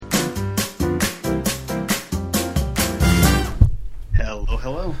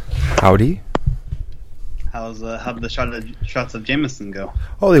hello. Howdy. How'd the shots of Jameson go?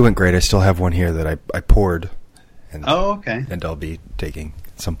 Oh, they went great. I still have one here that I poured. And, okay. And I'll be taking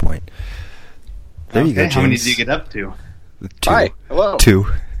at some point. There you go, James. How many did you get up to? 2. Hi. Hello. 2.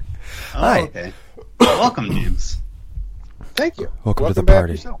 Oh, Hi. okay. Welcome, James. Thank you. Welcome to the back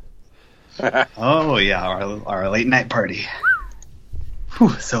party. yourself. Oh, yeah, our late night party.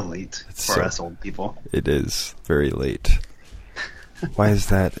 Whew, so late for us old people. It is very late. Why is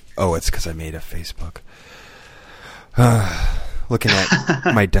that? Oh, it's because I made a Facebook. Looking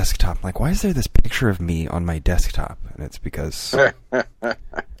at my desktop, I'm like, why is there this picture of me on my desktop? And it's because I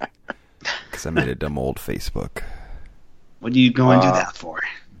made a dumb old Facebook. What do you go and do that for?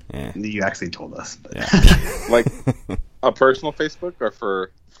 Yeah. You actually told us. But. Yeah. Like a personal Facebook or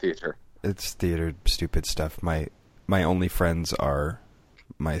for theater? It's theater, stupid stuff. My only friends are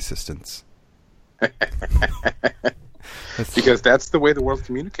my assistants. Because that's the way the world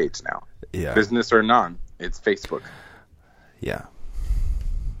communicates now. Yeah. Business or non, it's Facebook. Yeah.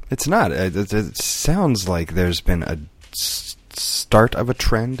 It's not. It sounds like there's been a start of a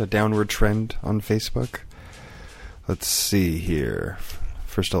trend, a downward trend on Facebook. Let's see here.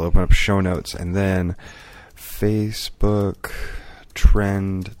 First I'll open up show notes and then Facebook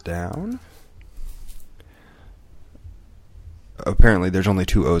trend down. Apparently there's only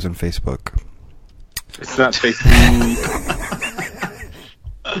 2 O's in Facebook. It's not Facebook.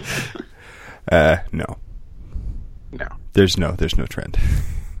 No. No. There's no trend.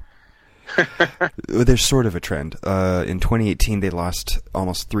 There's sort of a trend. In 2018, they lost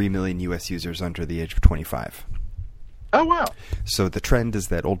almost 3 million U.S. users under the age of 25. Oh, wow. So the trend is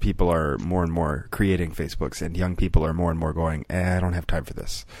that old people are more and more creating Facebooks, and young people are more and more going, I don't have time for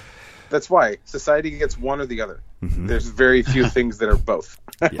this. That's why society gets one or the other. Mm-hmm. There's very few things that are both.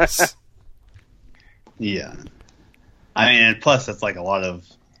 Yes. Yeah. I mean, and plus it's like a lot of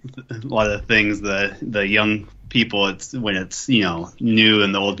things the young people, it's when it's new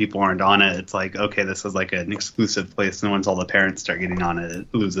and the old people aren't on it, it's like, okay, this is like an exclusive place, and once all the parents start getting on it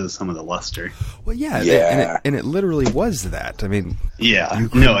loses some of the luster. Well, yeah. And it literally was that. I mean, yeah, you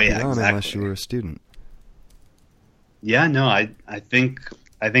couldn't be on exactly. unless you were a student. Yeah, no, I think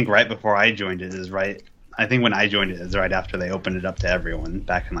right before I joined it is right. I think when I joined it is right after they opened it up to everyone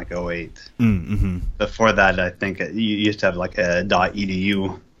back in like 08. Mm-hmm. Before that, I think you used to have like a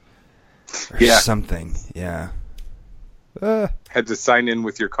 .edu or something. Yeah. Had to sign in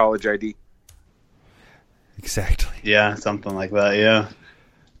with your college ID. Exactly. Yeah, something like that. Yeah.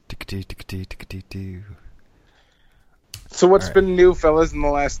 So what's been new, fellas, in the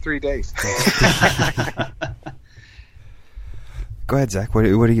last 3 days? Go ahead, Zach. What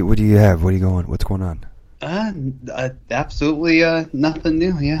do you have? What's going on? Absolutely nothing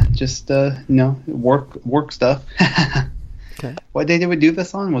new. Yeah, just work stuff. Okay. What day did we do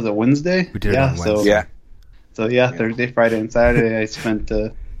this on? Was it Wednesday? We did it on Wednesday. So Thursday, Friday, and Saturday I spent.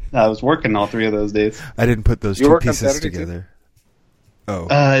 I was working all 3 of those days. I didn't put those 2 pieces together. Too? Oh.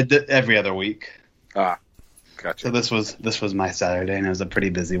 Every other week. Ah, gotcha. So this was my Saturday, and it was a pretty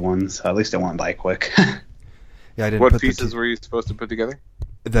busy one. So at least it went by quick. Yeah, I didn't. What pieces were you supposed to put together?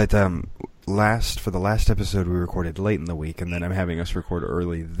 That for the last episode we recorded late in the week, and then I'm having us record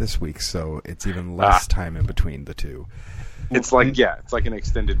early this week, so it's even less time in between the 2. It's like an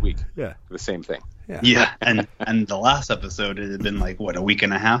extended week. Yeah, the same thing. Yeah, and the last episode it had been like a week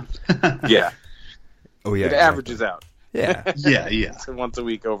and a half. Yeah. Oh yeah. It averages out. Yeah. Yeah. So once a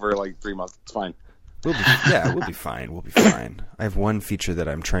week over like 3 months, it's fine. We'll be fine. We'll be fine. I have one feature that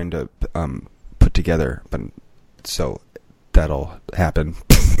I'm trying to put together, but so that'll happen.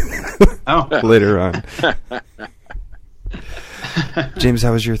 Later on. James,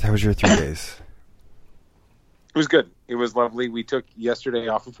 how was your 3 days? It was good. It was lovely. We took yesterday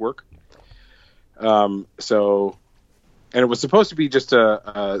off of work. And it was supposed to be just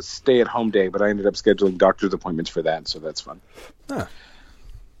a stay-at-home day, but I ended up scheduling doctor's appointments for that, so that's fun. Huh.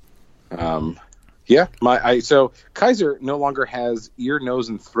 So Kaiser no longer has ear, nose,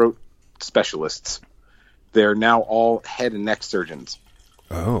 and throat specialists. They're now all head and neck surgeons.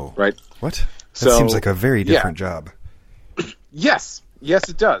 Oh. Right? What? That seems like a very different job. Yes,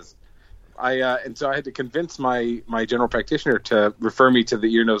 it does. And so I had to convince my general practitioner to refer me to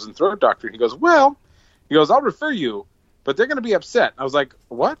the ear, nose, and throat doctor. And he goes, I'll refer you, but they're going to be upset. I was like,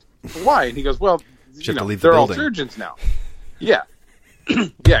 what? Why? And he goes, well, they're all surgeons now. Yeah.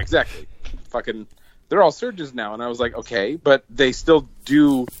 Yeah, exactly. They're all surgeons now. And I was like, okay, but they still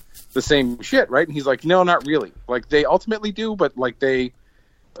do the same shit, right? And he's like, no, not really. Like, they ultimately do, but like they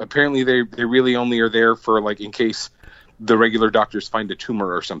really only are there for like in case the regular doctors find a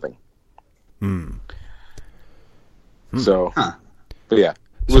tumor or something. So But yeah,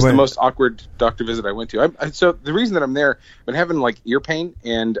 it was the most awkward doctor visit I went to. So the reason that I'm there, I've been having like ear pain,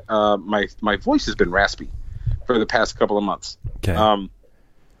 and my voice has been raspy for the past couple of months. Okay.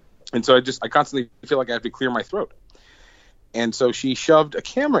 And so I constantly feel like I have to clear my throat. And so she shoved a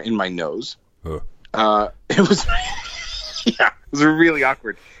camera in my nose. It was it was really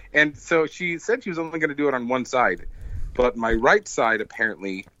awkward. And so she said she was only going to do it on one side, but my right side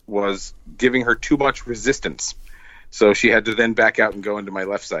apparently was giving her too much resistance. So she had to then back out and go into my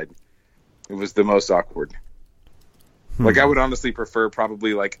left side. It was the most awkward. Like, I would honestly prefer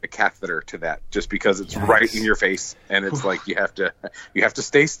probably like a catheter to that, just because it's right in your face, and it's like you have to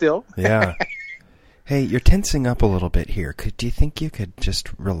stay still. Yeah. Hey, you're tensing up a little bit here. Do you think you could just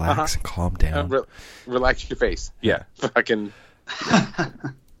relax and calm down? Relax your face. Yeah. Fucking.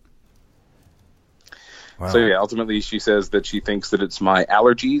 Wow. So yeah, ultimately she says that she thinks that it's my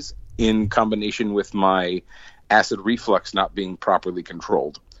allergies in combination with my acid reflux not being properly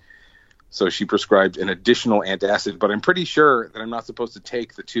controlled. So she prescribed an additional antacid, but I'm pretty sure that I'm not supposed to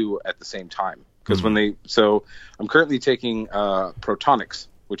take the two at the same time. Because I'm currently taking Protonix,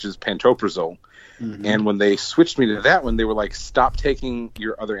 which is pantoprazole. Mm-hmm. And when they switched me to that one, they were like, stop taking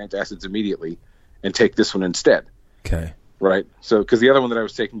your other antacids immediately and take this one instead. Okay. Right? So, because the other one that I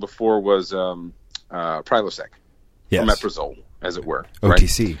was taking before was Prilosec. Yes. Omeprazole, as it were.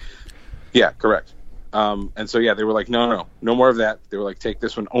 OTC. Right? Yeah, correct. And so, yeah, they were like, no more of that. They were like, take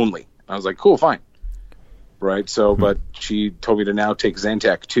this one only. I was like, cool, fine. Right? So, but she told me to now take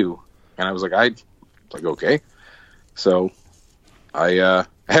Zantac too. And I was like, okay. So I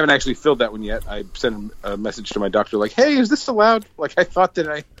haven't actually filled that one yet. I sent a message to my doctor like, hey, is this allowed? Like, I thought that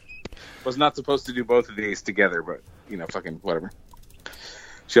I was not supposed to do both of these together, but, fucking whatever.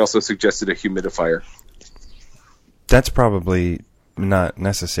 She also suggested a humidifier. That's probably not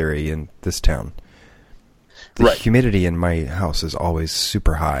necessary in this town. The humidity in my house is always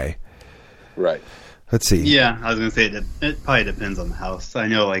super high. Right. Let's see. Yeah, I was going to say it probably depends on the house. I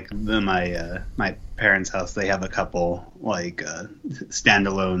know, like, in my parents' house, they have a couple, like,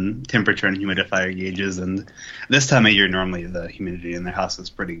 standalone temperature and humidifier gauges, and this time of year, normally the humidity in their house is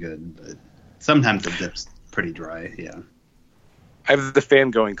pretty good, but sometimes it dips pretty dry, yeah. I have the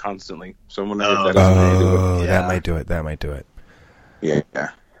fan going constantly, so I'm wondering if that might do it. That might do it. Yeah.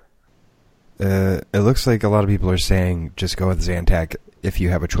 It looks like a lot of people are saying just go with Zantac if you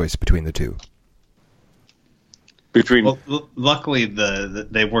have a choice between the two. Luckily,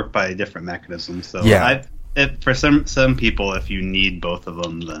 they work by different mechanisms. So yeah. For some people, if you need both of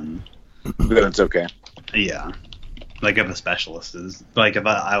them, then it's okay. Yeah, like if a specialist is like if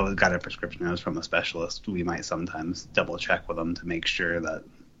I got a prescription that was from a specialist, we might sometimes double check with them to make sure that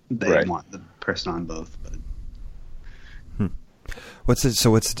they want the person on both. But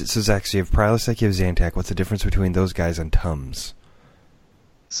So Zach, so you have Prilosec, you have Zantac. What's the difference between those guys and Tums?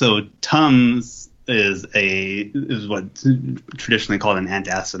 So Tums is what's traditionally called an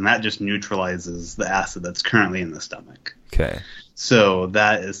antacid, and that just neutralizes the acid that's currently in the stomach. Okay. So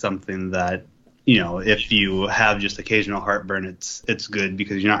that is something that, if you have just occasional heartburn, it's good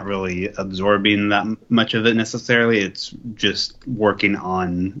because you're not really absorbing that much of it necessarily. It's just working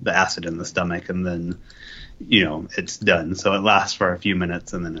on the acid in the stomach, and then it's done. So it lasts for a few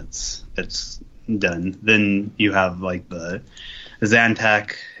minutes, and then it's done. Then you have like the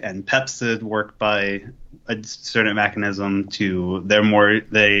Zantac and Pepsid work by a certain mechanism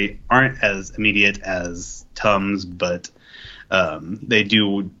they aren't as immediate as Tums, but they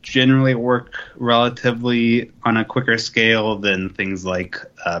do generally work relatively on a quicker scale than things like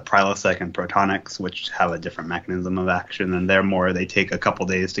Prilosec and Protonix, which have a different mechanism of action, and they take a couple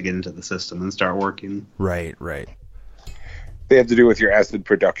days to get into the system and start working. Right. They have to do with your acid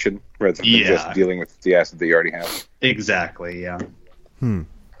production rather than just dealing with the acid that you already have. Exactly, yeah. And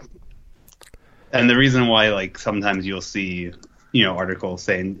the reason why, like, sometimes you'll see, articles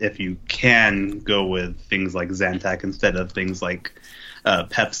saying if you can go with things like Zantac instead of things like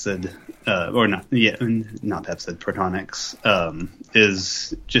Pepsid, or not Pepsid, Protonix,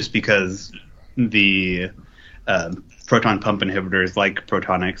 is just because the proton pump inhibitors like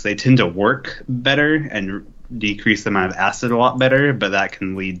Protonix, they tend to work better and decrease the amount of acid a lot better, but that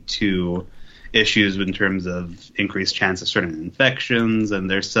can lead to issues in terms of increased chance of certain infections, and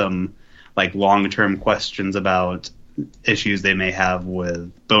there's some like long-term questions about issues they may have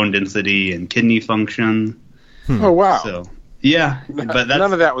with bone density and kidney function. Oh wow! So yeah, but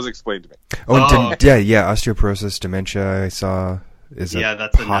none of that was explained to me. Osteoporosis, dementia. I saw that's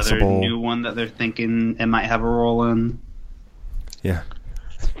possible. Another new one that they're thinking it might have a role in. Yeah.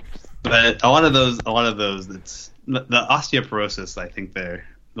 But a lot of those, it's the osteoporosis. I think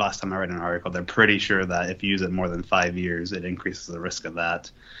last time I read an article, they're pretty sure that if you use it more than 5 years, it increases the risk of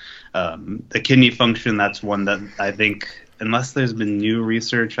that. The kidney function, that's one that I think, unless there's been new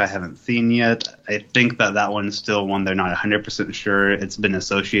research I haven't seen yet, I think that one's still one they're not 100% sure. It's been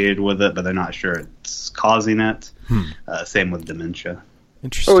associated with it, but they're not sure it's causing it. Same with dementia.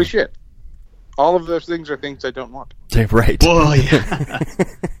 Interesting. Holy shit. All of those things are things I don't want. Yeah, right. Well, yeah.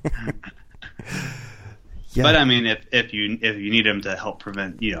 Yeah. But I mean, if you need them to help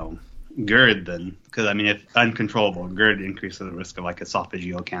prevent, GERD, then, because I mean, if uncontrollable, GERD increases the risk of like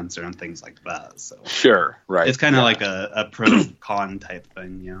esophageal cancer and things like that. So Sure, right. it's kind of like a pro con type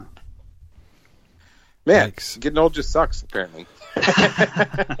thing, yeah. Man, Yikes. getting old just sucks, apparently.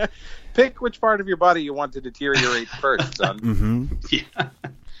 Pick which part of your body you want to deteriorate first, son. Mm-hmm. Yeah.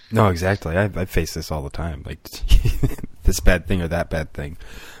 No, exactly. I face this all the time. Like, this bad thing or that bad thing.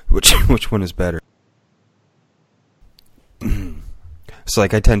 Which one is better? So,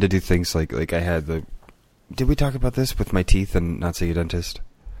 like, I tend to do things like I had the... Did we talk about this with my teeth and not seeing a dentist?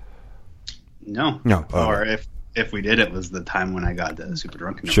 No. Oh. Or if we did, it was the time when I got super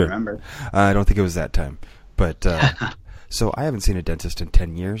drunk and don't Sure. remember. I don't think it was that time. But, so I haven't seen a dentist in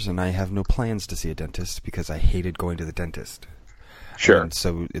 10 years, and I have no plans to see a dentist because I hated going to the dentist. Sure. And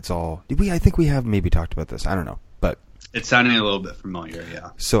so it's all... I think we have maybe talked about this. I don't know. But... It's sounding a little bit familiar, yeah.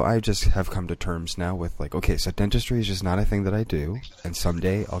 So I just have come to terms now with, like, okay, so dentistry is just not a thing that I do, and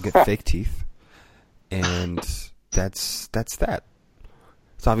someday I'll get fake teeth, and that's that.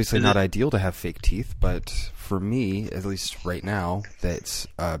 It's obviously not ideal to have fake teeth, but for me, at least right now, that's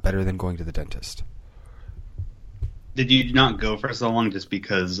better than going to the dentist. Did you not go for so long just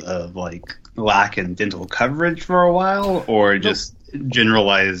because of, like, lack in dental coverage for a while, or just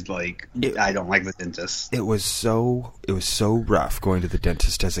generalized, like, I don't like the dentist? It was so rough going to the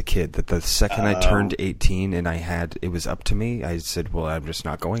dentist as a kid that the second I turned 18 and it was up to me, I said, well, I'm just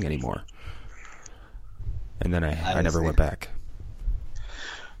not going anymore. And then I never went back.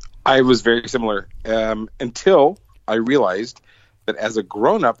 I was very similar until I realized that as a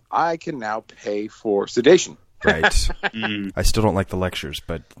grown-up, I can now pay for sedation. Right. I still don't like the lectures,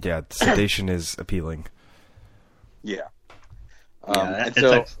 but yeah, sedation is appealing. Yeah. Yeah,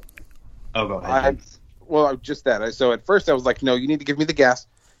 so go ahead. Just that. So at first I was like, no, you need to give me the gas.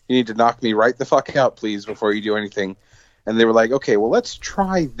 You need to knock me right the fuck out, please, before you do anything. And they were like, okay, well, let's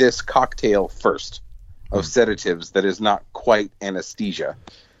try this cocktail first of sedatives that is not quite anesthesia,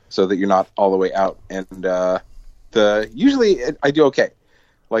 so that you're not all the way out. And usually I do okay.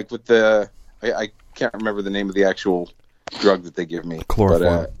 Like with I can't remember the name of the actual drug that they give me.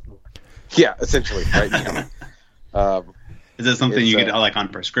 Chloroform. Yeah, essentially. Right now. Is it something you get like on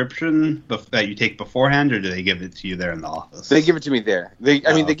prescription that you take beforehand, or do they give it to you there in the office? They give it to me there. They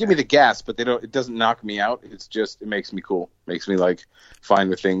give me the gas, but it doesn't knock me out. It's just, it makes me cool. Makes me like fine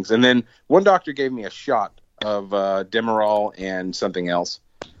with things. And then one doctor gave me a shot of Demerol and something else.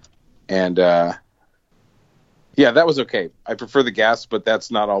 And yeah, that was okay. I prefer the gas, but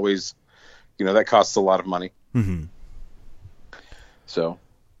that's not always, that costs a lot of money. Mm-hmm. So,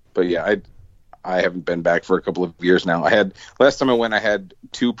 but yeah, I haven't been back for a couple of years now. Last time I went, I had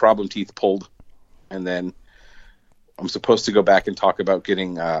 2 problem teeth pulled, and then I'm supposed to go back and talk about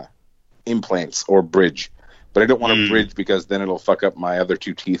getting implants or bridge, but I don't want to bridge because then it'll fuck up my other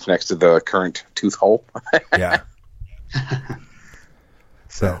 2 teeth next to the current tooth hole. Yeah.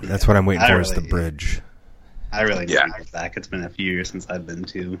 So that's what I'm waiting for is the bridge. I really need to go back. It's been a few years since I've been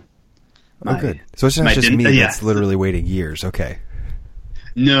to. Good. So it's not just me that's literally waiting years. Okay.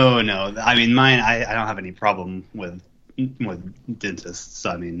 No. I mean, mine. I don't have any problem with dentists.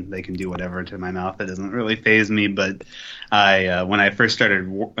 I mean, they can do whatever to my mouth. It doesn't really faze me. But when I first started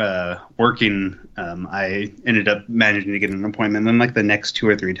working, I ended up managing to get an appointment. Then, like the next 2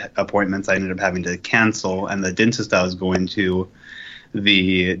 or 3 appointments, I ended up having to cancel. And the dentist I was going to,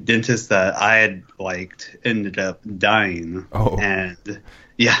 the dentist that I had liked, ended up dying. Oh. And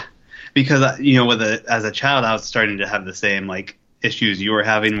yeah, because as a child, I was starting to have the same like issues you were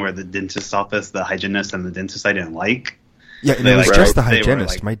having, where the dentist's office, the hygienist and the dentist I didn't like. Yeah, and it was just the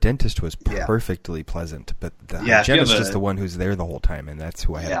hygienist. My dentist was perfectly pleasant, but the hygienist is the one who's there the whole time, and that's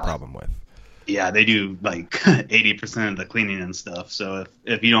who I had a problem with. Yeah, they do like 80% of the cleaning and stuff, so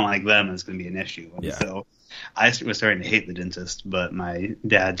if you don't like them, it's going to be an issue. And so I was starting to hate the dentist, but my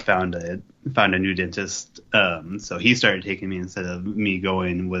dad found a new dentist, so he started taking me instead of me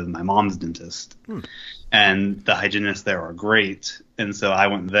going with my mom's dentist. And the hygienists there are great, and so I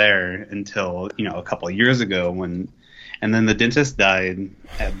went there until a couple of years ago and then the dentist died,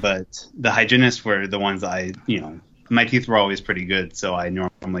 but the hygienists were the ones my teeth were always pretty good, so I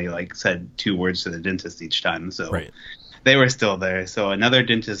normally like said 2 words to the dentist each time. So They were still there. So another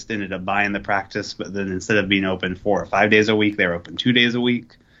dentist ended up buying the practice, but then instead of being open 4 or 5 days a week, they were open 2 days a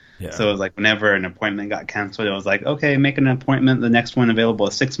week. Yeah. So it was like whenever an appointment got canceled, it was like, okay, make an appointment. The next one available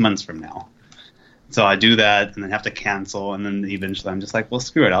is 6 months from now. So I do that and then have to cancel. And then eventually I'm just like, well,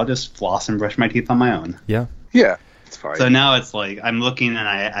 screw it. I'll just floss and brush my teeth on my own. Yeah. Yeah. It's fine. So now it's like I'm looking and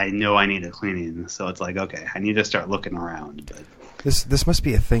I know I need a cleaning. So it's like, okay, I need to start looking around. But This must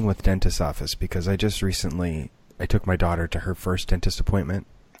be a thing with dentist's office, because I just recently I took my daughter to her first dentist appointment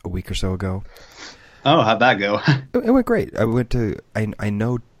a week or so ago. oh, how'd that go? It went great. I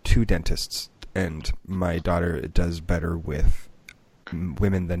know 2 dentists, and my daughter does better with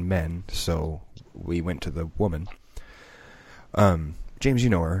women than men, so we went to the woman. James,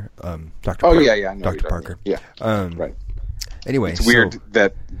 you know her, Dr. Oh, Parker. yeah, I know Dr. Parker. Yeah, right. Anyway, It's weird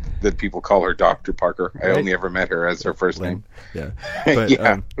that people call her Dr. Parker. I only ever met her as her first name. Yeah. But,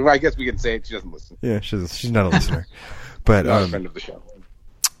 yeah. Well, I guess we can say it. She doesn't listen. Yeah, she's not a listener. But Not a friend of the show.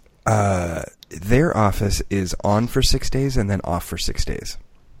 their office is on for 6 days and then off for 6 days.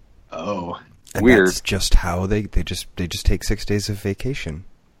 Oh, And weird. That's just how they just take 6 days of vacation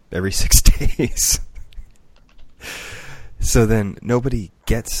every 6 days. So then nobody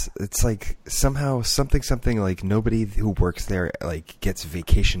gets, it's like somehow something like nobody who works there like gets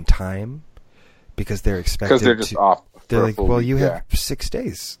vacation time because they're expected Because they're just to, off. they're for a like, full well, week, you yeah. have 6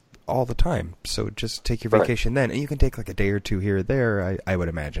 days all the time, so just take your Right. vacation then. And you can take like a day or two here or there, I would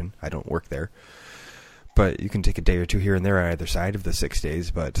imagine. I don't work there. But you can take a day or two here and there on either side of the 6 days,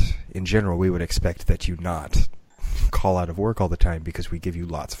 but in general we would expect that you not call out of work all the time because we give you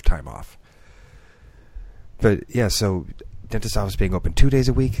lots of time off. But yeah, so dentist office being open 2 days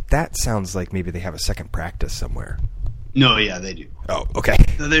a week, that sounds like maybe they have a second practice somewhere. no, yeah, they do. Oh, okay.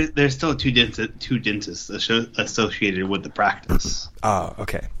 So there's still two dentists associated with the practice. Oh,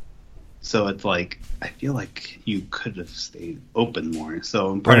 okay. So it's like, I feel like you could have stayed open more.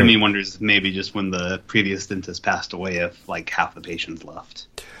 So part of me wonders if maybe just when the previous dentist passed away, if like half the patients left.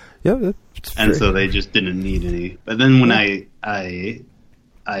 Yeah, that's And so they just didn't need any. But then when I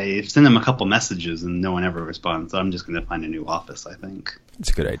send them a couple messages and no one ever responds, so I'm just going to find a new office, I think.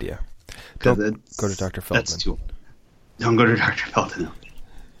 it's a good idea. 'Cause Don't go to Dr. Feldman. That's too. Don't go to Dr. Feldman.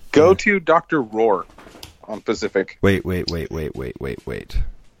 Go to Dr. Roar on Pacific. Wait.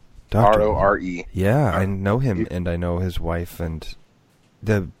 Dr. R-O-R-E. Yeah, I know him, and I know his wife, and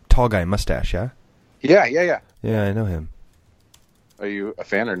the tall guy, mustache, yeah? Yeah. Yeah, I know him. Are you a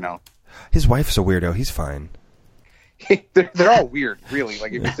fan or no? His wife's a weirdo. He's fine. they're all weird, really.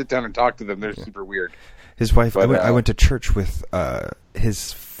 Like, if you sit down and talk to them, they're super weird. His wife, But, I went to church with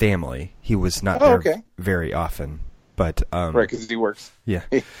his family. He was not there okay. very often. But, Right, because he works. yeah.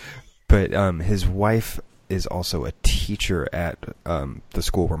 But his wife is also a teacher at the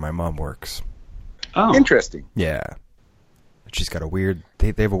school where my mom works. Oh, Interesting. Yeah. She's got a weird,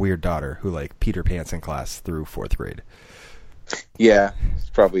 they have a weird daughter who, like, Peter Pants in class through 4th grade. Yeah, it's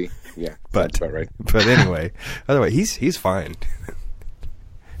probably, But, sounds about right. but anyway, otherwise, he's fine.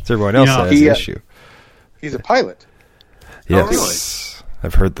 It's everyone else that has he, an issue. He's a pilot. Yes.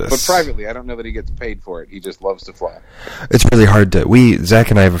 I've heard this. But privately, I don't know that he gets paid for it. He just loves to fly. It's really hard to...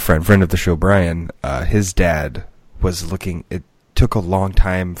 Zach and I have a friend of the show, Brian. His dad was looking... It took a long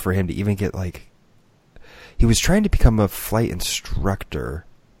time for him to even get, like... He was trying to become a flight instructor,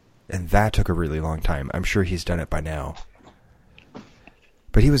 and that took a really long time. I'm sure he's done it by now.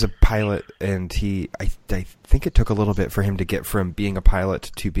 But he was a pilot, and I think it took a little bit for him to get from being a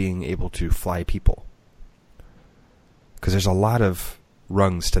pilot to being able to fly people. Because there's a lot of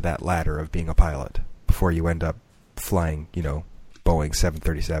rungs to that ladder of being a pilot before you end up flying, Boeing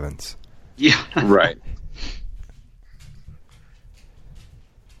 737s. yeah. Right.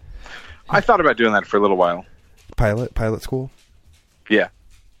 I thought about doing that for a little while. Pilot school? Yeah.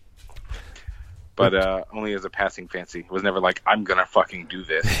 But only as a passing fancy. It was never like, I'm going to fucking do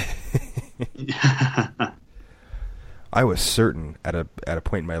this. I was certain at a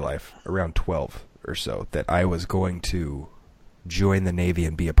point in my life, around 12 or so, that I was going to join the Navy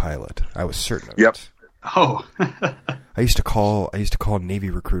and be a pilot. I was certain of Yep. it. Oh. I used to call Navy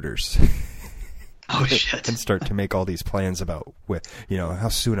recruiters. Oh, shit. And start to make all these plans about how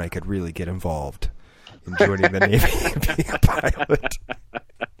soon I could really get involved in joining the Navy and being a pilot.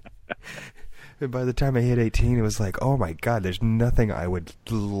 And by the time I hit 18, it was like, oh my God, there's nothing I would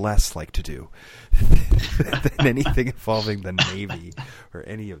less like to do than anything involving the Navy or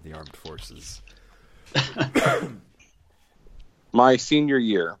any of the armed forces. My senior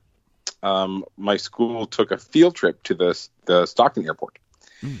year, my school took a field trip to the Stockton airport.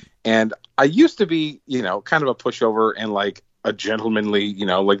 And I used to be, kind of a pushover and like a gentlemanly,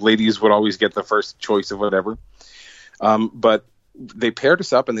 like ladies would always get the first choice of whatever. But they paired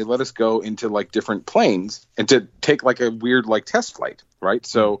us up and they let us go into like different planes and to take like a weird like test flight, right?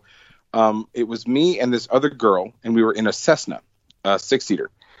 So it was me and this other girl, and we were in a Cessna, 6-seater.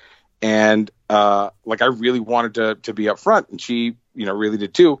 And like I really wanted to be up front, and she, really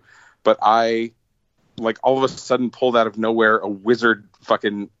did too. But I, like, all of a sudden pulled out of nowhere a wizard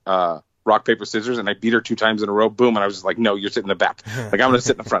fucking rock, paper, scissors, and I beat her 2 times in a row. Boom. And I was just like, no, you're sitting in the back. Like, I'm going to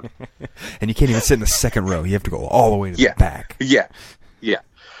sit in the front. And you can't even sit in the second row. You have to go all the way to the back. Yeah. Yeah.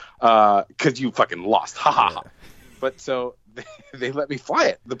 Because you fucking lost. Ha ha ha. But so they let me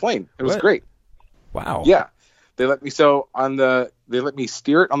fly the plane. It was great. Wow. Yeah. They let me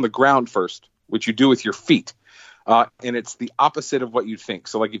steer it on the ground first, which you do with your feet. And it's the opposite of what you think.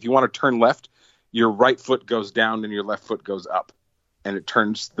 So like if you want to turn left, your right foot goes down and your left foot goes up, and it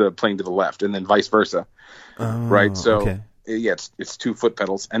turns the plane to the left, and then vice versa. Right. So yeah, it's 2 foot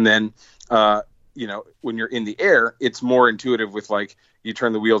pedals. And then, when you're in the air, it's more intuitive with like, you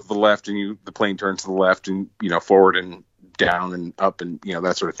turn the wheel to the left and the plane turns to the left and, forward and down and up and,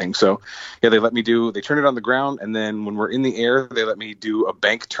 that sort of thing. So yeah, they turn it on the ground. And then when we're in the air, they let me do a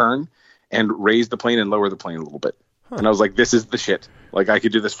bank turn and raise the plane and lower the plane a little bit. Huh. And I was like, this is the shit. Like I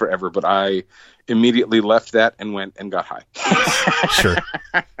could do this forever, but I immediately left that and went and got high. Sure.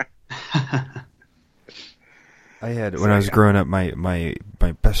 I had, when I was growing up, my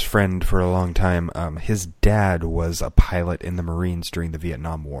best friend for a long time, his dad was a pilot in the Marines during the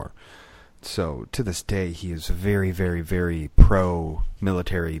Vietnam War. So to this day, he is very, very, very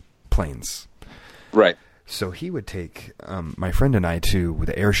pro-military planes. Right. So he would take my friend and I to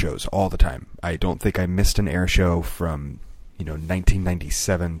the air shows all the time. I don't think I missed an air show from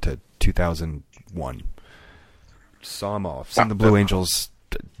 1997 to 2001. Saw them all. Seen the Blue Angels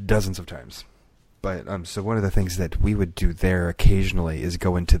dozens of times. But so one of the things that we would do there occasionally is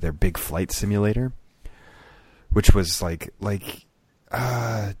go into their big flight simulator, which was like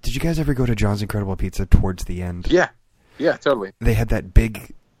did you guys ever go to John's Incredible Pizza towards the end? Yeah, totally. They had that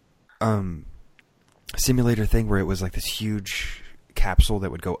big simulator thing where it was like this huge capsule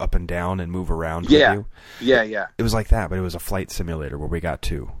that would go up and down and move around with you. Yeah. It was like that, but it was a flight simulator where we got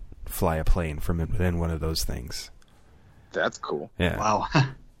to fly a plane from within one of those things. That's cool. Yeah. Wow.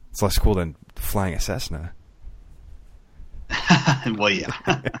 It's less cool than flying a Cessna. Well, yeah.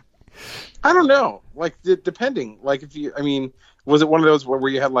 I don't know. Like, depending. Like, was it one of those where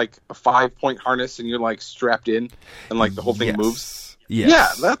you had like a 5-point harness and you're like strapped in and like the whole thing moves?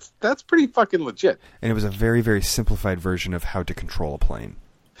 Yes. Yeah, that's pretty fucking legit. And it was a very, very simplified version of how to control a plane.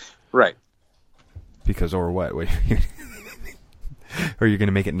 Right. Because, or what? Are you going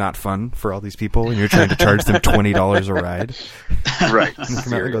to make it not fun for all these people and you're trying to charge them $20 a ride? Right. And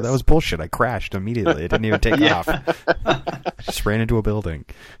come out and go, that was bullshit. I crashed immediately. It didn't even take off. Just ran into a building.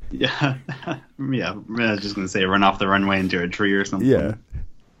 Yeah. Yeah. I was just going to say run off the runway into a tree or something. Yeah.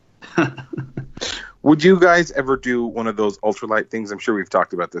 Would you guys ever do one of those ultralight things? I'm sure we've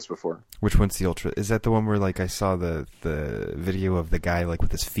talked about this before. Which one's the ultra? Is that the one where like I saw the video of the guy like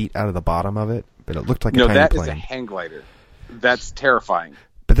with his feet out of the bottom of it, but it looked like a tiny plane? No, that is a hang glider. That's terrifying.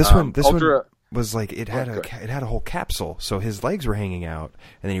 But this one was like it had a whole capsule, so his legs were hanging out,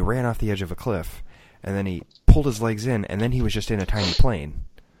 and then he ran off the edge of a cliff, and then he pulled his legs in, and then he was just in a tiny plane.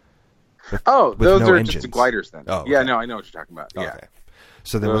 With those no are engines. just gliders then. Oh, okay. Yeah, no, I know what you're talking about. Yeah. Okay.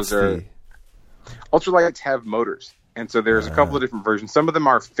 So then ultralights have motors, and so there's a couple of different versions. Some of them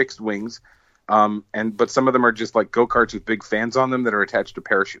are fixed wings, but some of them are just like go-karts with big fans on them that are attached to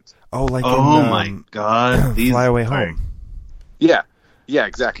parachutes. Oh, like my god, Fly Away Home. Yeah,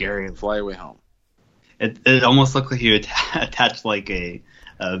 exactly. Scary. Fly Away Home. It almost looked like you attached like a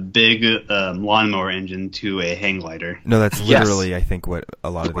big lawnmower engine to a hang glider. No, that's literally, I think, what a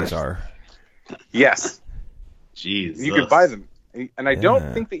lot of these are. Yes. Jeez. You could buy them. And I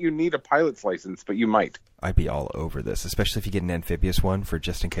don't think that you need a pilot's license, but you might. I'd be all over this, especially if you get an amphibious one for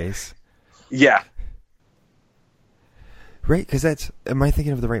just in case. Yeah. Right, because am I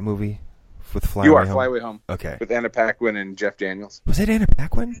thinking of the right movie? With Fly Away Home? Fly Away Home. Okay. With Anna Paquin and Jeff Daniels. Was it Anna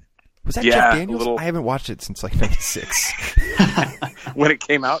Paquin? Was that Jeff Daniels? I haven't watched it since like 96. When it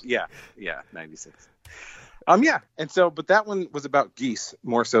came out? Yeah, 96. But that one was about geese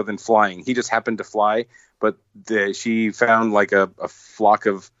more so than flying. He just happened to fly, but she found like a flock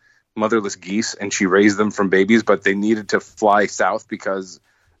of motherless geese and she raised them from babies, but they needed to fly south because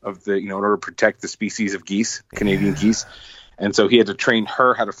of in order to protect the species of geese, Canadian geese. And so he had to train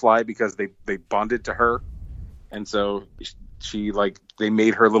her how to fly because they bonded to her. And so they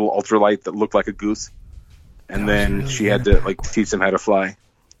made her little ultralight that looked like a goose. And then she had to teach them how to fly.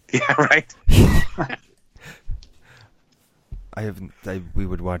 Yeah, right. we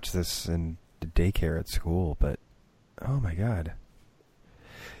would watch this in the daycare at school, but Oh my god.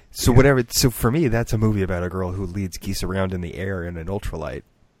 So whatever. So for me, that's a movie about a girl who leads geese around in the air in an ultralight.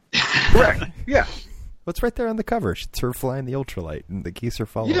 Correct. Yeah. What's right there on the cover? It's her flying the ultralight, and the geese are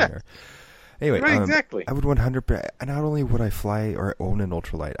following her. Anyway, right, exactly. I would 100%. Not only would I fly or own an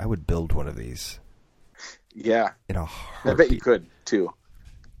ultralight, I would build one of these. Yeah. In a heartbeat. I bet you could too.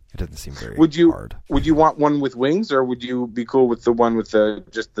 It doesn't seem very hard. Would you want one with wings, or would you be cool with the one with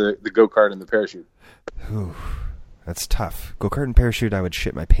just the go-kart and the parachute? Ooh, that's tough. Go-kart and parachute, I would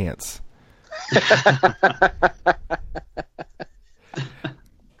shit my pants.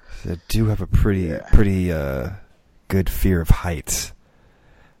 I do have a pretty good fear of heights.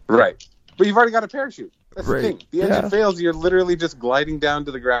 Right. But you've already got a parachute. That's right. the thing. The engine fails, you're literally just gliding down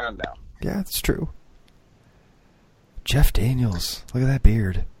to the ground now. Yeah, that's true. Jeff Daniels. Look at that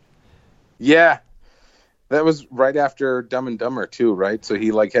beard. Yeah. That was right after Dumb and Dumber too, right? So he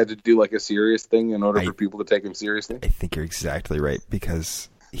had to do a serious thing in order for people to take him seriously. I think you're exactly right, because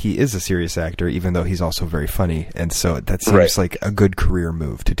he is a serious actor, even though he's also very funny, and so that seems like a good career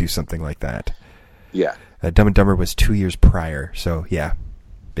move to do something like that. Yeah. Dumb and Dumber was 2 years prior, so yeah,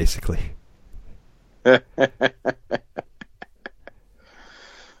 basically. Jeff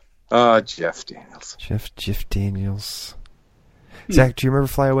Daniels. Jeff Daniels. Zach, do you remember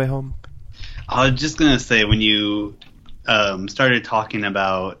Fly Away Home? I was just going to say, when you started talking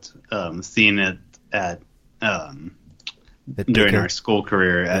about seeing it at during our school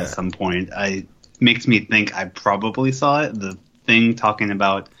career at some point, it makes me think I probably saw it. The thing that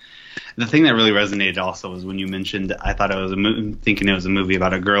really resonated also was when you mentioned, I thought it was thinking it was a movie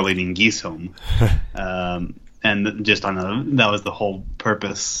about a girl leading geese home. And just that was the whole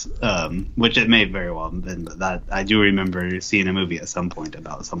purpose, which it may very well have been, but that I do remember seeing a movie at some point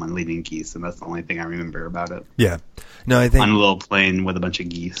about someone leading geese, and that's the only thing I remember about it. Yeah. No, I think on a little plane with a bunch of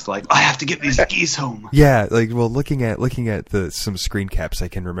geese, I have to get these geese home. Yeah, looking at some screen caps, I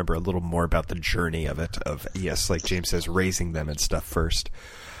can remember a little more about the journey of it, like James says, raising them and stuff first.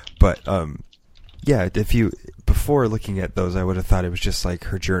 But yeah, before looking at those, I would have thought it was just like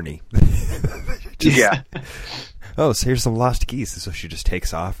her journey. Yeah. Oh, so here's some lost geese. So she just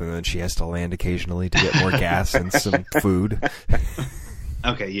takes off, and then she has to land occasionally to get more gas and some food.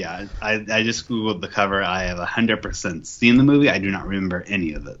 Okay, yeah. I just Googled the cover. I have 100% seen the movie. I do not remember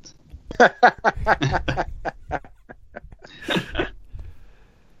any of it.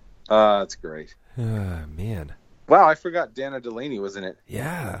 That's great. Man. Wow, I forgot Dana Delaney was in it.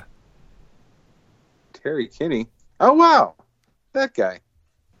 Yeah. Terry Kinney. Oh, wow. That guy.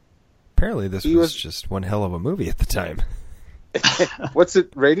 Apparently this was just one hell of a movie at the time. What's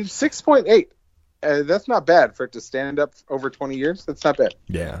it rated? 6.8. That's not bad for it to stand up over 20 years. That's not bad.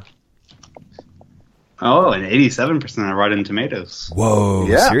 Yeah. Oh, and 87% on Rotten Tomatoes. Whoa.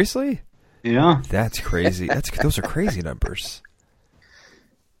 Yeah. Seriously? Yeah. That's crazy. Those are crazy numbers.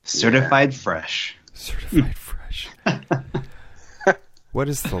 Certified fresh. Certified fresh. What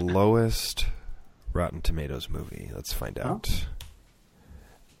is the lowest Rotten Tomatoes movie? Let's find out.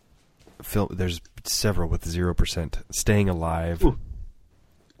 There's several with 0%. Staying Alive. Ooh.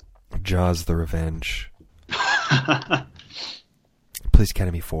 Jaws: The Revenge. Police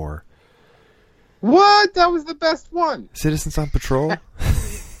Academy 4. What? That was the best one. Citizens on Patrol?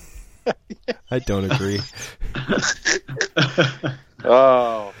 I don't agree.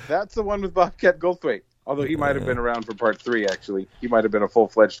 Oh, that's the one with Bobcat Goldthwait. Although he might have been around for part 3, actually. He might have been a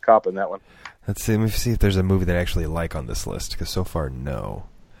full-fledged cop in that one. Let me see if there's a movie that I actually like on this list, because so far, no.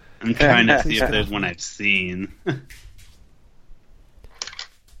 I'm trying to see if there's one I've seen.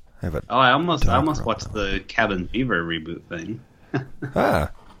 I almost watched the Cabin Fever reboot thing.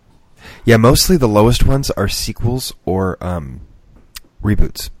 Yeah, mostly the lowest ones are sequels or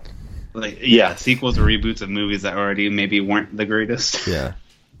reboots. Sequels or reboots of movies that already maybe weren't the greatest. Yeah.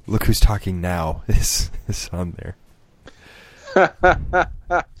 Look Who's Talking Now is on there.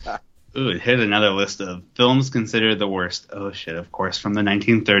 Ooh, it hit another list of films considered the worst. Oh, shit, of course, from the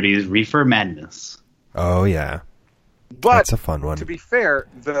 1930s, Reefer Madness. Oh, yeah. But, that's a fun one. To be fair,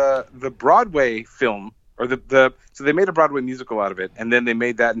 the Broadway film, or so they made a Broadway musical out of it, and then they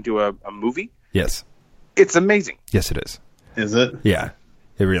made that into a movie? Yes. It's amazing. Yes, it is. Is it? Yeah,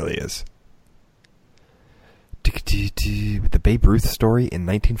 it really is. The Babe Ruth story in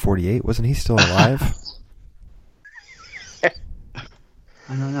 1948, wasn't he still alive?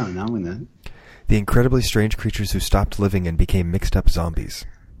 I don't know. Now we know. The incredibly strange creatures who stopped living and became mixed up zombies.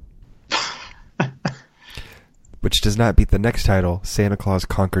 Which does not beat the next title, Santa Claus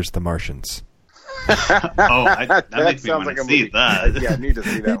Conquers the Martians. That makes me want to see that. Yeah, I need to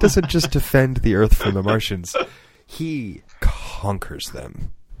see that. He doesn't just defend the Earth from the Martians. He conquers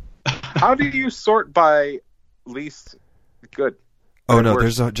them. How do you sort by least good. Oh Or no,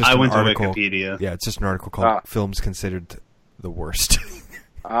 worst. there's just I an went to article. Wikipedia. Yeah, it's just an article called "Films Considered the Worst."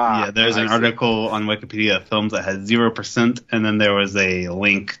 Yeah, there's an I see. article on Wikipedia of films that had 0%, and then there was a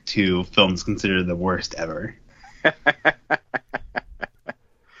link to films considered the worst ever.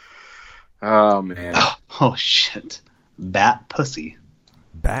 Oh man, Oh shit. Bat Pussy.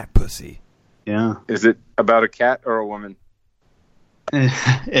 Bat pussy. Yeah. is it about a cat or a woman?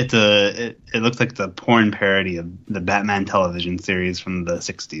 It looks like it's a porn parody of the Batman television series from the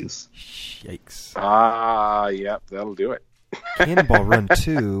 60s. Yikes! Yep, that'll do it. Cannonball Run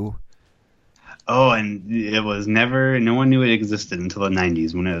 2. Oh, and no one knew it existed until the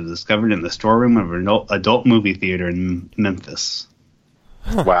 90s when it was discovered in the storeroom of an adult movie theater in Memphis.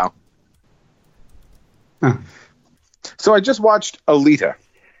 Wow. Huh. So I just watched Alita.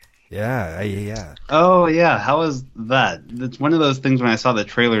 Yeah. Oh, yeah. How was that? It's one of those things when I saw the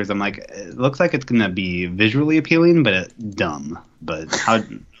trailers, I'm like, it looks like it's going to be visually appealing, but dumb. But how...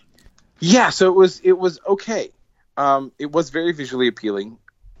 Yeah, so it was okay. It was very visually appealing,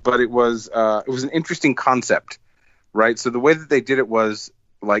 but it was an interesting concept, right? So the way that they did it was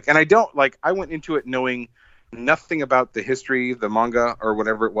like, and I went into it knowing nothing about the history, the manga or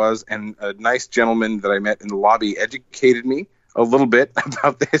whatever it was, and a nice gentleman that I met in the lobby educated me a little bit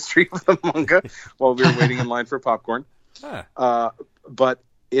about the history of the manga while we were waiting in line for popcorn. But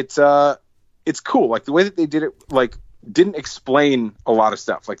it's cool. Like the way that they did it, like didn't explain a lot of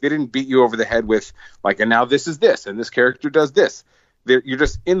stuff. Like they didn't beat you over the head with like, and now this is this, and this character does this. You're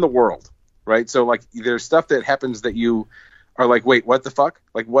just in the world, right? So like there's stuff that happens that you are like, wait, what the fuck?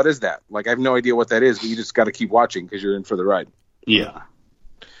 Like, what is that? Like, I have no idea what that is, but you just got to keep watching because you're in for the ride. Yeah.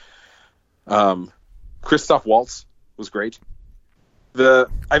 Christoph Waltz was great.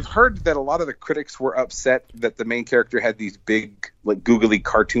 I've heard that a lot of the critics were upset that the main character had these big, like, googly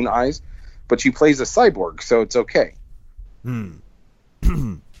cartoon eyes, but she plays a cyborg, so it's okay. Yeah,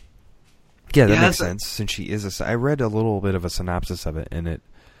 that makes sense since she is I read a little bit of a synopsis of it, and it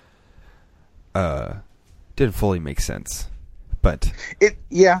didn't fully make sense. But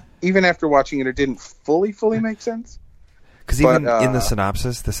even after watching it, it didn't fully make sense. Because even in the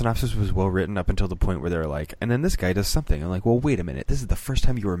synopsis was well written up until the point where they're like, and then this guy does something. I'm like, well, wait a minute, this is the first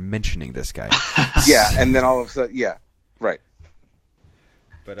time you were mentioning this guy. Yeah, and then all of a sudden, yeah, right.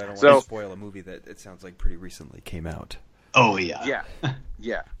 But I don't want to spoil a movie that it sounds like pretty recently came out. Oh, yeah.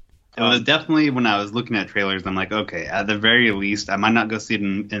 Yeah. It was definitely, when I was looking at trailers, I'm like, okay, at the very least, I might not go see it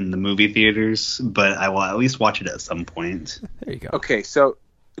in the movie theaters, but I will at least watch it at some point. There you go. Okay, so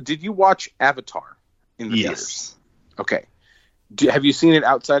did you watch Avatar in the theaters? Okay. Have you seen it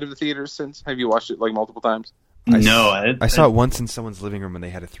outside of the theaters since? Have you watched it like multiple times? I saw it once in someone's living room when they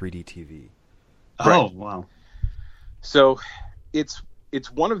had a 3D TV. Oh, Right. Wow. So it's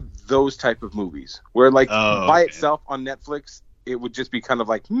one of those type of movies where like by itself on Netflix, it would just be kind of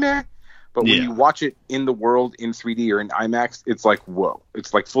like meh. But when you watch it in the world in 3D or in IMAX, it's like, whoa.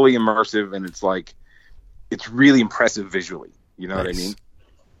 It's like fully immersive, and it's like, it's really impressive visually. You know what I mean?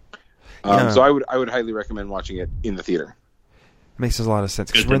 So I would highly recommend watching it in the theater. Makes a lot of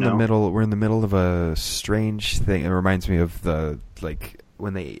sense because we're in the middle of a strange thing. It reminds me of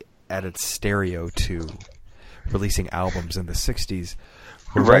when they added stereo to releasing albums in the 60s.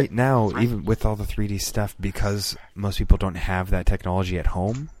 Right now, even with all the 3D stuff, because most people don't have that technology at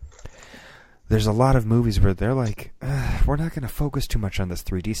home, there's a lot of movies where they're like, we're not going to focus too much on this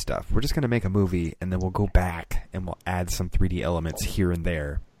 3D stuff. We're just going to make a movie, and then we'll go back and we'll add some 3D elements here and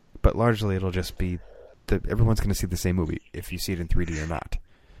there. But largely, it'll just be everyone's going to see the same movie if you see it in 3D or not.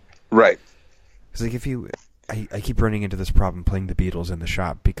 Right. Because I keep running into this problem playing the Beatles in the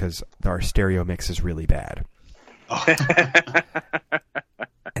shop because our stereo mix is really bad.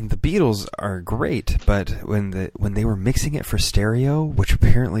 And the Beatles are great, but when they were mixing it for stereo, which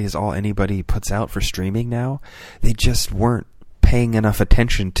apparently is all anybody puts out for streaming now, they just weren't paying enough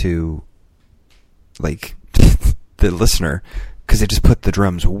attention to like the listener, because they just put the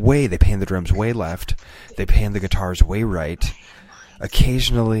drums they pan the drums way left, they pan the guitars way right.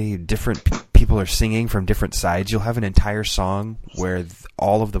 Occasionally, different people are singing from different sides. You'll have an entire song where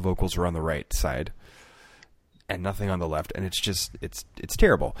all of the vocals are on the right side and nothing on the left, and it's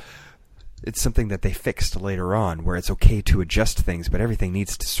terrible. It's something that they fixed later on, where it's okay to adjust things, but everything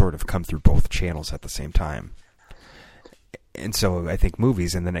needs to sort of come through both channels at the same time. And so I think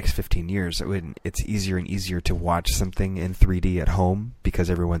movies in the next 15 years, it's easier and easier to watch something in 3D at home because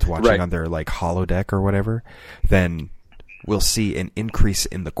everyone's watching on their like holodeck or whatever. Then we'll see an increase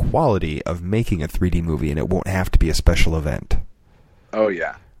in the quality of making a 3D movie, and it won't have to be a special event. Oh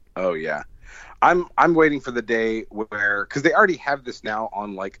yeah. I'm waiting for the day where, because they already have this now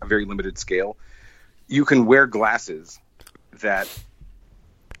on like a very limited scale. you can wear glasses that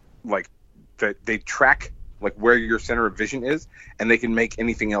they track like where your center of vision is, and they can make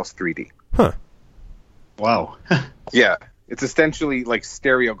anything else 3D. Huh. Wow. Yeah, it's essentially like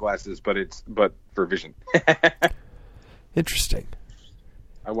stereo glasses, but for vision. Interesting.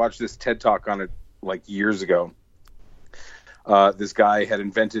 I watched this TED Talk on it like years ago. This guy had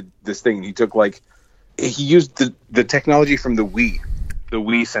invented this thing. He used the technology from the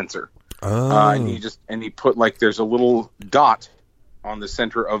Wii sensor. Oh. And he put like there's a little dot on the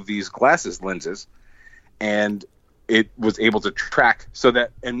center of these glasses lenses, and it was able to track so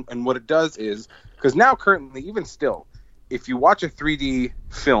that and what it does is, because now currently even still, if you watch a 3D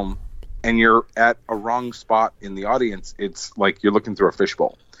film and you're at a wrong spot in the audience, it's like you're looking through a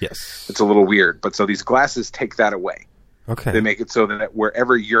fishbowl. Yes. It's a little weird, but so these glasses take that away. Okay. They make it so that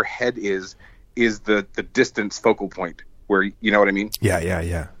wherever your head is the distance focal point, where, you know what I mean?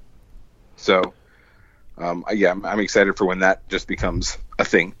 Yeah. So, I'm excited for when that just becomes a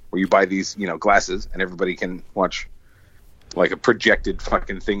thing, where you buy these, glasses and everybody can watch like a projected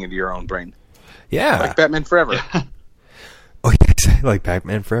fucking thing into your own brain. Yeah. Like Batman Forever. Oh, yeah, like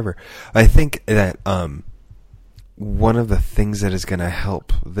Batman Forever. I think that one of the things that is going to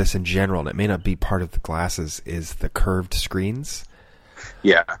help this in general, and it may not be part of the glasses, is the curved screens.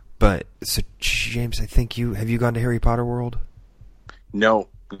 Yeah. But, so James, I think have you gone to Harry Potter World? No,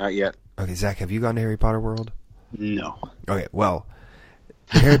 not yet. Okay, Zach, have you gone to Harry Potter World? No. Okay, well,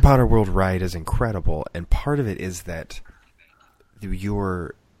 the Harry Potter World ride is incredible, and part of it is that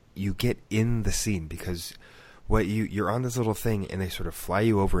you get in the scene, because you're on this little thing, and they sort of fly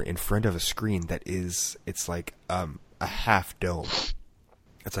you over in front of a screen that it's like a half dome.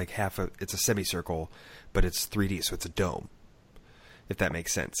 It's like it's a semicircle, but it's 3D, so it's a dome, if that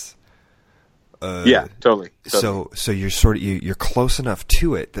makes sense. Yeah, totally. So you're you're close enough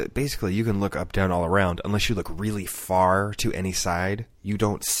to it that basically you can look up, down, all around. Unless you look really far to any side, you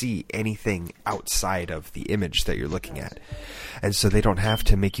don't see anything outside of the image that you're looking at. And so they don't have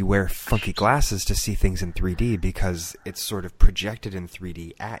to make you wear funky glasses to see things in 3D, because it's sort of projected in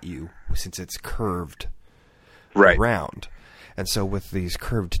 3D at you, since it's curved around. And so with these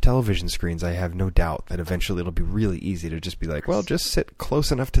curved television screens, I have no doubt that eventually it'll be really easy to just be like, well, just sit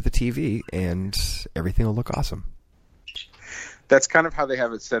close enough to the TV and everything will look awesome. That's kind of how they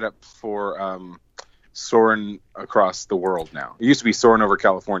have it set up for soaring across the world now. It used to be soaring over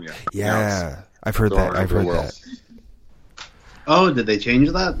California. Yeah, I've heard that. I've heard that. Oh, did they change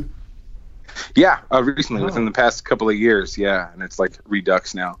that? Yeah, recently, within the past couple of years, yeah, and it's like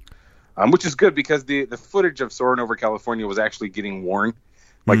Redux now. Which is good, because the footage of soaring over California was actually getting worn.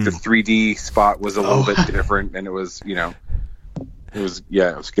 Like the 3D spot was a little bit different, and it was getting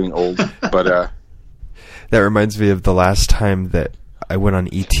old. But that reminds me of the last time that I went on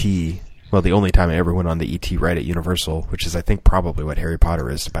ET. Well, the only time I ever went on the ET ride at Universal, which is, I think, probably what Harry Potter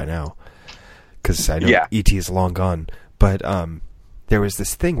is by now, because I know ET is long gone. But there was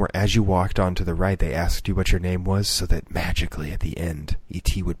this thing where as you walked onto the ride, they asked you what your name was, so that magically at the end,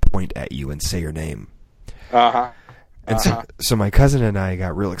 E.T. would point at you and say your name. And so my cousin and I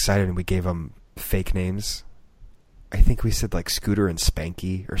got real excited, and we gave them fake names. I think we said like Scooter and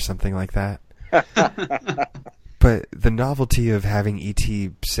Spanky or something like that. But the novelty of having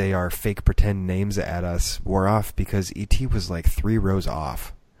E.T. say our fake pretend names at us wore off, because E.T. was like 3 rows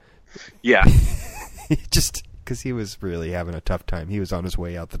off. Yeah. Just... because he was really having a tough time. He was on his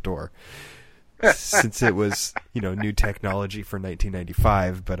way out the door. Since it was, new technology for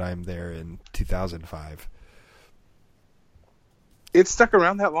 1995, but I'm there in 2005. It stuck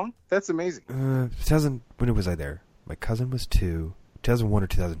around that long? That's amazing. When was I there? My cousin was 2001 or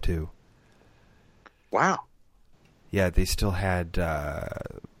 2002. Wow. Yeah, they still had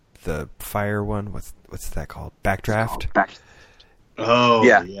the fire one. What's that called? Backdraft? Oh,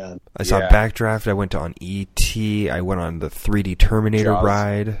 yeah. I saw Backdraft. I went on E.T. I went on the 3D Terminator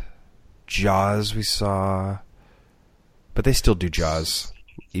ride. Jaws we saw. But they still do Jaws,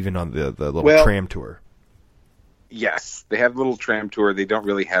 even on the little tram tour. Yes, they have the little tram tour. They don't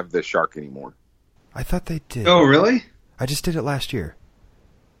really have the shark anymore. I thought they did. Oh, really? I just did it last year.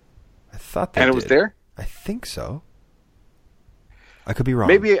 I thought they did. And it was there? I think so. I could be wrong.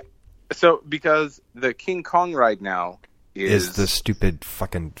 Maybe. So, because the King Kong ride now is the stupid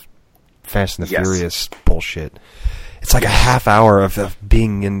fucking Fast and the Furious bullshit. It's like a half hour of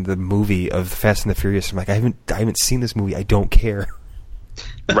being in the movie of Fast and the Furious. I'm like, I haven't seen this movie. I don't care.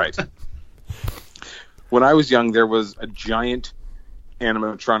 Right. When I was young, there was a giant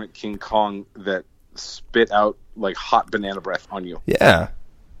animatronic King Kong that spit out like hot banana breath on you. Yeah.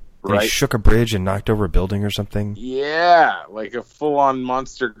 Right. He shook a bridge and knocked over a building or something. Yeah, like a full-on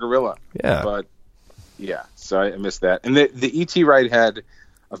monster gorilla. Yeah. But Yeah, so I missed that. And the ET ride had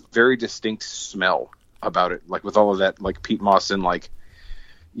a very distinct smell about it, like with all of that, like peat moss and like,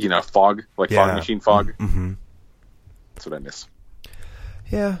 fog, like fog machine fog. Mm-hmm. That's what I miss.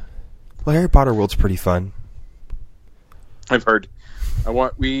 Yeah. Well, Harry Potter World's pretty fun. I've heard.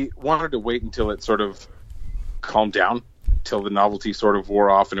 We wanted to wait until it sort of calmed down, till the novelty sort of wore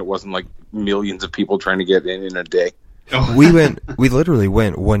off, and it wasn't like millions of people trying to get in a day. We literally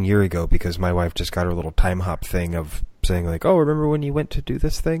went 1 year ago because my wife just got her little time hop thing of saying like, oh, remember when you went to do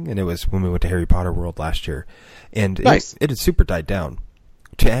this thing? And it was when we went to Harry Potter World last year. And nice. It had super died down.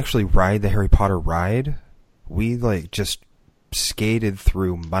 To actually ride the Harry Potter ride, we like just skated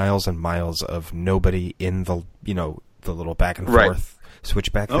through miles and miles of nobody in the, the little back and forth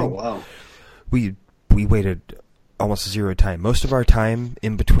switchback thing. Oh, wow. We waited almost zero time. Most of our time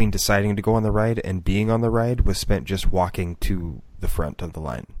in between deciding to go on the ride and being on the ride was spent just walking to the front of the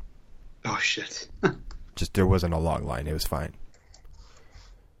line. Oh, shit. Just there wasn't a long line. It was fine.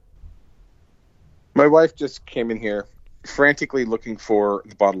 My wife just came in here frantically looking for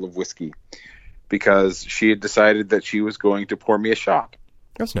the bottle of whiskey because she had decided that she was going to pour me a shot.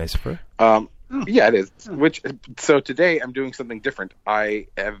 That's nice of her. Yeah, it is. So today I'm doing something different. I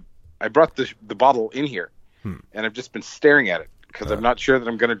brought the bottle in here, and I've just been staring at it because I'm not sure that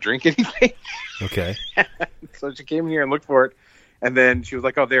I'm going to drink anything. Okay. So she came in here and looked for it, and then she was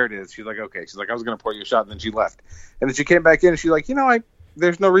like, "Oh, there it is." She's like, "Okay." She's like, "I was going to pour you a shot," and then she left. And then she came back in, and she's like,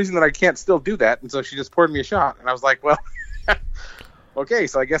 there's no reason that I can't still do that, and so she just poured me a shot. And I was like, well, okay,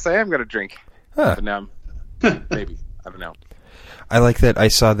 so I guess I am going to drink. Huh. But now, maybe. I don't know. I like that I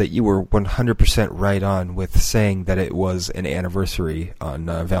saw that you were 100% right on with saying that it was an anniversary on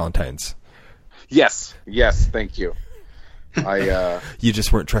Valentine's. Yes, thank you. You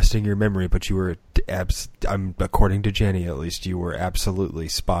just weren't trusting your memory, but you were, according to Jenny at least, you were absolutely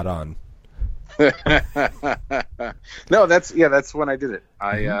spot on. No, that's when I did it.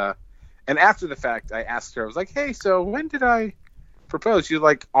 And after the fact, I asked her, I was like, hey, so when did I propose? She's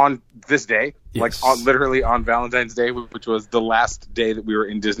like, on this day, yes. Like literally on Valentine's Day, which was the last day that we were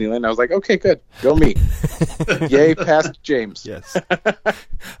in Disneyland. I was like, okay, good, go me. Yay, past James. Yes.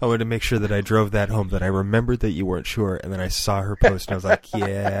 I wanted to make sure that I drove that home, that I remembered that you weren't sure, and then I saw her post, and I was like,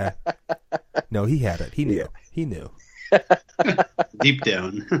 yeah. No, he had it. He knew. Yeah. He knew. Deep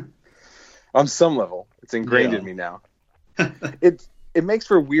down. On some level, it's ingrained in me now. It makes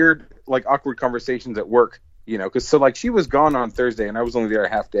for weird, like, awkward conversations at work, because so like she was gone on Thursday and I was only there a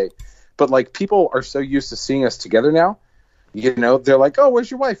half day, but like people are so used to seeing us together now, they're like, oh, where's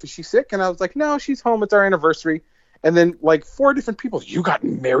your wife? Is she sick? And I was like, no, she's home. It's our anniversary. And then like 4 different people, you got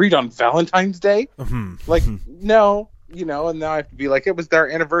married on Valentine's Day? Mm-hmm. Like, no, and now I have to be like, it was our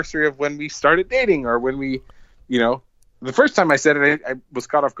anniversary of when we started dating or when we, the first time I said it, I was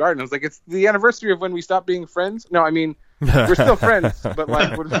caught off guard, and I was like, it's the anniversary of when we stopped being friends? No, I mean, we're still friends, but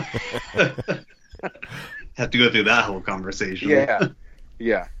like... Have to go through that whole conversation.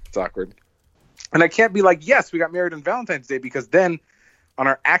 Yeah, it's awkward. And I can't be like, yes, we got married on Valentine's Day, because then on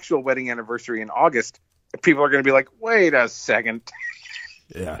our actual wedding anniversary in August, people are going to be like, wait a second.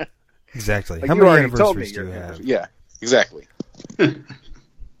 Yeah, exactly. Like, how many anniversaries do you have? Yeah, exactly.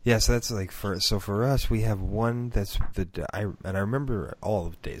 Yeah, so that's like for us, we have one that's I remember all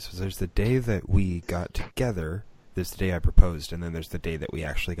of the days. So there's the day that we got together, there's the day I proposed, and then there's the day that we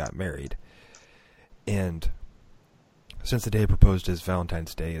actually got married. And since the day I proposed is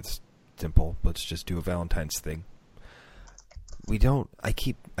Valentine's Day, it's simple. Let's just do a Valentine's thing. I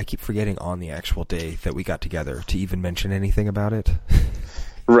keep forgetting on the actual day that we got together to even mention anything about it.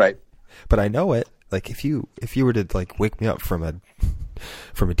 Right. But I know it. Like if you were to like wake me up from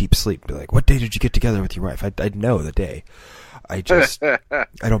a deep sleep, be like, what day did you get together with your wife? I'd know the day. I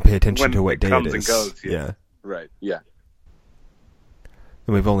don't pay attention to what day it is. And goes, yeah. Right. Yeah.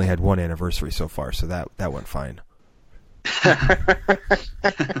 And we've only had one anniversary so far, so that went fine.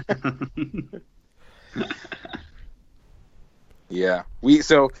 Yeah.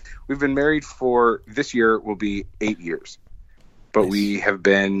 We've been married for, this year will be 8 years. But nice. We have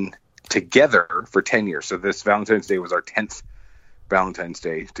been together for 10 years. So this Valentine's Day was our 10th Valentine's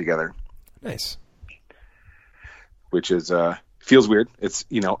Day together. Nice. Which is feels weird. It's,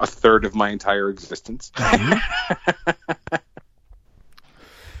 a third of my entire existence. Mm-hmm.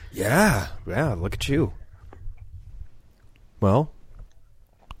 Yeah, look at you. Well,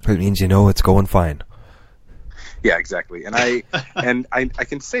 it means it's going fine. Yeah, exactly. And I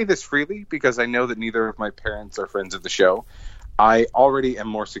can say this freely because I know that neither of my parents are friends of the show. I already am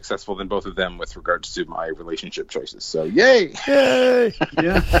more successful than both of them with regards to my relationship choices. So, yay! Yay!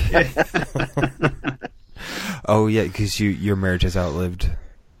 Yeah. Oh, yeah, because your marriage has outlived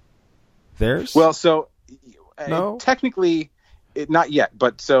theirs? Well, so No? Technically, not yet.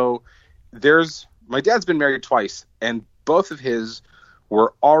 But so my dad's been married twice, and both of his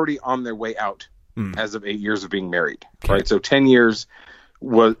were already on their way out as of 8 years of being married. Okay. Right. So 10 years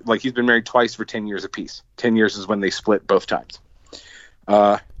was like he's been married twice for 10 years apiece. 10 years is when they split both times.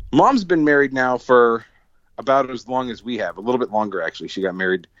 Mom's been married now for about as long as we have, a little bit longer actually. She got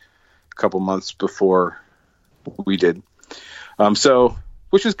married a couple months before we did. So,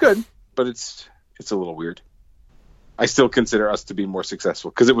 which is good, but it's a little weird. I still consider us to be more successful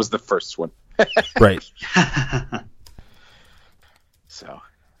because it was the first one. Right. So,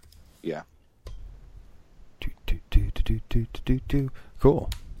 yeah. Cool.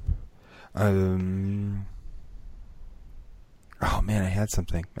 Oh man, I had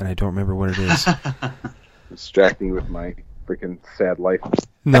something and I don't remember what it is. Distracting you with my freaking sad life.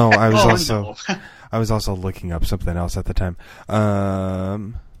 No, I was also looking up something else at the time.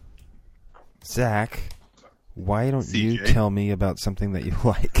 Zach, why don't you tell me about something that you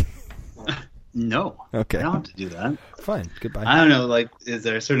like? No. Okay. I don't have to do that. Fine. Goodbye. I don't know. Like, is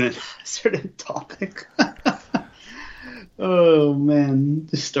there a certain topic? Oh man,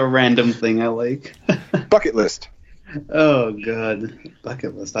 just a random thing I like. Bucket list. Oh god,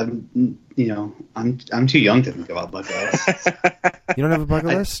 bucket list. I'm too young to think about bucket lists. You don't have a bucket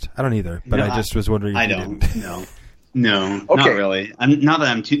list? I don't either. But No, I just was wondering. If I you don't. didn't. No, Okay. not really.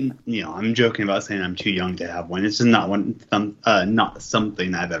 I'm too. I'm joking about saying I'm too young to have one. It's just not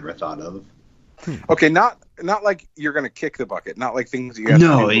something I've ever thought of. Okay, not like you're going to kick the bucket, not like things that you have to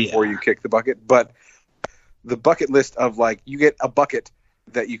do before you kick the bucket, but the bucket list of like you get a bucket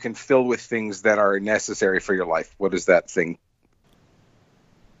that you can fill with things that are necessary for your life. What is that thing?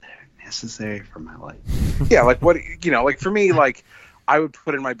 Necessary for my life. Yeah, like what like for me, like I would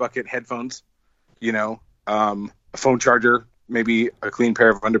put in my bucket headphones, a phone charger, maybe a clean pair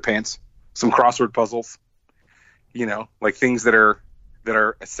of underpants, some crossword puzzles, like things that are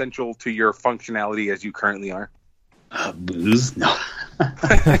essential to your functionality as you currentently are. Booze? No.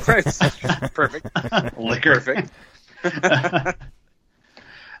 Perfect. Liquor. Perfect.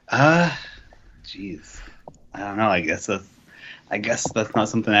 Jeez. I don't know. I guess that's not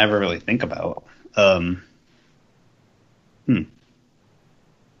something I ever really think about.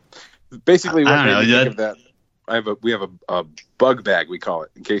 Basically, what I don't made me know, think of that? We have a bug bag, we call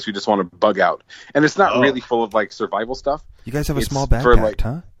it, in case we just want to bug out, and it's not really full of like survival stuff. You guys have a It's small bag for, packed,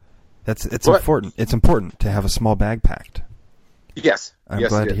 huh? It's What? important. It's important to have a small bag packed. Yes, I'm yes,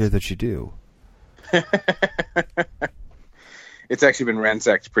 glad it to is. hear that you do. It's actually been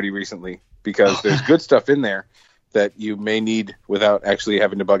ransacked pretty recently because there's good stuff in there that you may need without actually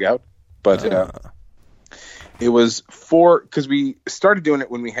having to bug out. But it was because we started doing it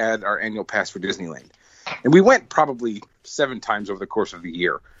when we had our annual pass for Disneyland, and we went probably 7 times over the course of the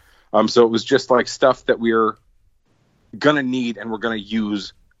year. So it was just like stuff that we're gonna need and we're gonna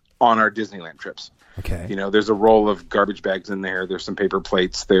use on our Disneyland trips. Okay. There's a roll of garbage bags in there. There's some paper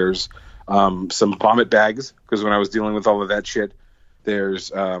plates. There's some vomit bags because when I was dealing with all of that shit,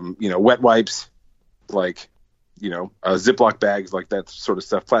 there's wet wipes, like Ziploc bags, like that sort of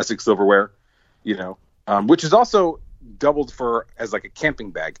stuff. Plastic silverware, which is also doubled as like a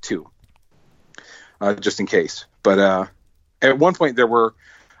camping bag too, just in case. But at one point there were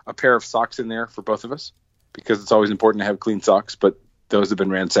a pair of socks in there for both of us because it's always important to have clean socks. But those have been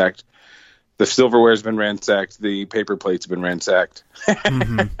ransacked. The silverware's been ransacked. The paper plates have been ransacked.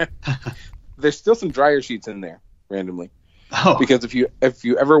 Mm-hmm. There's still some dryer sheets in there randomly. Oh. Because if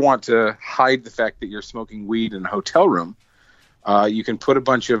you ever want to hide the fact that you're smoking weed in a hotel room, you can put a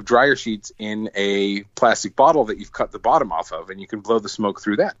bunch of dryer sheets in a plastic bottle that you've cut the bottom off of, and you can blow the smoke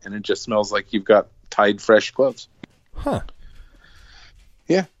through that, and it just smells like you've got Tide fresh clothes. Huh.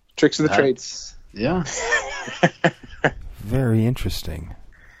 Yeah. Tricks of the trade. Yeah. Very interesting.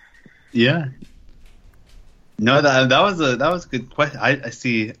 Yeah. No, that was a good question. I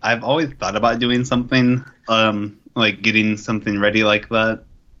see. I've always thought about doing something, like getting something ready like that.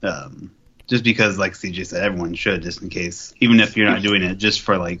 Just because, like CJ said, everyone should, just in case, even if you're not doing it just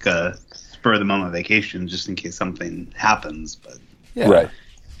for like a spur of the moment vacation, just in case something happens. But Yeah. Right.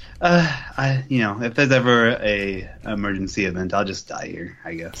 if there's ever a emergency event, I'll just die here,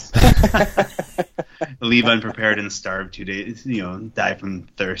 I guess. Leave unprepared and starve 2 days. Die from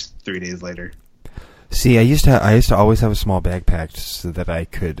thirst 3 days later. See, I used to always have a small bag packed so that I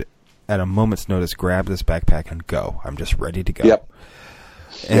could, at a moment's notice, grab this backpack and go. I'm just ready to go. Yep.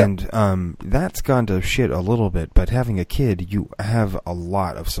 And that's gone to shit a little bit, but having a kid, you have a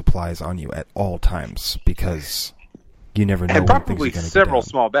lot of supplies on you at all times because you never know And when things are probably going to several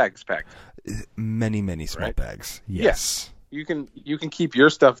small bags packed. Many, many small Right? bags. Yes. You can keep your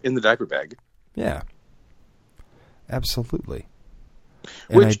stuff in the diaper bag. Yeah. Absolutely.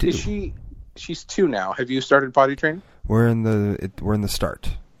 And Which I do. is she? She's 2 now. Have you started potty training? We're in the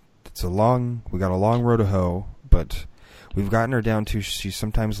start. We got a long road to hoe, but we've gotten her down to she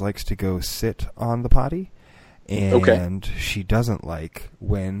sometimes likes to go sit on the potty, and she doesn't like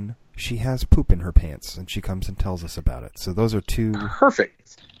when she has poop in her pants, and she comes and tells us about it. So those are two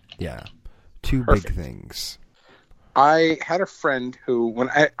Perfect. Yeah, two big things. I had a friend who, when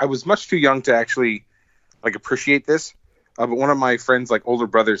I was much too young to actually like appreciate this, but one of my friends' like older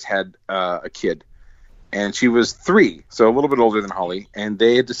brothers had a kid, and she was 3, so a little bit older than Holly, and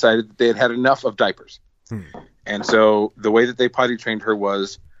they had decided that they had had enough of diapers. And so the way that they potty trained her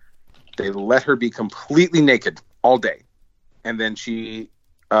was they let her be completely naked all day, and then she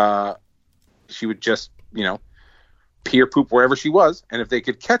would just, pee or poop wherever she was, and if they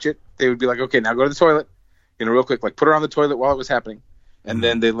could catch it, they would be like, okay, now go to the toilet, real quick, like put her on the toilet while it was happening, and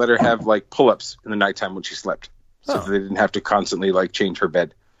then they let her have like pull-ups in the nighttime when she slept, so that they didn't have to constantly like change her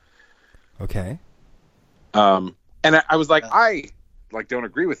bed. Okay. And I was like, I like don't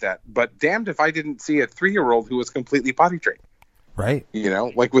agree with that, but damned if I didn't see a 3-year-old who was completely potty trained. Right.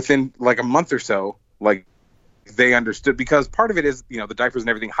 Like within like a month or so, like they understood, because part of it is, the diapers and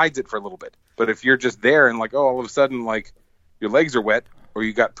everything hides it for a little bit. But if you're just there and like, oh, all of a sudden, like your legs are wet or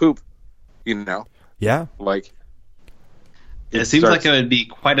you got poop, Yeah. like it seems like it would be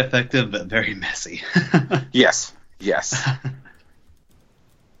quite effective, but very messy. Yes.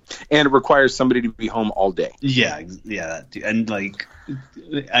 And it requires somebody to be home all day. Yeah, that too. And like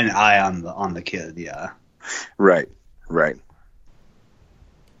an eye on the kid. Yeah. Right.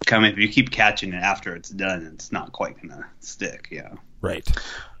 If you keep catching it after it's done, it's not quite gonna stick. Yeah. Right.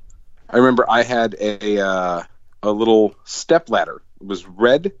 I remember I had a little step ladder. It was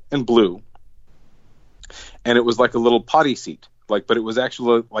red and blue, and it was like a little potty seat. But it was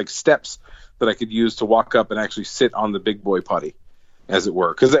actually like steps that I could use to walk up and actually sit on the big boy potty, as it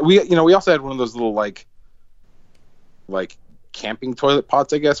were. Because we also had one of those little like camping toilet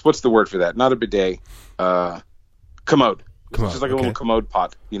pots, I guess. What's the word for that? Not a bidet. Commode. It's just like a little commode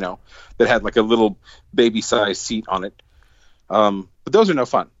pot, that had like a little baby-sized seat on it. But those are no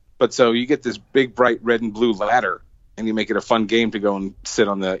fun. But so you get this big, bright red and blue ladder, and you make it a fun game to go and sit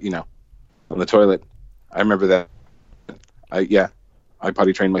on the, on the toilet. I remember that. I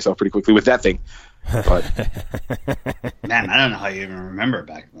potty trained myself pretty quickly with that thing. But man, I don't know how you even remember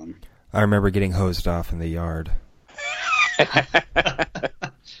back then. I remember getting hosed off in the yard.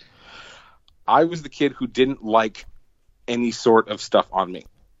 I was the kid who didn't like any sort of stuff on me.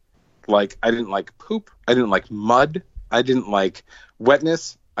 Like, I didn't like poop. I didn't like mud. I didn't like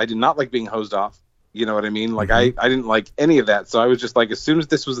wetness. I did not like being hosed off. You know what I mean? Like, I didn't like any of that. So I was just like, as soon as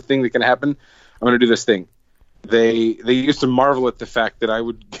this was a thing that can happen, I'm going to do this thing. They used to marvel at the fact that I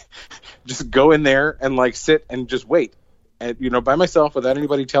would just go in there and like sit and just wait, and by myself without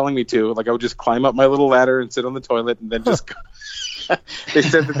anybody telling me to. Like, I would just climb up my little ladder and sit on the toilet, and then just go. They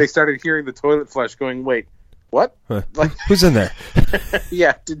said that they started hearing the toilet flush, going, "Wait, what? Like, who's in there?"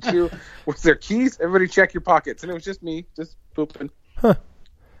 Yeah, was there keys? Everybody check your pockets. And it was just me, just pooping. Huh.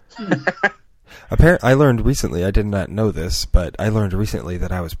 I learned recently, I did not know this, but I learned recently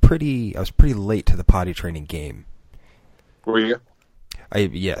that I was pretty late to the potty training game. Were you?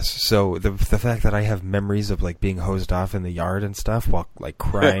 Yes. So the fact that I have memories of like being hosed off in the yard and stuff while like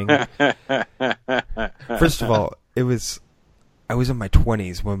crying. First of all, I was in my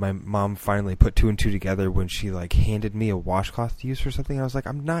 20s when my mom finally put 2 and 2 together when she like handed me a washcloth to use for something. And I was like,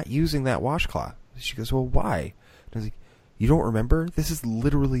 I'm not using that washcloth. She goes, well, why? And I was like, you don't remember? This is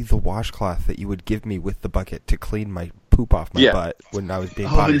literally the washcloth that you would give me with the bucket to clean my poop off my butt when I was being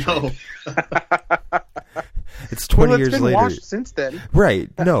potty trained. It's 20 years later. Washed since then. Right.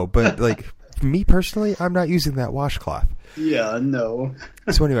 No, but like me personally, I'm not using that washcloth. Yeah, no.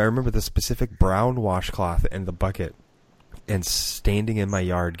 So anyway, I remember the specific brown washcloth and the bucket, and standing in my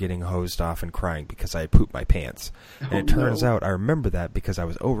yard getting hosed off and crying because I pooped my pants. And it turns out I remember that because I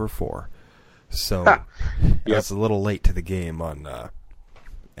was over 4. So I was a little late to the game on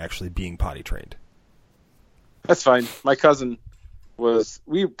actually being potty trained. That's fine. My cousin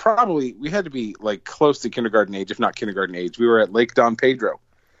we had to be like close to kindergarten age, if not kindergarten age. We were at Lake Don Pedro,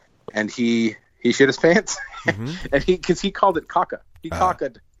 and he shit his pants, and because he called it caca. He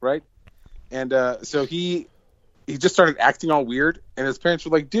cacaed, right? And so he just started acting all weird, and his parents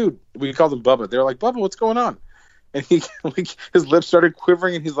were like, dude, we called him Bubba. They're like, Bubba, what's going on? And he like his lips started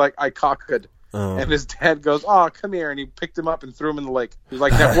quivering, and he's like, I cacaed. And his dad goes, oh, come here, and he picked him up and threw him in the lake. He's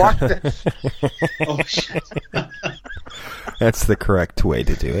like, now watch that. Oh, shit. That's the correct way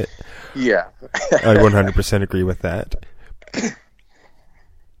to do it. Yeah. I 100% agree with that.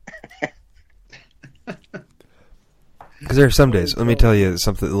 Because there are some days. Let me tell you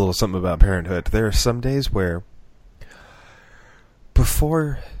a little something about parenthood. There are some days where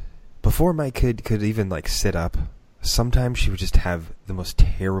before my kid could even like sit up, sometimes she would just have the most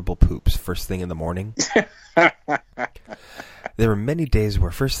terrible poops first thing in the morning. There were many days where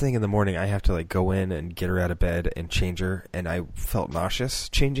first thing in the morning I have to like go in and get her out of bed and change her, and I felt nauseous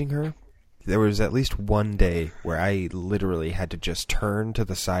changing her. There was at least one day where I literally had to just turn to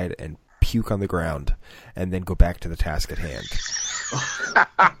the side and puke on the ground and then go back to the task at hand.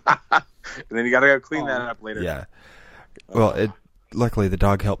 And then you got to go clean that up later. Yeah. Well, luckily the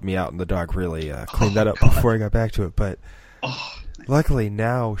dog helped me out, and the dog really cleaned that up before I got back to it. But luckily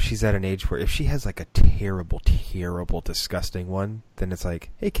now she's at an age where if she has like a terrible, terrible, disgusting one, then it's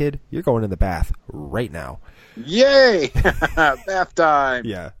like, hey kid, you're going in the bath right now. Yay! Bath time.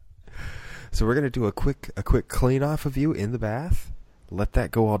 Yeah. So we're gonna do a quick clean off of you in the bath. Let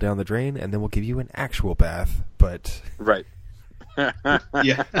that go all down the drain, and then we'll give you an actual bath. But right.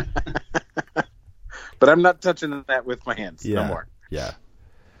 Yeah. But I'm not touching that with my hands. yeah, No more. Yeah.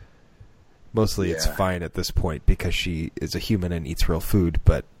 Mostly it's fine at this point because she is a human and eats real food.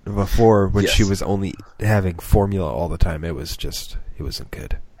 But before, when she was only having formula all the time, it wasn't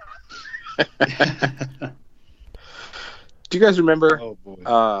good. Do you guys remember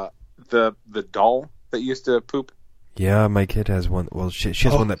the doll that used to poop? Yeah, my kid has one. Well, she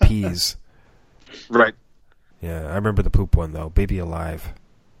has one that pees. Right. Yeah, I remember the poop one, though. Baby Alive.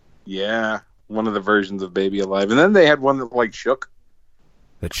 Yeah, one of the versions of Baby Alive. And then they had one that, like, shook.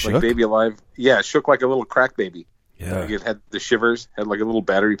 That shook? Like Baby Alive. Yeah, it shook like a little crack baby. Yeah. Like it had the shivers, had, like, a little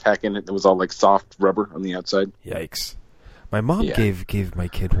battery pack in it that was all, like, soft rubber on the outside. Yikes. My mom gave my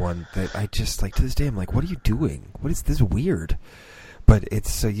kid one that I just, like, to this day, I'm like, what are you doing? What is this weird? But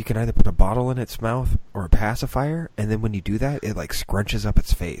it's so you can either put a bottle in its mouth or a pacifier, and then when you do that, it, like, scrunches up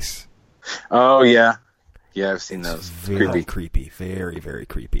its face. Oh, yeah. Yeah, I've seen those. Very creepy. Very, very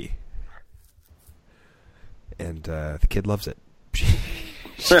creepy. And the kid loves it. She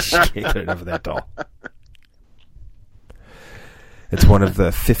can't get enough of that doll. It's one of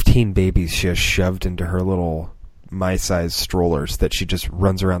the 15 babies she has shoved into her little my-size strollers that she just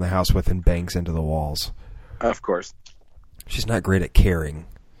runs around the house with and bangs into the walls. Of course. She's not great at caring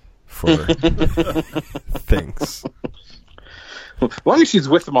for things. As long as she's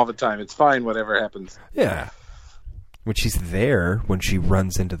with them all the time, it's fine, whatever happens. Yeah. When she's there, when she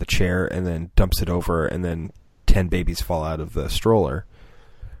runs into the chair and then dumps it over and then 10 babies fall out of the stroller.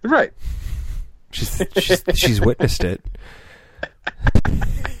 Right. She's witnessed it.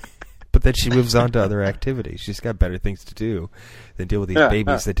 But then she moves on to other activities. She's got better things to do than deal with these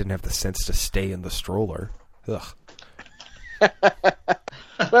babies that didn't have the sense to stay in the stroller. Ugh.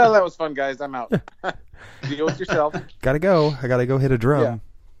 Well, that was fun, guys. I'm out. Deal with yourself. Gotta go. I gotta go hit a drum.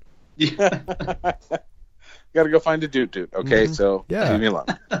 Yeah. Gotta go find a doot-doot. Okay, so leave me alone.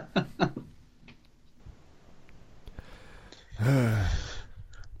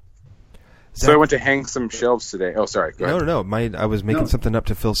 So I went to hang some shelves today. Oh, sorry. Go ahead. No. I was making something up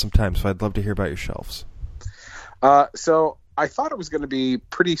to fill some time, so I'd love to hear about your shelves. So I thought it was going to be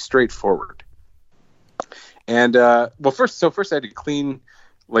pretty straightforward. And first I had to clean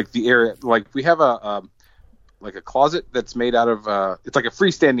like the area. Like we have a closet that's made out of it's like a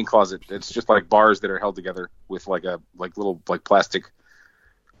freestanding closet. It's just like bars that are held together with little plastic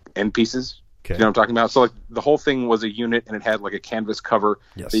end pieces. Okay. You know what I'm talking about? So like the whole thing was a unit, and it had like a canvas cover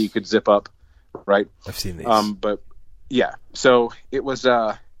that you could zip up. Right. I've seen these. But yeah, so it was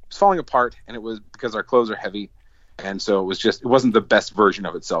falling apart, and it was because our clothes are heavy, and so it wasn't the best version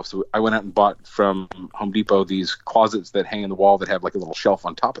of itself. So I went out and bought from Home Depot these closets that hang in the wall that have like a little shelf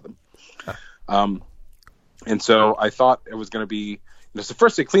on top of them. Huh. And so I thought it was going to be. So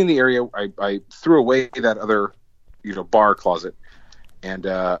first, to clean the area, I threw away that other, bar closet, and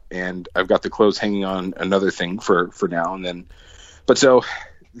I've got the clothes hanging on another thing for now. And then, but so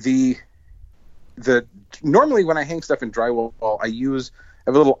normally when I hang stuff in drywall, I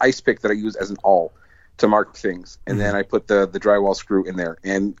have a little ice pick that I use as an awl to mark things, and then I put the drywall screw in there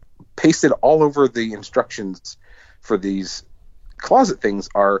and pasted all over the instructions for these closet things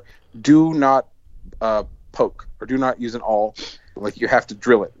are do not poke or do not use an awl. Like you have to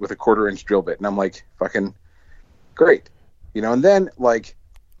drill it with a 1/4-inch drill bit, and I'm like, fucking great, And then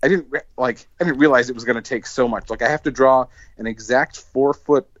I didn't realize it was going to take so much. Like I have to draw an exact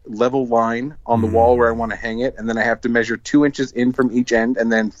 4-foot level line on the wall where I want to hang it, and then I have to measure 2 inches in from each end,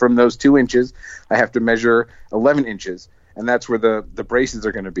 and then from those 2 inches, I have to measure 11 inches, and that's where the braces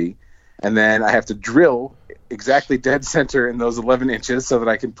are going to be. And then I have to drill exactly dead center in those 11 inches so that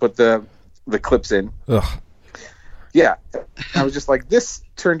I can put the clips in. Ugh. Yeah. I was just like, this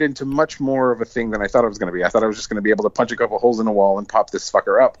turned into much more of a thing than I thought it was going to be. I thought I was just going to be able to punch a couple holes in a wall and pop this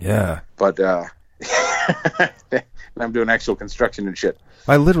fucker up. Yeah. But I'm doing actual construction and shit.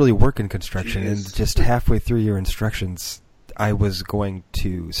 I literally work in construction, and just halfway through your instructions, I was going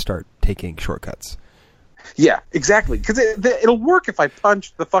to start taking shortcuts. Yeah, exactly. Because it'll work if I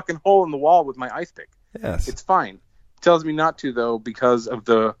punch the fucking hole in the wall with my ice pick. Yes. It's fine. It tells me not to, though, because of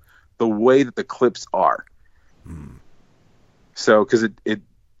the way that the clips are. So, because it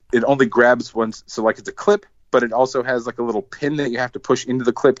only grabs once. So, like, it's a clip, but it also has, like, a little pin that you have to push into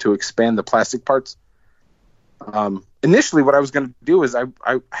the clip to expand the plastic parts. Initially, what I was going to do is I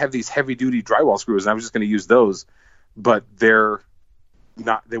have these heavy-duty drywall screws, and I was just going to use those, but they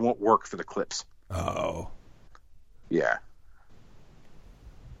won't work for the clips. Oh. Yeah.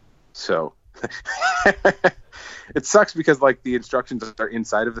 So it sucks because like the instructions are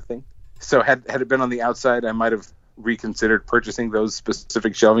inside of the thing. So had it been on the outside, I might have reconsidered purchasing those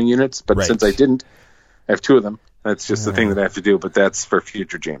specific shelving units. But since I didn't, I have two of them. That's just the thing that I have to do. But that's for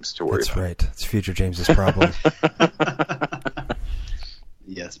future James to worry about. That's right. It's future James's problem.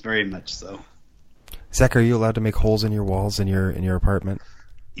 Yes, very much so. Zach, are you allowed to make holes in your walls in your apartment?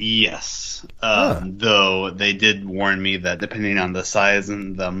 Yes, though they did warn me that depending on the size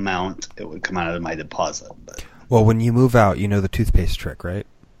and the amount, it would come out of my deposit. But well, when you move out, you know the toothpaste trick, right?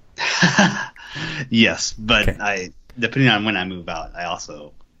 Yes, but okay. Depending on when I move out, I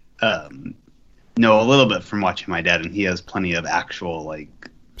also know a little bit from watching my dad, and he has plenty of actual like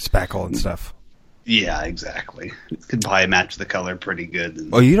spackle and stuff. Yeah, exactly. It could probably match the color pretty good.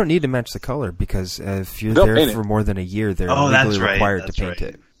 Oh, you don't need to match the color because if you're there for more than a year, they're legally required to paint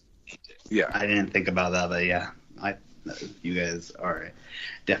it. Yeah, I didn't think about that, but yeah, you guys are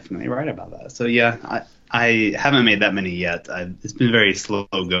definitely right about that. So yeah, I haven't made that many yet. It's been very slow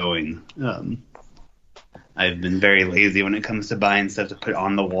going. I've been very lazy when it comes to buying stuff to put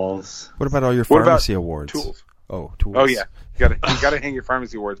on the walls. What about all your pharmacy awards? Tools. Oh, tools. Oh yeah, you gotta hang your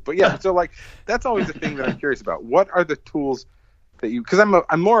pharmacy awards. But yeah, so like that's always the thing that I'm curious about. What are the tools that you? Because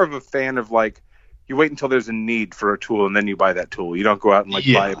I'm more of a fan of like you wait until there's a need for a tool and then you buy that tool. You don't go out and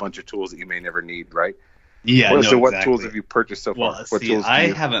buy a bunch of tools that you may never need, right? Yeah. So what tools have you purchased so far? What tools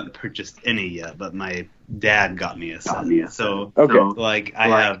I haven't purchased any yet, but my dad got me a set. So like I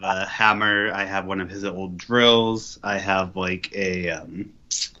have a hammer. I have one of his old drills. I have like a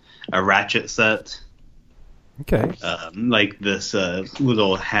ratchet set. Okay. Like this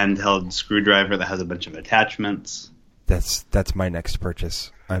little handheld screwdriver that has a bunch of attachments. That's my next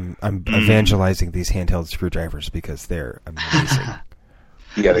purchase. I'm evangelizing these handheld screwdrivers because they're amazing.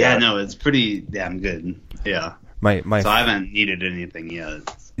 No, it's pretty damn good. Yeah. So I haven't needed anything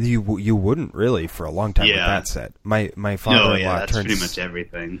yet. You wouldn't really for a long time with that set. My father-in-law that's pretty much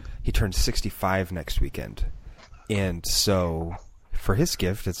everything. He turns 65 next weekend, and so for his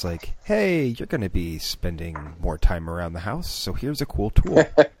gift, it's like, hey, you're going to be spending more time around the house, so here's a cool tool.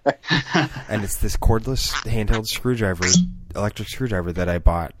 And it's this cordless handheld screwdriver, electric screwdriver that I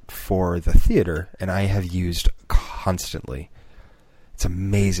bought for the theater, and I have used constantly. It's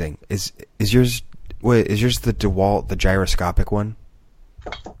amazing. Is yours the DeWalt, the gyroscopic one?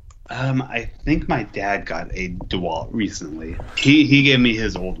 I think my dad got a DeWalt recently. He gave me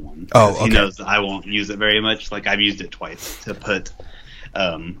his old one. Oh, okay. He knows that I won't use it very much. Like I've used it twice to put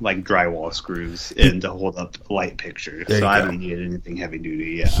like drywall screws in to hold up light pictures. So I haven't needed anything heavy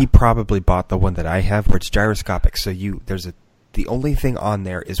duty. Yeah. He probably bought the one that I have where it's gyroscopic. So the only thing on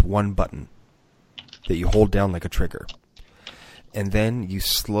there is one button that you hold down like a trigger. And then you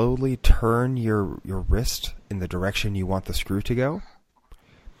slowly turn your wrist in the direction you want the screw to go.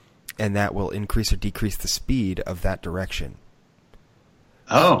 And that will increase or decrease the speed of that direction.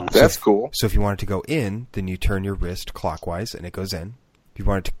 Oh, that's cool. So if you want it to go in, then you turn your wrist clockwise and it goes in. If you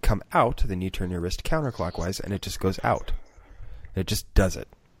want it to come out, then you turn your wrist counterclockwise and it just goes out. It just does it.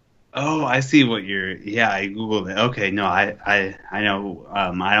 Oh, I see what you're... Yeah, I Googled it. Okay, no, I know.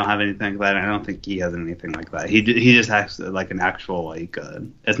 I don't have anything like that. I don't think he has anything like that. He just has like an actual, like...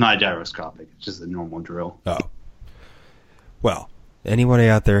 it's not gyroscopic. It's just a normal drill. Oh. Well, anyone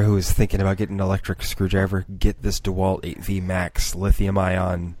out there who is thinking about getting an electric screwdriver, get this DeWalt 8V Max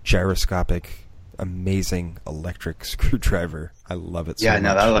lithium-ion gyroscopic amazing electric screwdriver. I love it so much. Yeah,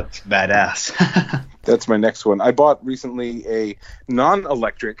 no, that looks badass. That's my next one. I bought recently a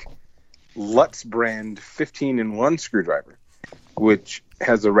non-electric Lutz brand 15-in-1 screwdriver, which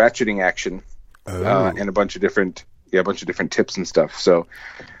has a ratcheting action and a bunch of different tips and stuff. So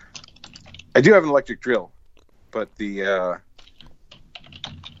I do have an electric drill, but it's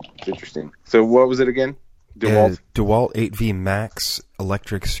interesting. So what was it again? DeWalt 8V Max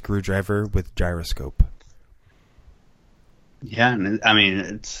electric screwdriver with gyroscope. Yeah, and I mean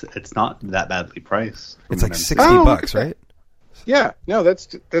it's not that badly priced. It's like $60. $60, right? Yeah, no,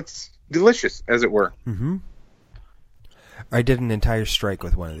 that's delicious, as it were. Mm-hmm. I did an entire strike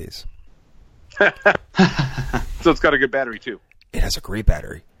with one of these. So it's got a good battery too. It has a great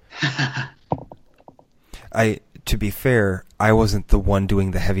battery. To be fair, I wasn't the one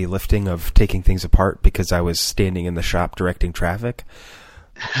doing the heavy lifting of taking things apart because I was standing in the shop directing traffic.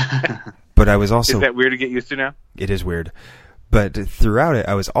 But I was also... Is that weird to get used to now? It is weird. But throughout it,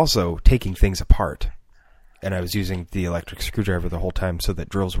 I was also taking things apart. And I was using the electric screwdriver the whole time so that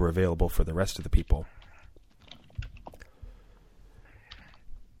drills were available for the rest of the people.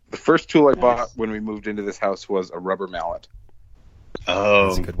 The first tool I bought when we moved into this house was a rubber mallet. Oh,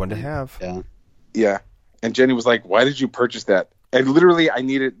 That's a good one to have. Yeah. Yeah. And Jenny was like, "Why did you purchase that?" And literally, I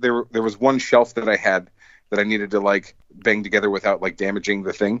needed there was one shelf that I had that I needed to like bang together without like damaging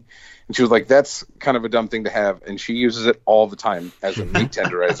the thing. And she was like, "That's kind of a dumb thing to have." And she uses it all the time as a meat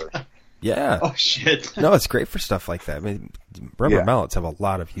tenderizer. Yeah. Oh shit. No, it's great for stuff like that. I mean, rubber mallets have a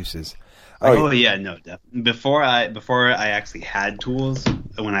lot of uses. Oh yeah, no. Definitely. Before I actually had tools,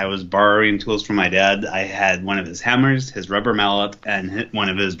 when I was borrowing tools from my dad, I had one of his hammers, his rubber mallet, and one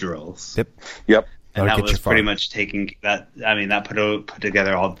of his drills. Yep. And that was pretty much taking that. I mean, that put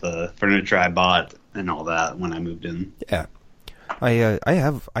together all the furniture I bought and all that when I moved in. Yeah, I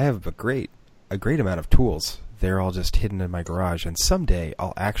have a great amount of tools. They're all just hidden in my garage, and someday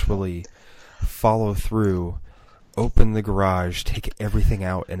I'll actually follow through, open the garage, take everything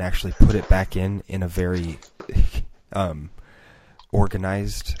out, and actually put it back in a very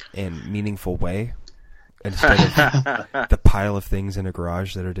organized and meaningful way, instead of the pile of things in a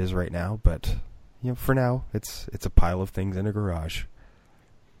garage that it is right now. But for now, it's a pile of things in a garage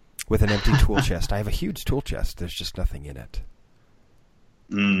with an empty tool chest. I have a huge tool chest. There's just nothing in it.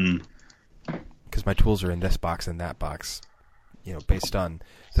 Because my tools are in this box and that box, based on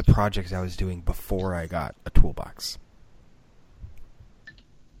the projects I was doing before I got a toolbox.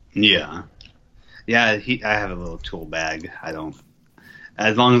 Yeah. I have a little tool bag.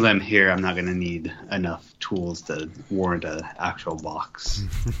 As long as I'm here, I'm not going to need enough tools to warrant an actual box.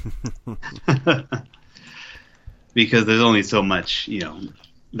 Because there's only so much,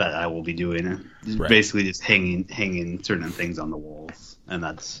 that I will be doing. Right. Basically just hanging certain things on the walls. And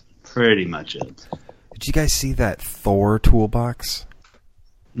that's pretty much it. Did you guys see that Thor toolbox?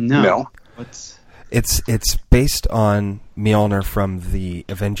 No. It's based on Mjolnir from the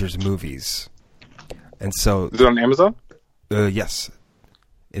Avengers movies. And so... Is it on Amazon? Yes.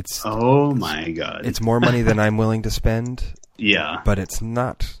 It's... Oh my god. It's more money than I'm willing to spend. Yeah. But it's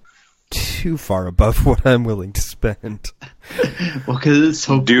not too far above what I'm willing to spend. Well, because it's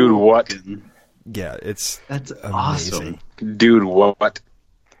so Dude, cool what? looking. Yeah, That's amazing. awesome. Dude, what?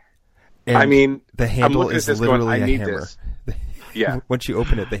 And I mean, the handle is literally I a need hammer. this. Yeah. Once you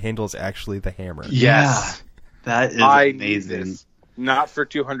open it, the handle is actually the hammer. Yes. That is I amazing. need this. Not for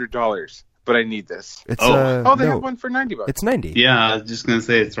 $200, but I need this. It's They no, have one for $90. It's 90. Yeah, I was just gonna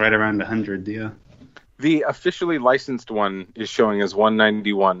say it's right around 100. Yeah. The officially licensed one is showing as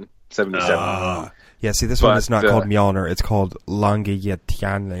 $191.77. Yeah, see, this one is not called Mjolnir. It's called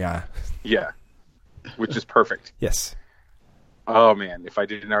Langiyatjana. Yeah, which is perfect. Yes. Oh man, if I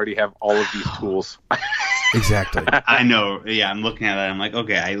didn't already have all of these tools. Exactly. I know. Yeah, I'm looking at it. I'm like,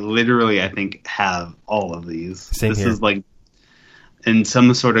 okay, I think have all of these. Same this here. is like in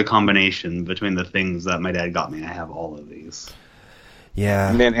some sort of combination between the things that my dad got me. I have all of these.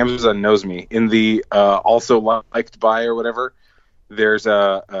 Yeah. Man, Amazon knows me. In the also liked by or whatever, there's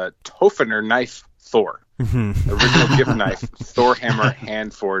a Tofener knife Thor. Original gift knife. Thor hammer,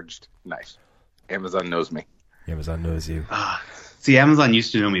 hand forged knife. Amazon knows me. Amazon knows you. See, Amazon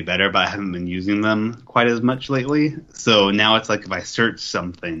used to know me better, but I haven't been using them quite as much lately. So now it's like if I search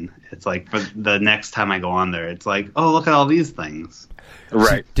something, it's like for the next time I go on there, it's like, oh, look at all these things.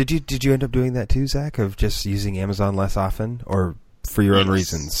 Right. So did you end up doing that too, Zach, of just using Amazon less often, or for your own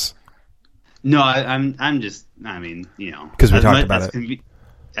reasons? No, I'm just, I mean, because we talked about it.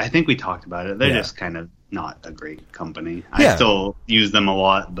 I think we talked about it. They're just kind of not a great company. I still use them a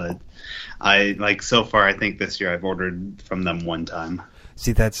lot, but so far, I think this year I've ordered from them one time.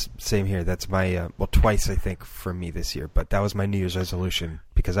 See, that's same here. That's my, twice, I think, from me this year. But that was my New Year's resolution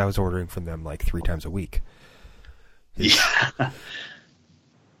because I was ordering from them like 3 times a week. Yeah.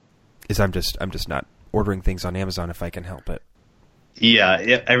 I'm just not ordering things on Amazon if I can help it.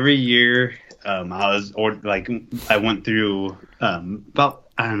 Yeah. Every year, I went through about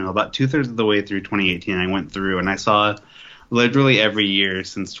 2/3 of the way through 2018. I went through and I saw literally every year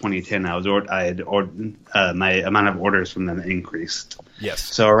since 2010, my amount of orders from them increased. Yes.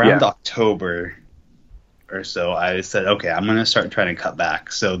 So around October, or so, I said, okay, I'm going to start trying to cut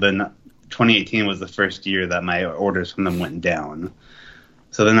back. So then 2018 was the first year that my orders from them went down.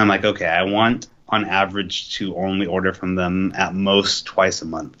 So then I'm like, okay, I want on average to only order from them at most twice a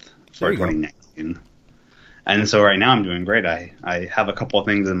month for 2019. And so right now I'm doing great. I have a couple of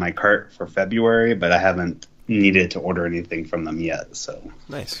things in my cart for February, but I haven't needed to order anything from them yet. So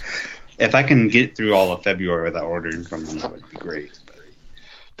nice. If I can get through all of February without ordering from them, that would be great.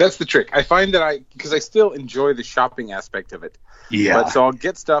 That's the trick. I find that because I still enjoy the shopping aspect of it. Yeah. So I'll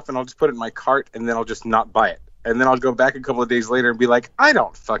get stuff and I'll just put it in my cart and then I'll just not buy it. And then I'll go back a couple of days later and be like, I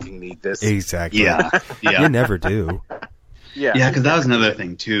don't fucking need this. Exactly. Yeah. You never do. Yeah. Yeah, because that was another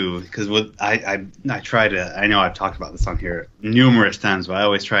thing too. Because I try to. I know I've talked about this on here numerous times, but I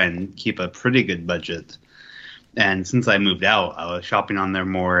always try and keep a pretty good budget. And since I moved out, I was shopping on there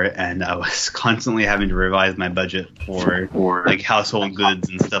more, and I was constantly having to revise my budget for like household goods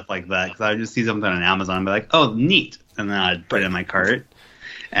and stuff like that. Because I would just see something on Amazon and be like, "Oh, neat," and then I'd put it in my cart,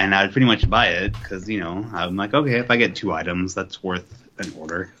 and I'd pretty much buy it because I'm like, okay, if I get 2 items, that's worth an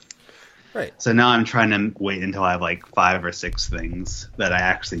order. Right. So now I'm trying to wait until I have like 5 or 6 things that I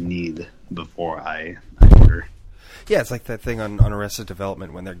actually need before I order. Yeah, it's like that thing on Arrested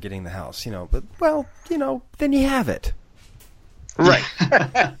Development when they're getting the house, but, then you have it. Right.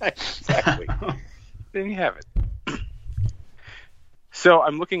 Exactly. Then you have it. So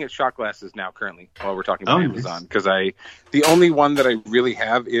I'm looking at shot glasses now currently while we're talking about Amazon, because the only one that I really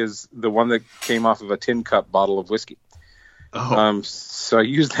have is the one that came off of a tin cup bottle of whiskey. Oh. So I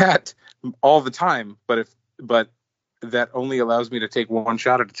use that all the time, but that only allows me to take one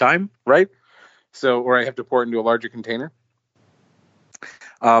shot at a time, right? So, or I have to pour it into a larger container.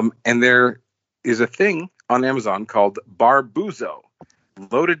 And there is a thing on Amazon called Barbuzo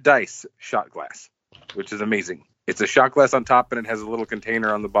loaded dice shot glass, which is amazing. It's a shot glass on top, and it has a little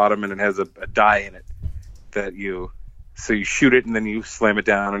container on the bottom, and it has a die in it so you shoot it, and then you slam it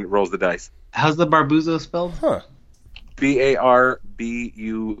down, and it rolls the dice. How's the Barbuzo spelled? Huh. Barbuzzo.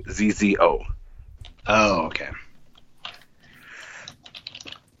 Oh, okay.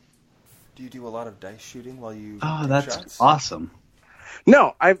 Do you do a lot of dice shooting while you Oh, take that's shots? awesome.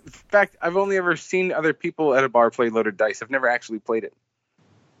 No, in fact, I've only ever seen other people at a bar play loaded dice. I've never actually played it.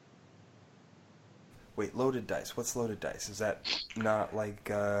 Wait, loaded dice. What's loaded dice? Is that not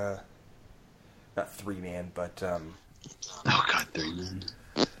like, not 3-man, but, Oh, God, 3-man.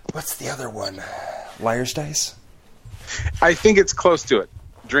 What's the other one? Liar's dice? I think it's close to it.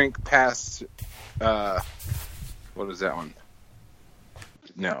 Drink, pass, what is that one?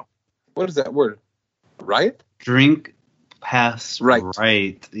 No. What is that word? Right? Drink, pass, right.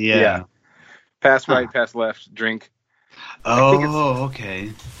 Yeah. Pass right, pass left, drink. Oh,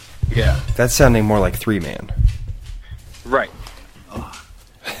 okay. Yeah. That's sounding more like 3-man. Right. Oh.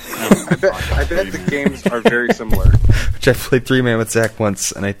 I bet the games are very similar. Which I played 3-man with Zach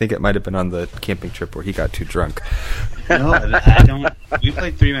once, and I think it might have been on the camping trip where he got too drunk. No, I don't. We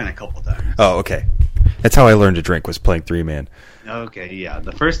played 3-man a couple times. Oh, okay. That's how I learned to drink, was playing 3-man. Okay, yeah.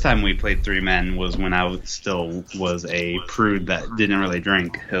 The first time we played 3-man was when I still was a prude that didn't really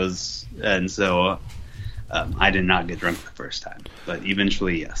drink. So I did not get drunk the first time. But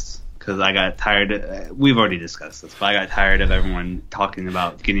eventually, yes. Because I got tired. We've already discussed this, but I got tired of everyone talking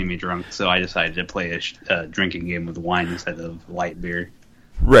about getting me drunk, so I decided to play a drinking game with wine instead of light beer.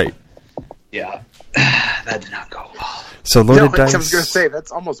 Right. Yeah. That did not go well. So loaded dice. I was going to say,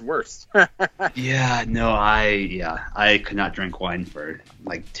 that's almost worse. Yeah, no, I could not drink wine for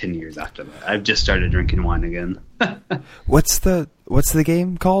like 10 years after that. I've just started drinking wine again. What's the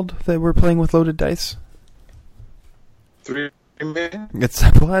game called that we're playing with loaded dice? 3-man?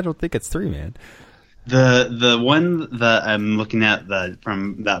 I don't think it's 3-man. The one that I'm looking at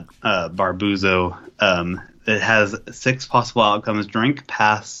from that Barbuzo, it has 6 possible outcomes: drink,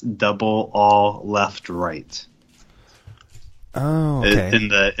 pass, double, all, left, right. Oh, okay. In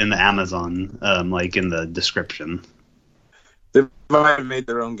the Amazon, like in the description. They might have made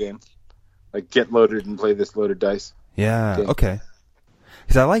their own game. Like, get loaded and play this loaded dice. Yeah, game. okay.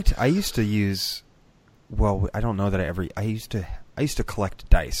 Because I used to use, well, I don't know that I used to collect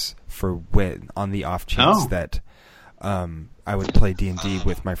dice for when, on the off chance that I would play D&D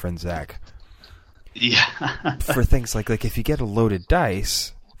with my friend Zach. Yeah. For things like if you get a loaded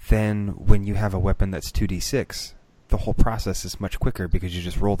dice, then when you have a weapon that's 2d6, the whole process is much quicker because you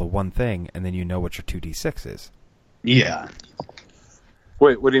just roll the one thing and then you know what your 2d6 is. Yeah.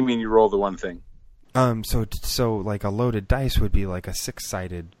 Wait, what do you mean you roll the one thing? So like a loaded dice would be like a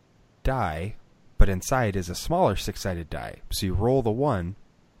 6-sided die, but inside is a smaller 6-sided die. So you roll the one,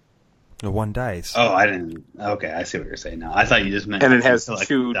 One dice. Oh, I didn't. Okay, I see what you're saying now. I thought you just meant. And it has select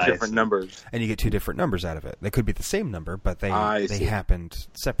two dice. different numbers. And you get two different numbers out of it. They could be the same number, but they see. happened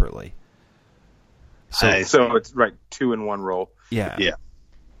separately. So it's right, 2 in one roll. Yeah. Yeah.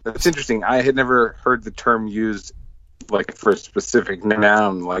 That's interesting. I had never heard the term used like for a specific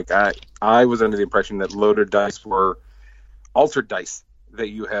noun. Like I was under the impression that loaded dice were altered dice that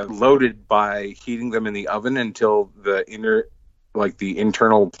you have loaded by heating them in the oven until the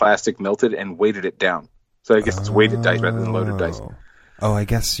internal plastic melted and weighted it down. So I guess it's weighted dice rather than loaded dice. Oh, I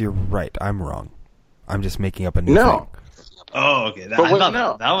guess you're right. I'm wrong. I'm just making up a new No. thing. Oh, okay. I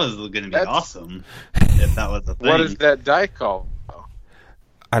thought that was going to be awesome if that was the thing. What is that die called?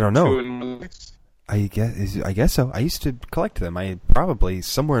 I don't know. 2 in one dice? I guess so. I used to collect them. I probably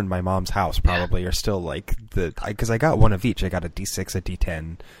somewhere in my mom's house probably are still like because I got one of each. I got a D6, a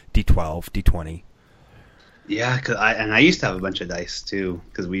D10, D12, D20. Yeah, I used to have a bunch of dice too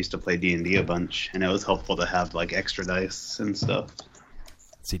because we used to play D&D a bunch, and it was helpful to have like extra dice and stuff.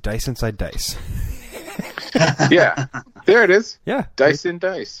 See, dice inside dice. Yeah, there it is. Yeah, Dice in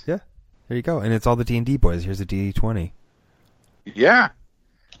dice. Yeah, there you go. And it's all the D&D boys. Here's a D20. Yeah.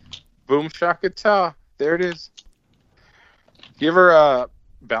 Boom shakata. There it is. You ever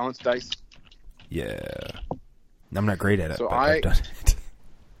balance dice? Yeah. I'm not great at it, So but I've done it.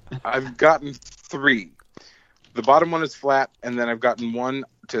 I've gotten 3. The bottom one is flat, and then I've gotten one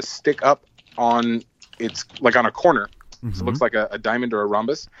to stick up on on a corner. Mm-hmm. So it looks like a diamond or a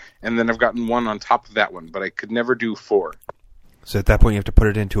rhombus. And then I've gotten one on top of that one, but I could never do 4. So at that point, you have to put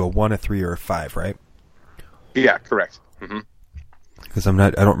it into a 1, a 3, or a 5, right? Yeah, correct. Mm-hmm. Because I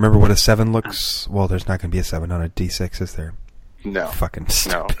don't remember what a 7 looks. Well, there's not going to be a 7 on a D6, is there? No. Fucking No.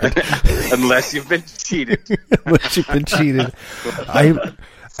 stupid. Unless you've been cheated. Unless you've been cheated. I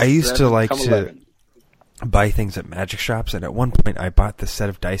used to like to 11. buy things at magic shops, and at one point I bought this set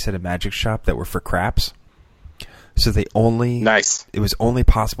of dice at a magic shop that were for craps. So Nice. It was only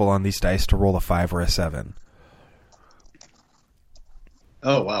possible on these dice to roll a 5 or a 7.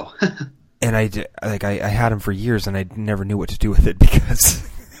 Oh wow. And I had them for years, and I never knew what to do with it because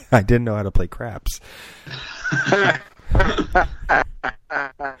I didn't know how to play craps.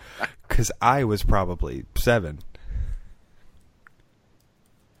 Because I was probably 7.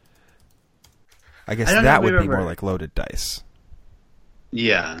 I guess that would be more like loaded dice.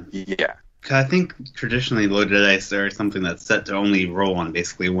 Yeah. Yeah. 'Cause I think traditionally loaded dice are something that's set to only roll on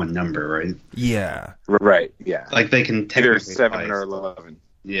basically one number, right? Yeah. Right, yeah. Like they can Either technically 7 or 11.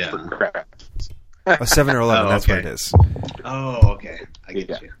 Yeah. For craps. A 7 or 11, Oh, that's okay. what it is. Oh, okay. I get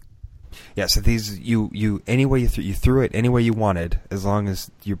Yeah. you. Yeah, so these you any way you threw it any way you wanted, as long as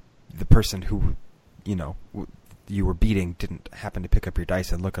the person who you were beating didn't happen to pick up your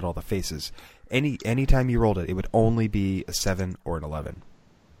dice and look at all the faces. Any time you rolled it, it would only be a 7 or an 11.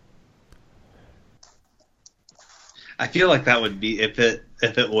 I feel like that would be if it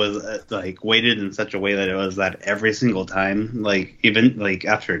was like weighted in such a way that it was that every single time, like even like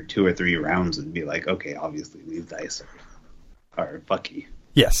after 2 or 3 rounds, it'd be like, okay, obviously these dice are fucky.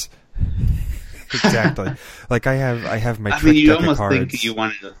 Yes. Exactly. Like I have my I trick mean, you deck of almost cards. think you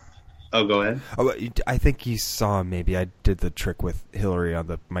wanted to. Oh, go ahead. Oh, I think you saw maybe I did the trick with Hillary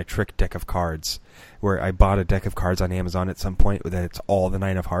on my trick deck of cards, where I bought a deck of cards on Amazon at some point that it's all the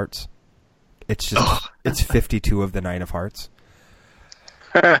 9 of hearts. It's just it's 52 of the 9 of hearts.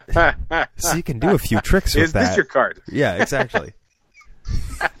 So you can do a few tricks with that. Is this your card? Yeah, exactly.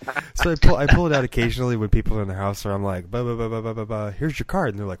 So I pull it out occasionally when people are in the house, or I'm like, bah, bah, bah, bah, bah, bah, bah, here's your card,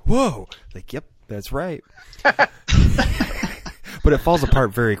 and they're like, whoa, like, yep, that's right. But it falls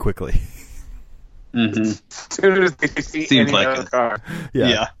apart very quickly. Mm-hmm. As soon as they see Seems any like other it. card.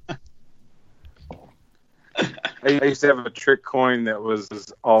 Yeah. I used to have a trick coin that was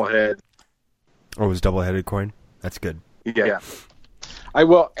all head. Oh, it was double-headed coin? That's good. Yeah.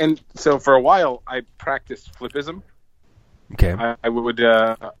 And so for a while I practiced flippism. Okay. I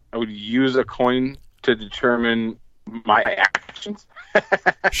would use a coin to determine my actions.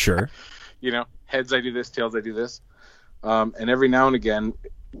 Sure. Heads I do this, tails I do this. And every now and again,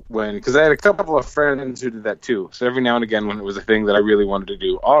 because I had a couple of friends who did that too. So every now and again, when it was a thing that I really wanted to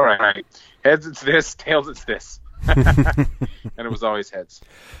do, all right, heads it's this, tails it's this, and it was always heads.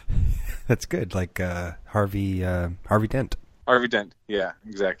 That's good. Like Harvey Dent. Harvey Dent. Yeah,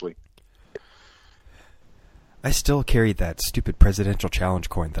 exactly. I still carry that stupid presidential challenge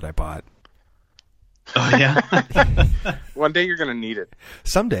coin that I bought. Oh yeah. One day you're gonna need it.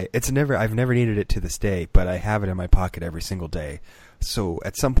 Someday. I've never needed it to this day, but I have it in my pocket every single day. So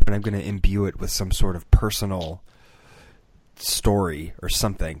at some point I'm going to imbue it with some sort of personal story or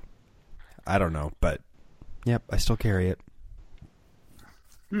something. I don't know, but yep, I still carry it.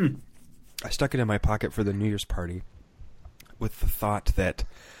 I stuck it in my pocket for the New Year's party with the thought that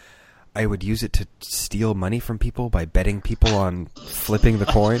I would use it to steal money from people by betting people on flipping the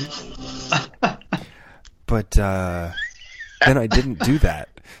coin. But then I didn't do that.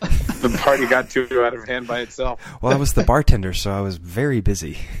 The party got too out of hand by itself. Well, I was the bartender, so I was very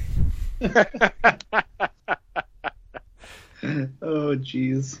busy. Oh,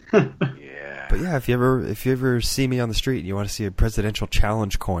 jeez. Yeah. But yeah, if you ever see me on the street and you want to see a presidential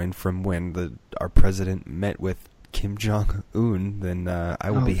challenge coin from when our president met with Kim Jong-un, then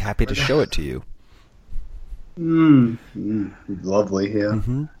I will be happy to show it to you. Lovely, yeah.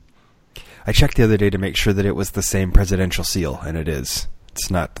 Mm-hmm. I checked the other day to make sure that it was the same presidential seal, and it is. It's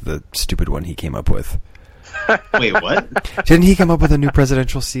not the stupid one he came up with. Wait, what? Didn't he come up with a new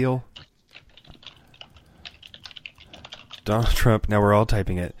presidential seal? Donald Trump, now we're all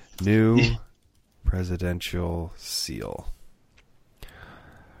typing it. New presidential seal.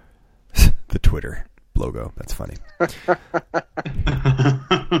 The Twitter logo. That's funny.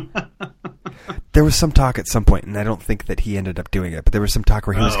 There was some talk at some point, and I don't think that he ended up doing it, but there was some talk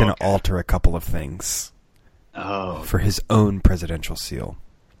where he was going to alter a couple of things for his own presidential seal.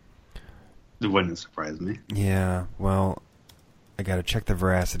 It wouldn't surprise me. Yeah, well, I got to check the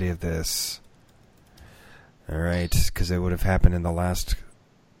veracity of this. All right, because it would have happened in the last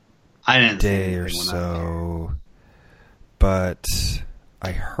day or so. But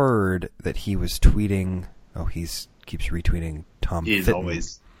I heard that he was tweeting. Oh, keeps retweeting Tom He's Fitton.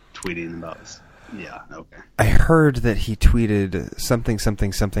 Always tweeting about this. Yeah, okay. I heard that he tweeted something.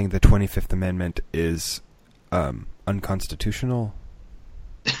 The 25th Amendment is unconstitutional.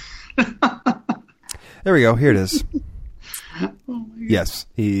 There we go. Here it is. Yes,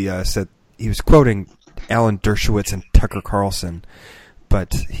 he said he was quoting Alan Dershowitz and Tucker Carlson,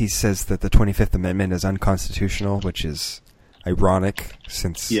 but he says that the 25th Amendment is unconstitutional, which is ironic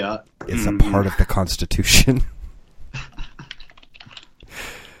since it's a part of the Constitution.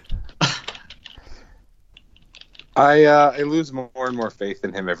 I lose more and more faith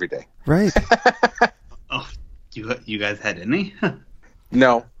in him every day. Right. Oh, you guys had any?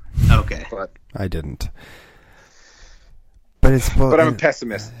 No. Okay. But I didn't. But I'm a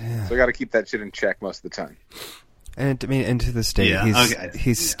pessimist, so I got to keep that shit in check most of the time. And I mean, and to this day, Yeah,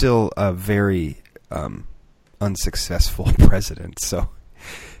 he's still a very unsuccessful president. So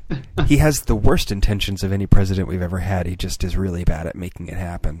he has the worst intentions of any president we've ever had. He just is really bad at making it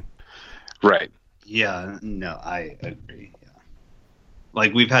happen. Right. Yeah, no, I agree. Yeah.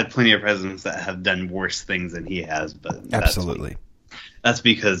 Like, we've had plenty of presidents that have done worse things than he has, but Absolutely. That's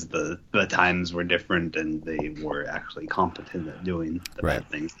because the times were different and they were actually competent at doing the bad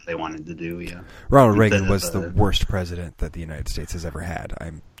things that they wanted to do. Yeah, Ronald Reagan was the worst president that the United States has ever had.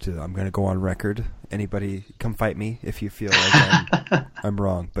 I'm going to go on record. Anybody, come fight me if you feel like I'm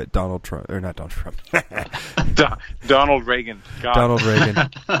wrong. But Donald Trump, or not Donald Trump, Donald Reagan. God. Donald Reagan.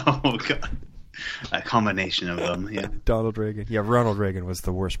 Oh God, a combination of them. Yeah, Donald Reagan. Yeah, Ronald Reagan was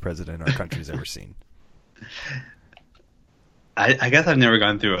the worst president our country's ever seen. I guess I've never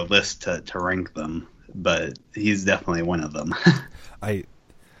gone through a list to rank them, but he's definitely one of them.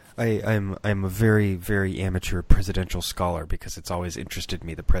 I'm a very, very amateur presidential scholar because it's always interested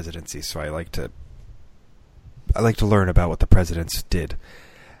me, the presidency, so I like to learn about what the presidents did.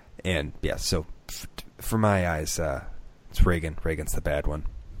 And yeah, so for my eyes, it's Reagan. Reagan's the bad one.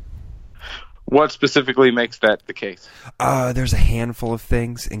 What specifically makes that the case? There's a handful of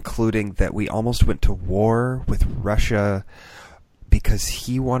things, including that we almost went to war with Russia because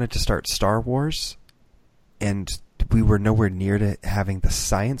he wanted to start Star Wars, and we were nowhere near to having the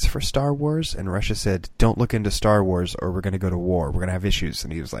science for Star Wars, and Russia said, don't look into Star Wars or we're going to go to war. We're going to have issues.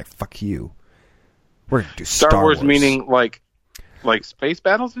 And he was like, fuck you. We're going to do Star Wars. Meaning like space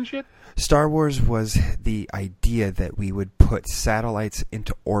battles and shit? Star Wars was the idea that we would put satellites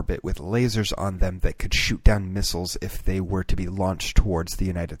into orbit with lasers on them that could shoot down missiles if they were to be launched towards the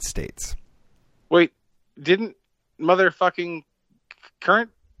United States. Wait, didn't motherfucking current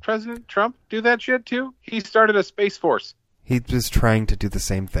President Trump do that shit too? He started a space force. He was trying to do the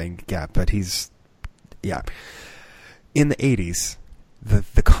same thing, yeah, but in the 80s,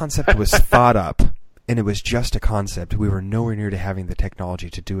 the concept was thought up. And it was just a concept. We were nowhere near to having the technology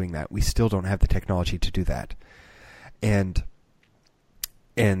to doing that. We still don't have the technology to do that. And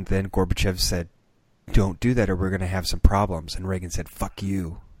then Gorbachev said, don't do that or we're going to have some problems. And Reagan said, fuck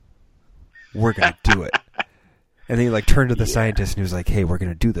you. We're going to do it. And then he turned to the scientists and he was like, hey, we're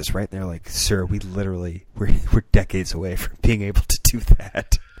going to do this, right? And they're like, sir, we're decades away from being able to do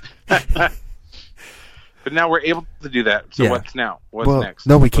that. But now we're able to do that. So what's now? What's next?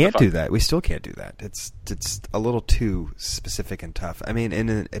 No, we can't do that. We still can't do that. It's a little too specific and tough. I mean,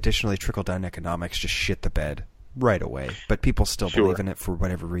 and additionally, trickle-down economics just shit the bed right away. But people still believe in it for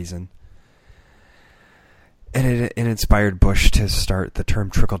whatever reason. And it inspired Bush to start the term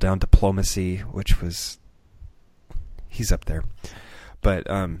trickle-down diplomacy, which was... He's up there. But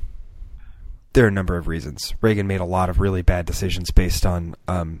there are a number of reasons. Reagan made a lot of really bad decisions based on...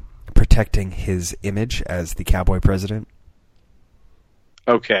 protecting his image as the cowboy president.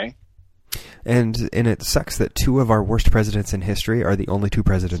 Okay. And it sucks that two of our worst presidents in history are the only two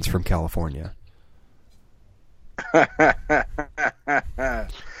presidents from California.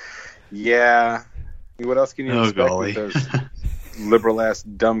 Yeah. What else can you expect with those liberal-ass,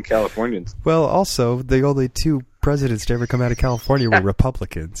 dumb Californians? Well, also, the only two presidents to ever come out of California were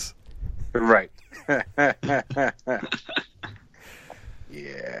Republicans. Right.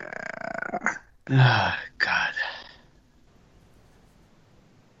 Yeah. Oh, God.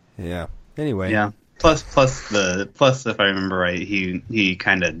 Yeah. Anyway. Yeah. Plus, if I remember right, he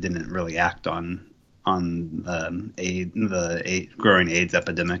kind of didn't really act on the growing AIDS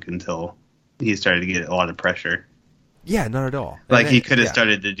epidemic until he started to get a lot of pressure. Yeah, not at all. Like, he could have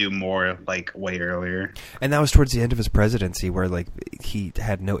started to do more, like, way earlier. And that was towards the end of his presidency, where, like, he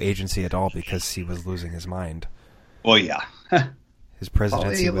had no agency at all because he was losing his mind. Well, yeah. His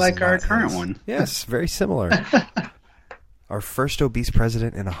presidency was like our current one. Yes, very similar. Our first obese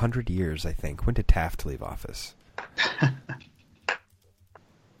president in 100 years, I think. When did Taft leave office?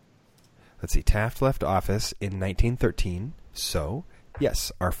 Let's see. Taft left office in 1913. So,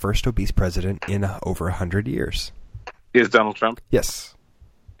 yes, our first obese president in over 100 years. Is Donald Trump? Yes.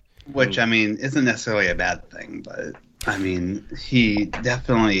 Which, I mean, isn't necessarily a bad thing, but, I mean, he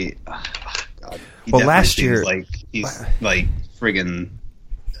definitely... God, he definitely last year... like he's, like, friggin'...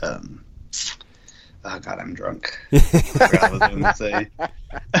 oh, God, I'm drunk. I forgot what I was going to say.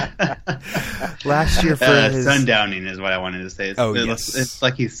 Last year for his... Sundowning is what I wanted to say. Yes. It's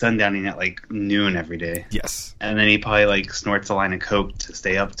like he's sundowning at, like, noon every day. Yes. And then he probably, like, snorts a line of coke to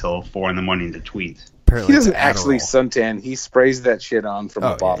stay up till 4 in the morning to tweet. Apparently he doesn't actually suntan. He sprays that shit on from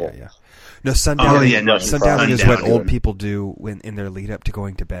a bottle. Yeah. No, sundowning is what old people do when in their lead up to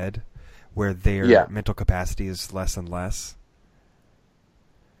going to bed, where their mental capacity is less and less.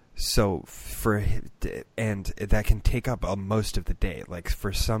 So and that can take up most of the day. Like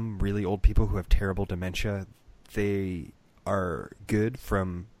for some really old people who have terrible dementia, they are good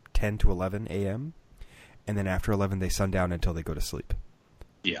from 10 to 11 a.m. and then after 11 they sundown until they go to sleep.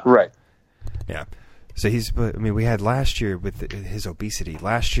 Yeah. Right. Yeah. So we had last year with his obesity.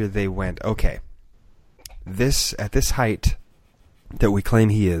 Last year they went, okay, at this height that we claim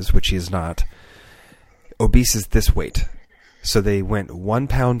he is, which he is not, obese is this weight. So they went 1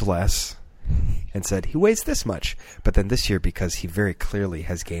 pound less and said he weighs this much. But then this year, because he very clearly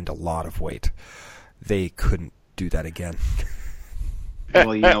has gained a lot of weight, they couldn't do that again. Well,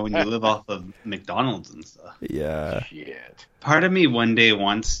 when you live off of McDonald's and stuff. Yeah. Shit. Part of me one day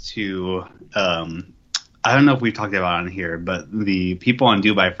wants to... I don't know if we've talked about it on here, but the people on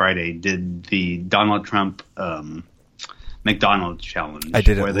Dubai Friday did the Donald Trump McDonald's challenge. I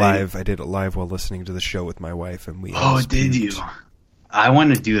did it live. I did it live while listening to the show with my wife, and we. Oh, did you? I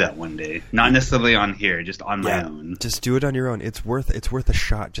want to do that one day. Not necessarily on here, just on my own. Just do it on your own. It's worth a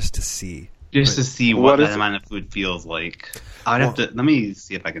shot just to see. Just to see what that amount of food feels like. I'd have to. Let me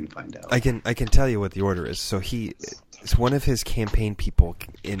see if I can find out. I can tell you what the order is. So one of his campaign people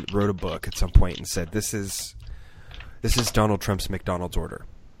wrote a book at some point and said, "This is Donald Trump's McDonald's order."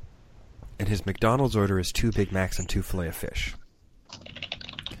 And his McDonald's order is 2 Big Macs and 2 Filet-O-Fish.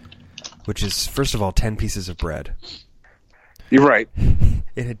 Which is, first of all, 10 pieces of bread. You're right. In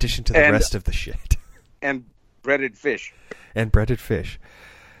addition to the rest of the shit. And breaded fish.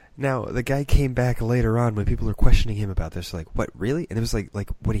 Now, the guy came back later on when people were questioning him about this, like, what, really? And it was like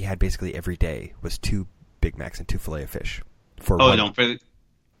what he had basically every day was 2 Big Macs and 2 Filet-O-Fish. Oh,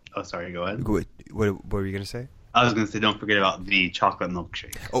 sorry, go ahead. What were you going to say? I was going to say, don't forget about the chocolate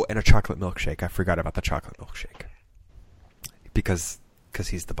milkshake. Oh, and a chocolate milkshake. I forgot about the chocolate milkshake. Because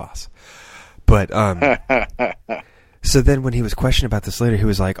he's the boss. But, so then when he was questioned about this later, he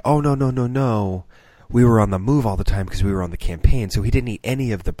was like, oh, no. We were on the move all the time because we were on the campaign, so he didn't eat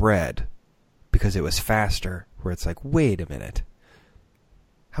any of the bread because it was faster. Where it's like, wait a minute.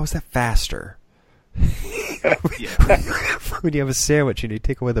 How is that faster? When you have a sandwich and you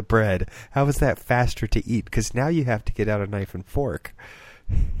take away the bread, how is that faster to eat? Because now you have to get out a knife and fork.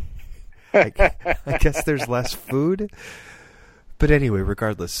 I guess there's less food, But anyway,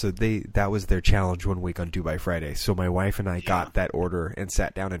 regardless, so that was their challenge one week on Dubai Friday. So my wife and I got that order and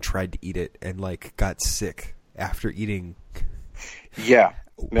sat down and tried to eat it and like got sick after eating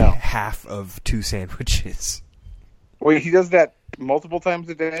half of 2 sandwiches. Wait, he does that multiple times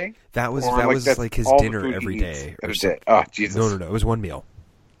a day? That was like his dinner every day. Oh, Jesus. No. It was one meal.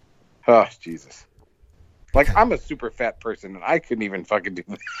 Oh, Jesus. Like, I'm a super fat person, and I couldn't even fucking do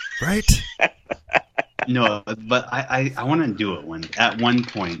that. Right? No, but I want to do it at one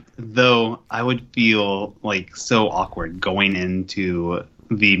point, though I would feel like so awkward going into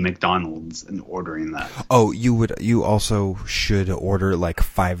the McDonald's and ordering that. Oh, you also should order like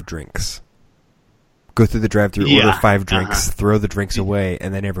 5 drinks. Go through the drive-thru, order 5 drinks, throw the drinks away,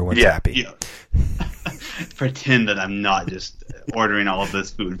 and then everyone's happy. Yeah. Pretend that I'm not just ordering all of this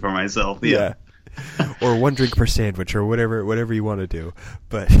food for myself. Yeah. Or 1 drink per sandwich, or whatever you want to do.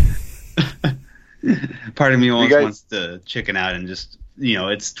 But part of me wants to chicken out and just,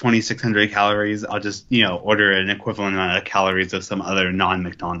 it's 2,600 calories. I'll just, order an equivalent amount of calories of some other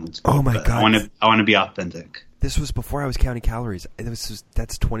non-McDonald's food. Oh my God. I want to be authentic. This was before I was counting calories.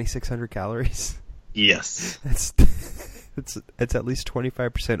 That's 2,600 calories. Yes. It's at least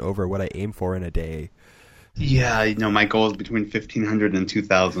 25% over what I aim for in a day. Yeah, my goal is between 1,500 and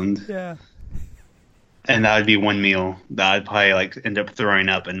 2,000. Yeah. And that would be one meal that I'd probably end up throwing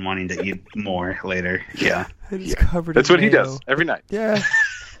up and wanting to eat more later. Yeah. It's covered That's in what mayo. He does every night. Yeah.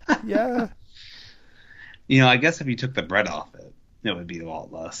 Yeah. I guess if you took the bread off it would be a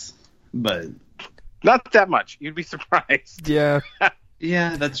lot less. But not that much. You'd be surprised. Yeah.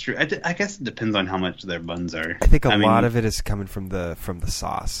 Yeah, that's true. I guess it depends on how much their buns are. I think a lot of it is coming from the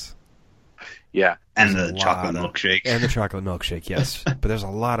sauce. Yeah. And the chocolate milkshake. And the chocolate milkshake, yes. But there's a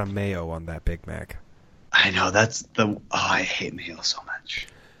lot of mayo on that Big Mac. I know, I hate mayo so much.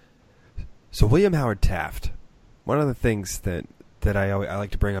 So William Howard Taft, one of the things that I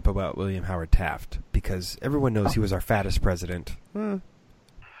like to bring up about William Howard Taft, because everyone knows he was our fattest president.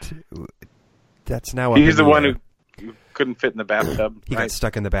 That's now He's the one who couldn't fit in the bathtub. He got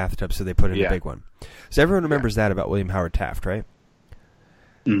stuck in the bathtub, so they put in a big one. So everyone remembers that about William Howard Taft, right?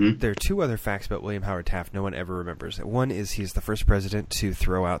 Mm-hmm. There are 2 other facts about William Howard Taft no one ever remembers. One is he's the first president to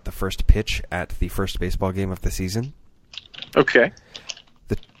throw out the first pitch at the first baseball game of the season. Okay.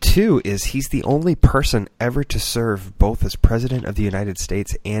 The 2 is he's the only person ever to serve both as President of the United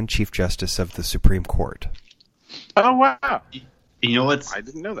States and Chief Justice of the Supreme Court. Oh, wow. You know what's I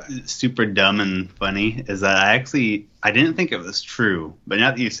didn't know that. Super dumb and funny is that I didn't think it was true, but now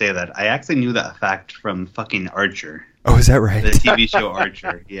that you say that, I actually knew that fact from fucking Archer. Oh, is that right? The TV show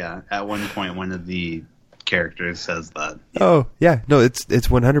Archer, yeah. At one point, one of the characters says that. Yeah. Oh, yeah. No, it's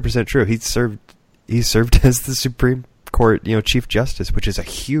 100% true. He served as the Supreme Court, Chief Justice, which is a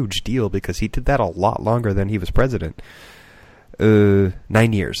huge deal because he did that a lot longer than he was president. 9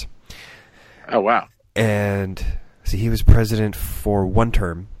 years. Oh, wow. And so he was president for 1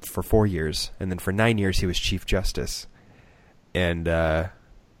 term, for 4 years, and then for 9 years he was Chief Justice. And, but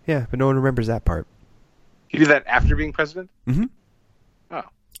no one remembers that part. He did that after being president? Mm-hmm. Oh.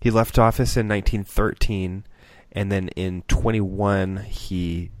 He left office in 1913, and then in 21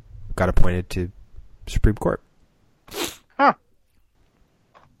 he got appointed to Supreme Court. Huh.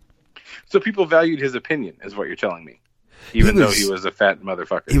 So people valued his opinion, is what you're telling me. Even though he was a fat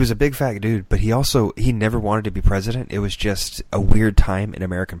motherfucker. He was a big fat dude, but he never wanted to be president. It was just a weird time in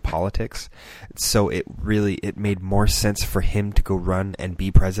American politics. So it made more sense for him to go run and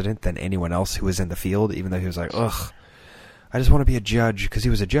be president than anyone else who was in the field, even though he was like, ugh, I just want to be a judge, because he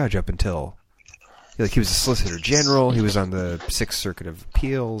was a judge up until, he was a Solicitor General, he was on the 6th Circuit of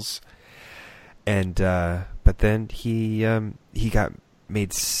Appeals, and, but then he got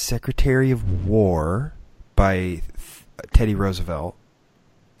made Secretary of War by Teddy Roosevelt,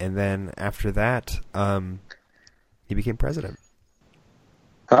 and then after that, he became president.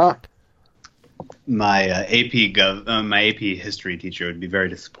 Huh. My my AP history teacher would be very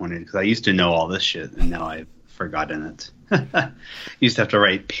disappointed because I used to know all this shit and now I've forgotten it. Used to have to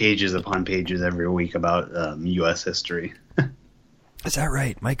write pages upon pages every week about U.S. history. Is that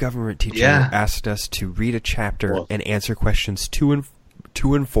right? My government teacher asked us to read a chapter and answer questions 2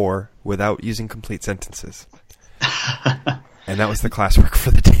 and 4 without using complete sentences. And that was the classwork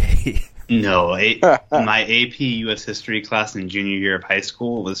for the day. No, my AP U.S. history class in junior year of high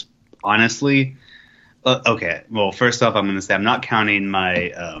school was honestly okay. Well, first off, I'm going to say I'm not counting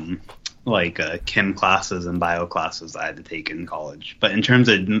my chem classes and bio classes I had to take in college. But in terms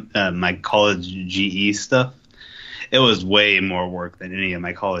of my college GE stuff, it was way more work than any of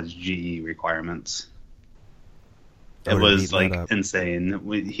my college GE requirements. It was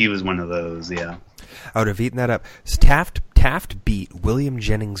insane. He was one of those, yeah. I would have eaten that up. So Taft Taft beat William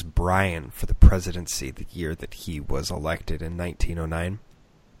Jennings Bryan for the presidency the year that he was elected in 1909.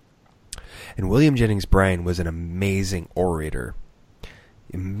 And William Jennings Bryan was an amazing orator.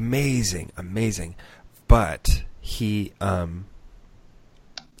 Amazing. But he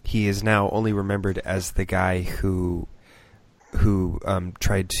is now only remembered as the guy who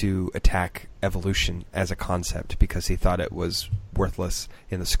tried to attack evolution as a concept because he thought it was worthless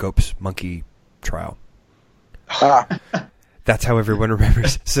in the Scopes monkey trial. That's how everyone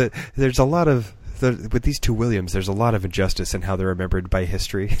remembers. So there's a lot of with these two Williams. There's a lot of injustice in how they're remembered by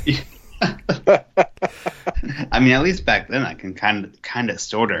history. I mean, at least back then, I can kind of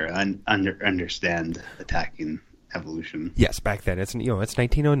sort of understand attacking evolution. Yes, back then it's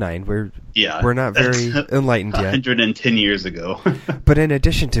 1909. We're not very enlightened yet. 110 years ago. But in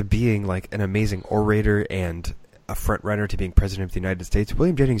addition to being like an amazing orator and a front runner to being president of the United States,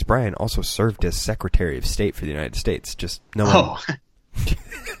 William Jennings Bryan also served as Secretary of State for the United States. Just no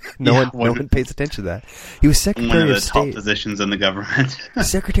one pays attention to that. He was Secretary of the of State, top positions in the government.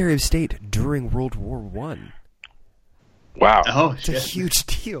 Secretary of State during World War One. Wow, it's a huge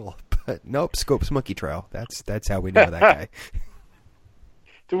deal. But nope, Scopes monkey trial. That's how we know that guy.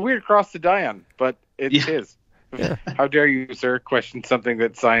 It's a weird cross to die on, but it's his. Yeah. How dare you, sir, question something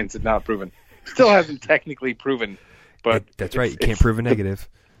that science had not proven? Still hasn't technically proven, but that's right. You can't prove a negative.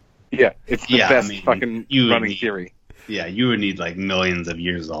 It's the best fucking running theory. Yeah, you would need like millions of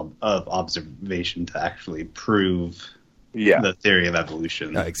years of observation to actually prove the theory of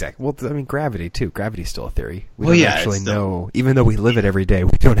evolution. Exactly. Well, I mean, gravity too. Gravity's still a theory. We don't actually know, even though we live it every day,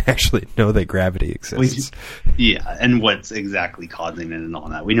 we don't actually know that gravity exists. And what's exactly causing it and all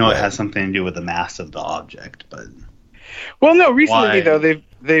that. We know it has something to do with the mass of the object, but... Well, no, recently, though,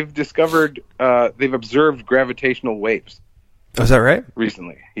 they've discovered, they've observed gravitational waves. Oh, is that right?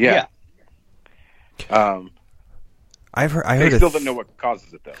 Recently, yeah. I heard they still don't know what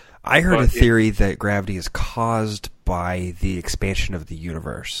causes it, though. I heard a theory that gravity is caused by the expansion of the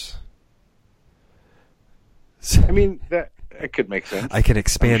universe. I mean, that could make sense. I can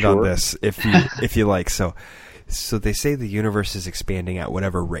expand on this if you like. So they say the universe is expanding at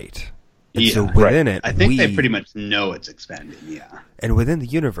whatever rate. And so within it, I think they pretty much know it's expanding, And within the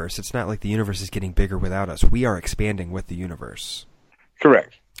universe, it's not like the universe is getting bigger without us. We are expanding with the universe.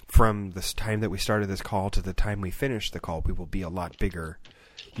 Correct. From this time that we started this call to the time we finish the call, we will be a lot bigger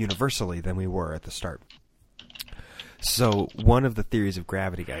universally than we were at the start. So one of the theories of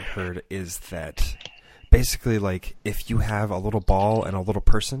gravity I heard is that basically, like, if you have a little ball and a little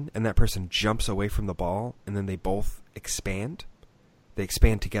person, and that person jumps away from the ball, and then they both expand, they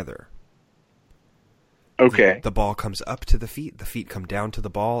expand together. Okay. The ball comes up to the feet come down to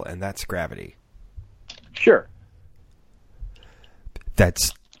the ball, and that's gravity. Sure.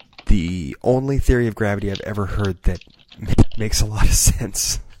 That's the only theory of gravity I've ever heard that makes a lot of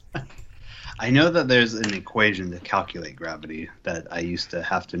sense. I know that there's an equation to calculate gravity that I used to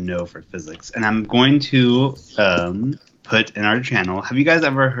have to know for physics, and I'm going to put in our channel. Have you guys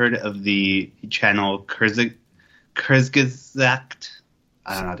ever heard of the channel Kurzgesagt?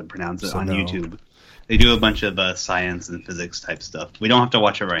 I don't know how to pronounce it on YouTube. They do a bunch of science and physics type stuff. We don't have to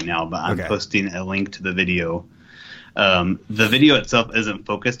watch it right now, but I'm posting a link to the video. The video itself isn't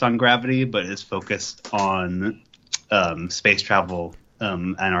focused on gravity, but is focused on space travel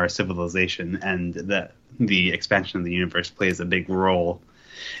and our civilization, and that the expansion of the universe plays a big role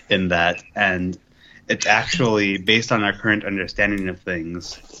in that. And it's actually based on our current understanding of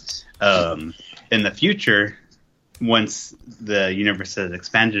things. In the future, once the universe has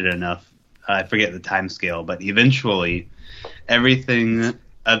expanded enough, I forget the time scale, but eventually everything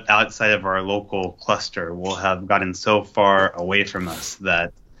outside of our local cluster will have gotten so far away from us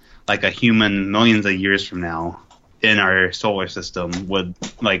that, like a human millions of years from now, in our solar system would,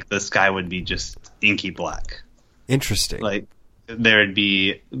 like, the sky would be just inky black. Interesting. Like, there'd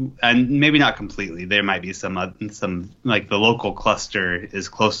be, and maybe not completely, there might be some like the local cluster is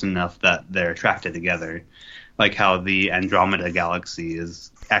close enough that they're attracted together, like how the Andromeda galaxy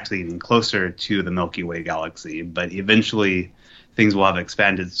is actually even closer to the Milky Way galaxy, but eventually things will have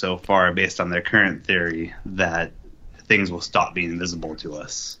expanded so far based on their current theory that things will stop being visible to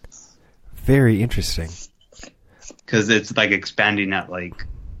us. Very interesting. Because it's like expanding at, like,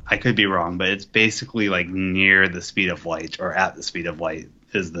 I could be wrong, but it's basically like near the speed of light, or at the speed of light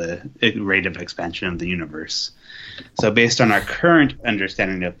is the rate of expansion of the universe. So based on our current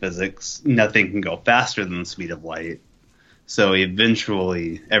understanding of physics, nothing can go faster than the speed of light. So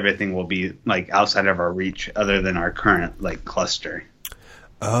eventually everything will be, like, outside of our reach other than our current, like, cluster.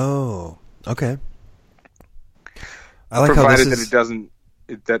 Oh, okay. I like provided how this that it doesn't,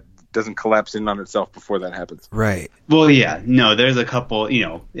 that doesn't collapse in on itself before that happens. Right. Well, yeah, no, there's a couple,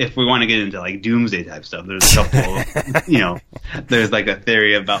 if we want to get into like doomsday type stuff, there's a couple, there's like a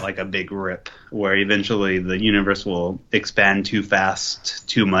theory about like a big rip where eventually the universe will expand too fast,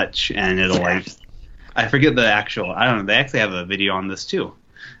 too much, and it'll like, I forget the actual, I don't know, they actually have a video on this too,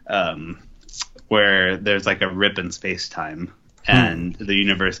 where there's like a rip in space-time and the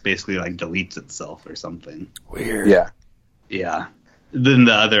universe basically like deletes itself or something. Weird. Yeah. Yeah. Then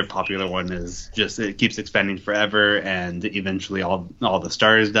the other popular one is just it keeps expanding forever, and eventually all the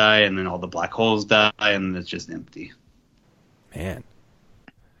stars die, and then all the black holes die, and it's just empty. Man.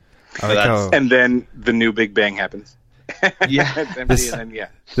 And then the new Big Bang happens. Yeah. It's empty, and then,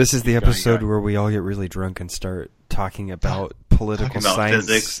 This is the episode where we all get really drunk and start talking about political science,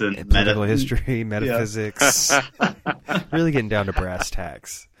 physics and political history, metaphysics. Really getting down to brass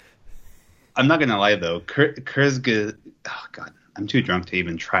tacks. I'm not gonna lie though, Kurzgesagt. Oh god, I'm too drunk to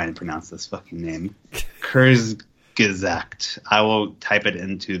even try and pronounce this fucking name. Kurzgesagt. I will type it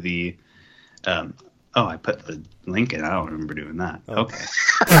into the. I put the link in. I don't remember doing that. Oh. Okay.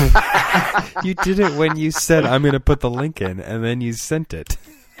 You did it when you said I'm going to put the link in, and then you sent it.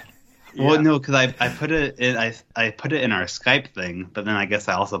 Well, no, because I put it in. I put it in our Skype thing, but then I guess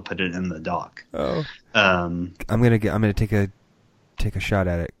I also put it in the doc. Oh. I'm gonna take a shot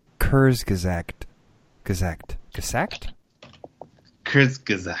at it. Kurzgesagt. Gesagt?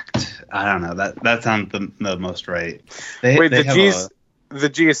 Kurzgesagt. I don't know. That sounds the most right. The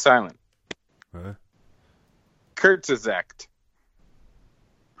G is silent. Huh? Kurzgesagt.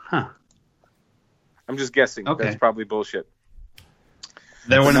 Huh. I'm just guessing. Okay. That's probably bullshit.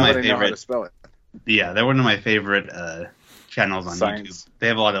 They're one of my Now that I know how to favorite. spell it. Yeah, they're one of my favorite channels on Science. YouTube. They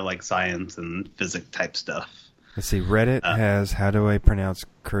have a lot of like science and physics type stuff. Let's see. Reddit has, how do I pronounce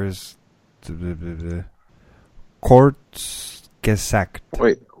Kurzgesagt.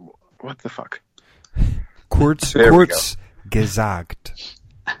 Wait, what the fuck? Kurzgesagt.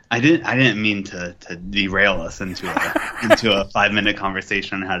 I didn't mean to derail us into a 5-minute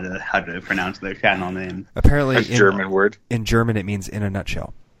conversation on how to pronounce their channel name. Apparently, A German word. In German, it means in a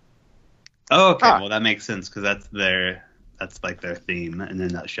nutshell. Oh, okay. Well, that makes sense because that's like their theme in a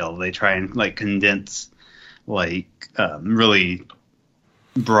nutshell. They try and like condense like really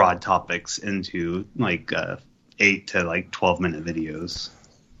broad topics into like 8 to like 12-minute videos.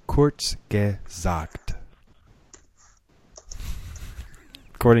 Kurzgesagt.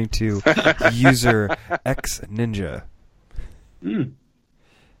 According to user X Ninja.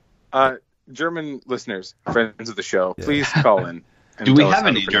 German listeners, friends of the show, please call in. And Do we tell us have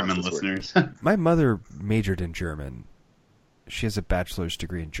how to any pronounce German this word. listeners? My mother majored in German. She has a bachelor's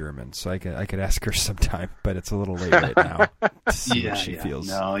degree in German, so I could ask her sometime, but it's a little late right now to see what she feels.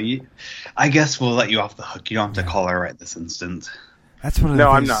 No, I guess we'll let you off the hook. You don't have to call her right this instant. That's one of the No,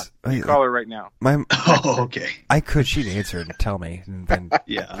 I'm things, not. You call her right now. Oh, okay. I could. She'd answer and tell me. And then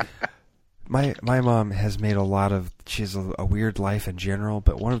Yeah. my mom has made she has a weird life in general,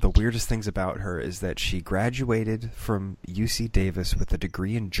 but one of the weirdest things about her is that she graduated from UC Davis with a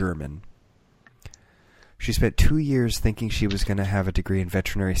degree in German. She spent 2 years thinking she was going to have a degree in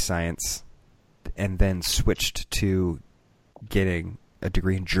veterinary science and then switched to getting a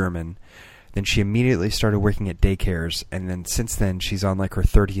degree in German. Then she immediately started working at daycares, and then since then she's on like her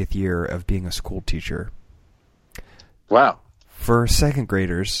 30th year of being a school teacher. Wow. For second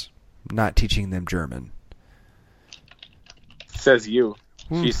graders, not teaching them German. Says you.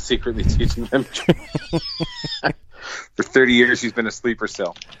 She's secretly teaching them. For 30 years she's been a sleeper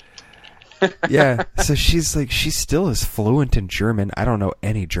cell. Yeah, so she still is fluent in German. I don't know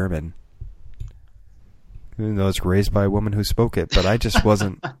any German. Even though it's raised by a woman who spoke it, but I just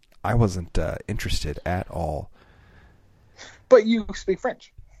wasn't interested at all. But you speak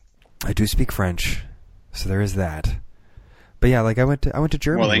French. I do speak French, so there is that. But yeah, like I went to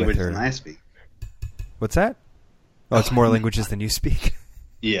Germany More with languages her. than I speak. What's that? Oh, it's more languages than you speak.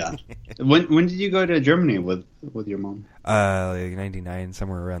 Yeah. When did you go to Germany with your mom? Like 99,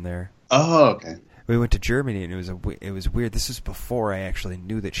 somewhere around there. Oh, okay. We went to Germany, and it was weird. This was before I actually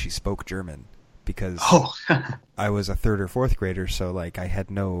knew that she spoke German, because I was a 3rd or 4th grader, so like I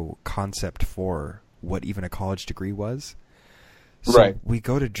had no concept for what even a college degree was. So right. We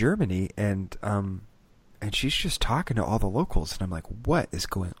go to Germany, and she's just talking to all the locals, and I'm like, what is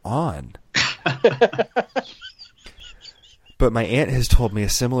going on? But my aunt has told me a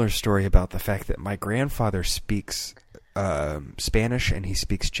similar story about the fact that my grandfather speaks Spanish and he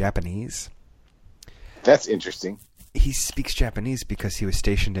speaks Japanese. That's interesting. He speaks Japanese because he was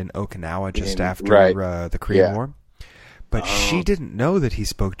stationed in Okinawa just after the Korean War. But she didn't know that he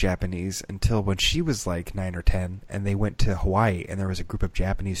spoke Japanese until when she was like 9 or 10, and they went to Hawaii, and there was a group of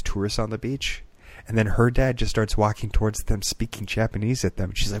Japanese tourists on the beach. And then her dad just starts walking towards them, speaking Japanese at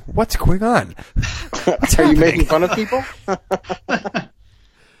them. She's like, "What's going on? What's Are happening?" you making fun of people?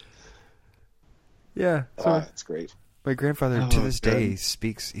 Yeah. So That's great. my grandfather, to this good. day,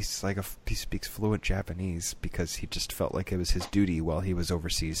 speaks fluent Japanese because he just felt like it was his duty while he was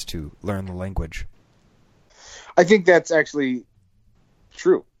overseas to learn the language. I think that's actually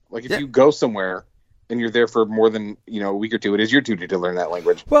true. Like if you go somewhere and you're there for more than a week or two, it is your duty to learn that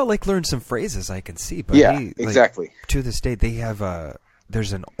language. Well, like learn some phrases I can see, but exactly. To this day, they have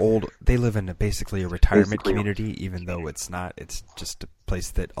they live in basically a retirement community, even though it's not. It's just a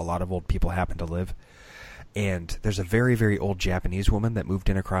place that a lot of old people happen to live. And there's a very, very old Japanese woman that moved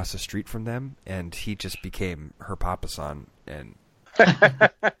in across the street from them, and he just became her papa-san, and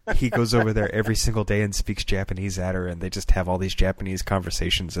he goes over there every single day and speaks Japanese at her, and they just have all these Japanese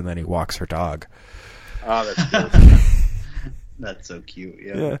conversations, and then he walks her dog. Oh, that's good. That's so cute.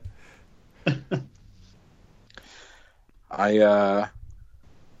 Yeah. I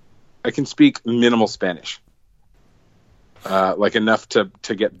can speak minimal Spanish, like enough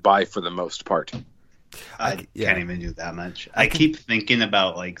to get by for the most part. I can't even do that much. I keep thinking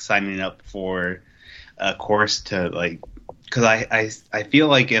about like signing up for a course to like, because I feel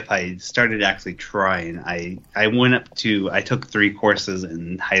like if I started actually trying, I took 3 courses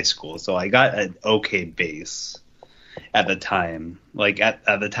in high school, so I got an okay base at the time. Like at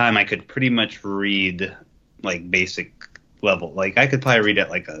the time, I could pretty much read like basic level. Like I could probably read at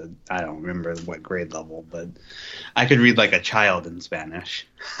like I don't remember what grade level, but I could read like a child in Spanish.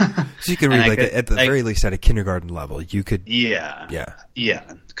 So you could read at the very least at a kindergarten level. You could. Yeah.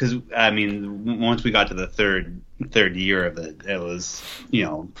 Because I mean, once we got to the third year of it, it was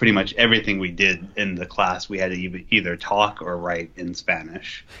pretty much everything we did in the class we had to either talk or write in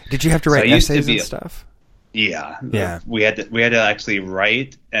Spanish. Did you have to write essays and stuff? Yeah. We had to actually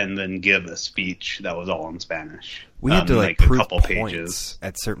write and then give a speech that was all in Spanish. We had to like prove a couple pages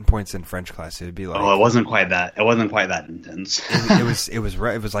at certain points in French class. It would be like, it wasn't quite that intense. it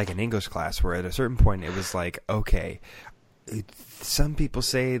was like an English class where at a certain point it was like, okay, some people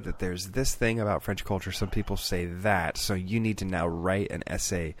say that there's this thing about French culture. Some people say that. So you need to now write an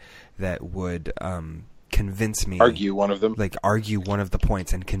essay that would convince me. Argue one of them. Like argue one of the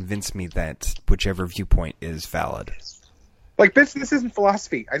points and convince me that whichever viewpoint is valid. Like, bitch, this isn't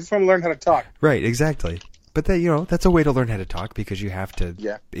philosophy. I just want to learn how to talk. Right, exactly. But that, that's a way to learn how to talk because you have to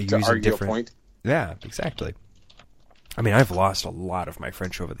use argue a different point. Yeah, exactly. I mean, I've lost a lot of my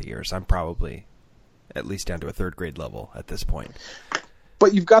French over the years. I'm probably at least down to a 3rd grade level at this point.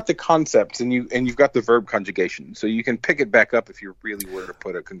 But you've got the concepts and you've got the verb conjugation, so you can pick it back up if you really were to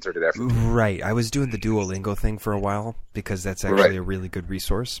put a concerted effort. Right. I was doing the Duolingo thing for a while because that's actually a really good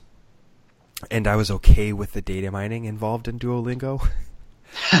resource. And I was okay with the data mining involved in Duolingo.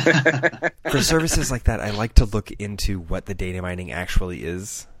 For services like that, I like to look into what the data mining actually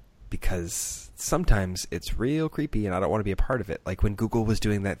is because sometimes it's real creepy and I don't want to be a part of it. Like when Google was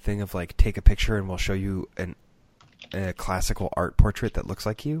doing that thing of like take a picture and we'll show you a classical art portrait that looks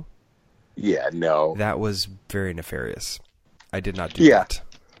like you. Yeah, no. That was very nefarious. I did not do that.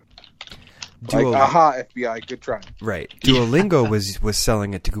 Like, aha, FBI, good try. Right. Duolingo was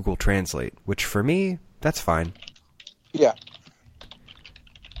selling it to Google Translate, which for me, that's fine. Yeah.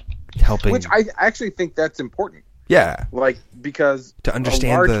 Helping. Which I actually think that's important. Yeah. Like, because to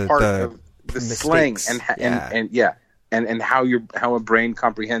understand a large part of the mistakes. slang and how a brain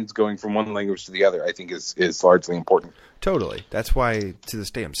comprehends going from one language to the other, I think is largely important. Totally. That's why to this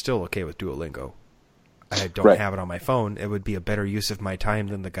day I'm still okay with Duolingo. I don't have it on my phone. It would be a better use of my time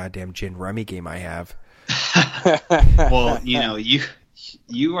than the goddamn gin rummy game I have. Well,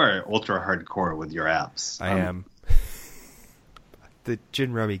 you are ultra hardcore with your apps. I am. The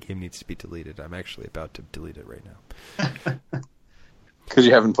gin rummy game needs to be deleted. I'm actually about to delete it right now. Because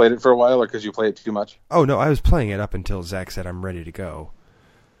you haven't played it for a while, or because you play it too much? Oh, no, I was playing it up until Zach said I'm ready to go.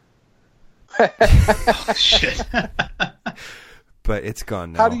 Oh, shit. But it's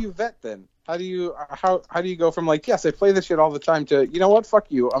gone now. How do you vet then? How do you go from like, yes, I play this shit all the time to, you know what, fuck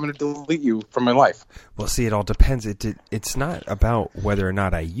you, I'm going to delete you from my life? Well, see, it all depends. It's not about whether or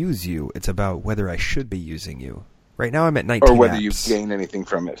not I use you. It's about whether I should be using you. Right now I'm at 19 Or whether apps. you gain anything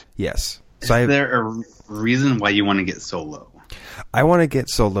from it. Yes. So is there a reason why you want to get so low? I want to get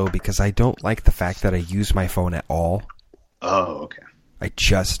so low because I don't like the fact that I use my phone at all. Oh, okay. I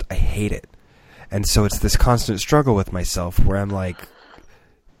hate it. And so it's this constant struggle with myself where I'm like,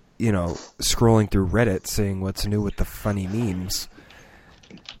 scrolling through Reddit, seeing what's new with the funny memes.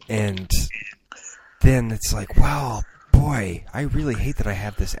 And then it's like, well, boy, boy, I really hate that I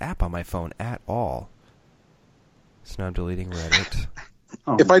have this app on my phone at all. So now I'm deleting Reddit.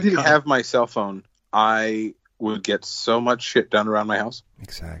 If I didn't have my cell phone, I would get so much shit done around my house.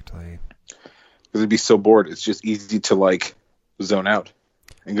 Exactly. Because it'd be so bored. It's just easy to like zone out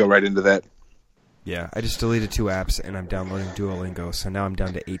and go right into that. Yeah, I just deleted 2 apps and I'm downloading Duolingo, so now I'm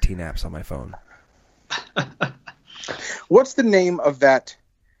down to 18 apps on my phone. What's the name of that?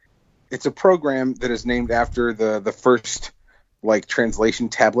 It's a program that is named after the first like translation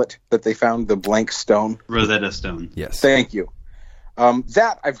tablet that they found, the blank stone. Rosetta Stone. Yes. Thank you.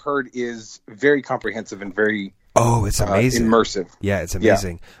 That I've heard is very comprehensive and very it's amazing. Immersive. Yeah, it's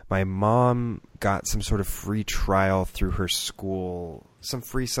amazing. Yeah. My mom got some sort of free trial through her school, some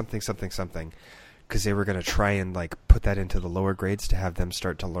free something, because they were going to try and like put that into the lower grades to have them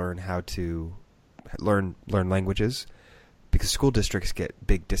start to learn how to learn languages, because school districts get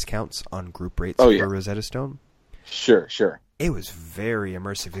big discounts on group rates for Rosetta Stone. Sure. It was very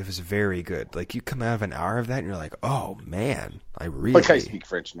immersive. It was very good. Like, you come out of an hour of that and you're like, oh man, I I speak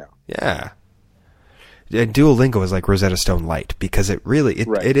French now. Yeah. And Duolingo is like Rosetta Stone Lite, because it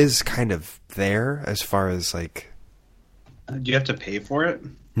is kind of there as far as like. Do you have to pay for it?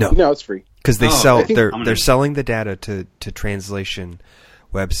 No, it's free. Because they're selling the data to translation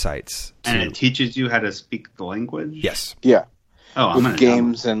websites. And it teaches you how to speak the language? Yes. Yeah. Oh, with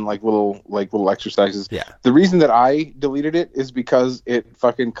games and like little exercises. Yeah. The reason that I deleted it is because it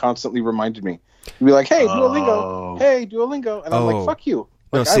fucking constantly reminded me. You'd be like, "Hey, Duolingo! Hey, Duolingo!" And I'm like, "Fuck you!"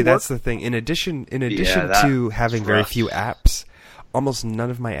 Like, no, see, that's the thing. In addition to having very few apps, almost none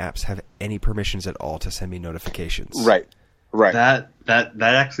of my apps have any permissions at all to send me notifications. Right. That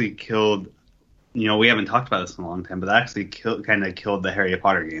actually killed. We haven't talked about this in a long time, but that actually kind of killed the Harry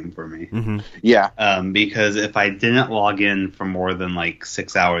Potter game for me. Mm-hmm. Yeah. Because if I didn't log in for more than like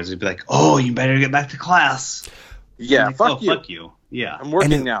 6 hours, it'd be like, "Oh, you better get back to class." Yeah. Like, fuck you. Yeah. I'm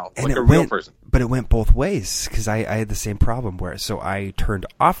working now, like a real person. But it went both ways, because I had the same problem so I turned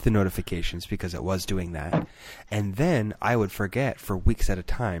off the notifications because it was doing that, and then I would forget for weeks at a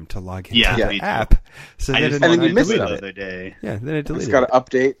time to log into the app. So and then you missed it the other day. Yeah, then I deleted it. It's got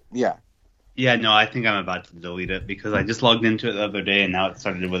to update. Yeah. Yeah, no, I think I'm about to delete it because I just logged into it the other day and now it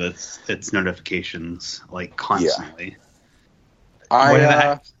started with its notifications like constantly.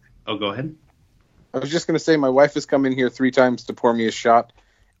 Yeah. Go ahead. I was just going to say my wife has come in here 3 times to pour me a shot,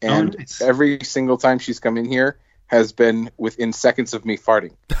 and every single time she's come in here has been within seconds of me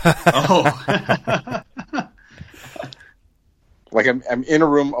farting. Oh. Like I'm in a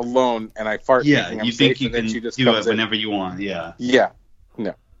room alone and I fart. Yeah, you think you can do it whenever you want. Yeah. Yeah.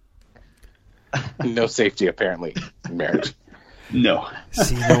 No. No safety apparently in marriage. No.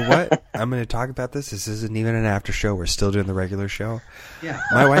 See, you know what? I'm going to talk about this. This isn't even an after show. We're still doing the regular show. Yeah.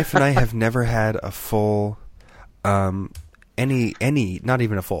 My wife and I have never had a full, any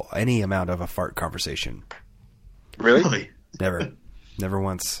amount of a fart conversation. Really? Never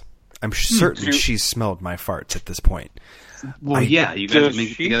once. I'm certain she's smelled my farts at this point. Well, you guys have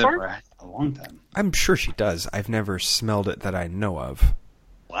been together for a long time. I'm sure she does. I've never smelled it that I know of.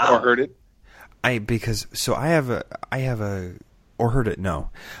 Wow. Or heard it? I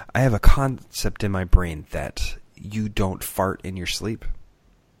have a concept in my brain that you don't fart in your sleep,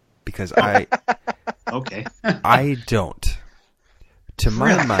 because okay. I don't. To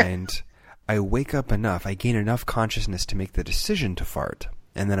my mind, I wake up enough, I gain enough consciousness to make the decision to fart,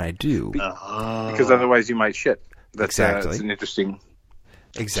 and then I do. Because otherwise you might shit. That's an interesting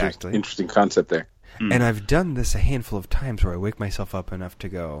concept there. And I've done this a handful of times where I wake myself up enough to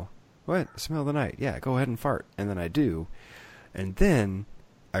go, "What? Smell of the night? Yeah, go ahead and fart." And then I do. And then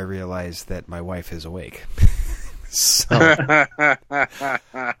I realize that my wife is awake. So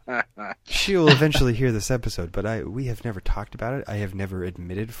she will eventually hear this episode, but we have never talked about it. I have never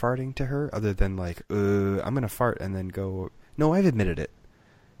admitted farting to her, other than like, I'm going to fart, and then go, "No, I've admitted it."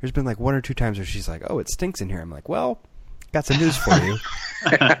 There's been like 1 or 2 times where she's like, "Oh, it stinks in here." I'm like, "Well, got some news for you."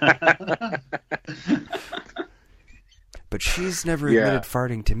 But she's never admitted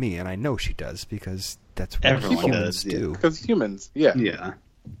farting to me, and I know she does, because that's what humans do. Because humans, Yeah.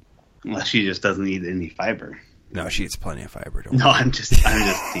 Unless she just doesn't eat any fiber. No, she eats plenty of fiber. No, I'm just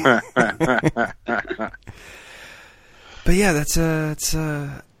teasing. But yeah, that's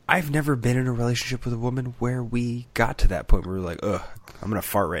I've never been in a relationship with a woman where we got to that point where we're like, "Ugh, I'm gonna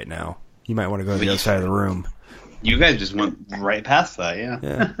fart right now. You might want to go to the other side of the room." You guys just went right past that,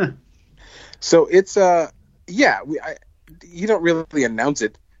 yeah. So it's you don't really announce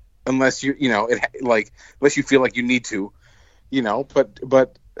it unless unless you feel like you need to,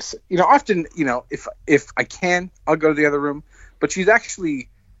 but often, if I can, I'll go to the other room, but she's actually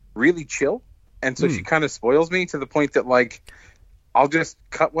really chill. and so she kind of spoils me to the point that like I'll just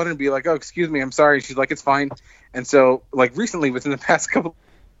cut one and be like, "Oh, excuse me, I'm sorry." She's like, "It's fine." And so like recently, within the past couple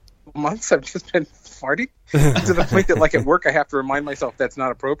months, I've just been farting to the point that like at work I have to remind myself that's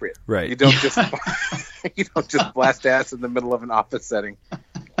not appropriate. Right. You don't just you don't just blast ass in the middle of an office setting.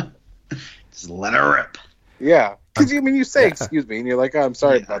 Just let her rip. Yeah, because you say excuse me and you're like, "Oh, I'm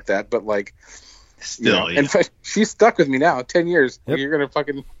sorry about that," but like Still, In fact, she's stuck with me now. 10 years. Yep. You're gonna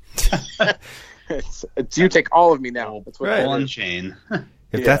fucking. it's you take all of me now. That's what Right. on chain.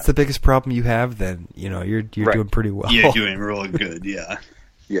 If that's the biggest problem you have, then you're doing pretty well. You're doing real good. Yeah.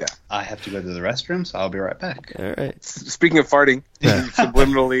 Yeah. I have to go to the restroom, so I'll be right back. All right. Speaking of farting,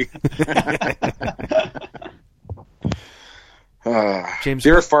 subliminally. James, do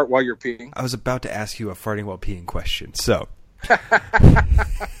you ever fart while you're peeing? I was about to ask you a farting while peeing question. So,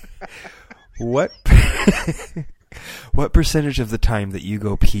 what percentage of the time that you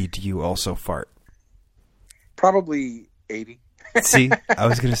go pee do you also fart? Probably 80. See, I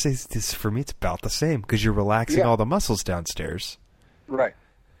was going to say this for me. It's about the same because you're relaxing all the muscles downstairs. Right.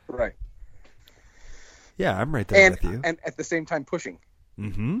 Yeah, I'm right there with you. And at the same time pushing.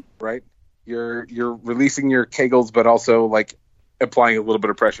 Mm-hmm. Right. You're releasing your kegels, but also like applying a little bit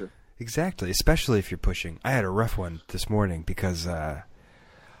of pressure. Exactly, especially if you're pushing. I had a rough one this morning because I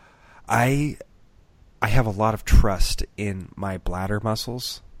have a lot of trust in my bladder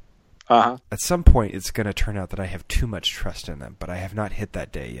muscles. Uh-huh. At some point, it's going to turn out that I have too much trust in them, but I have not hit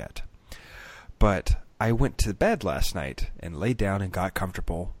that day yet. But I went to bed last night and laid down and got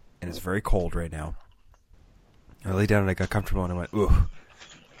comfortable, and it's very cold right now. I laid down and I got comfortable, and I went, ooh.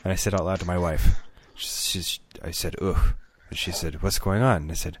 And I said out loud to my wife, I said, ooh. And she said, what's going on?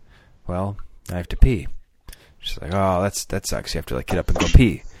 And I said, well, I have to pee. She's like, oh, that sucks. You have to like get up and go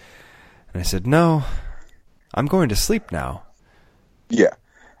pee. And I said, no, I'm going to sleep now. Yeah.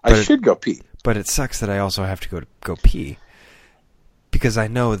 I should go pee. But it sucks that I also have to go pee. Because I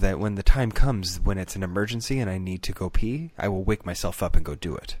know that when the time comes when it's an emergency and I need to go pee, I will wake myself up and go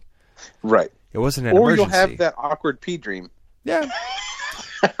do it. Right. It wasn't an or emergency. Or you'll have that awkward pee dream. Yeah.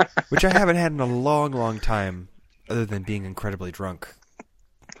 Which I haven't had in a long, long time, other than being incredibly drunk.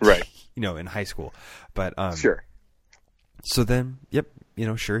 Right. In high school. But sure. So then,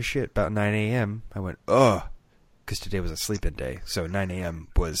 sure as shit, about 9 a.m., I went, ugh. Because today was a sleep-in day, so 9 a.m.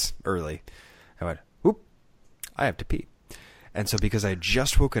 was early. I went, whoop, I have to pee. And so because I had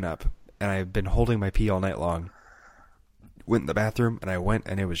just woken up, and I've been holding my pee all night long, went in the bathroom, and I went,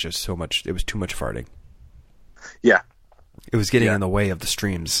 and it was just so much, it was too much farting. Yeah. It was getting in the way of the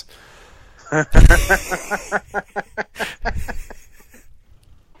streams.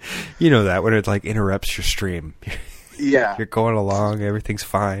 You know that, when it like interrupts your stream. Yeah. You're going along, everything's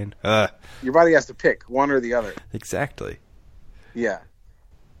fine. Your body has to pick one or the other. Exactly. Yeah.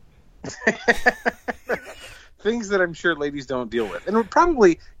 Things that I'm sure ladies don't deal with. And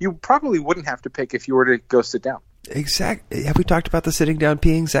you probably wouldn't have to pick if you were to go sit down. Exactly. Have we talked about the sitting down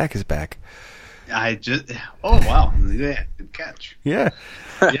peeing? Zach is back. Oh, wow. Yeah, good catch. Yeah.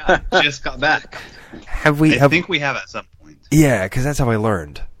 Yeah, just got back. I think we have at some point. Yeah, because that's how I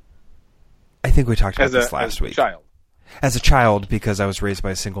learned. I think we talked about this last week. As a child, because I was raised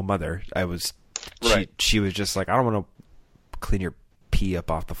by a single mother, she was just like, I don't want to clean your pee up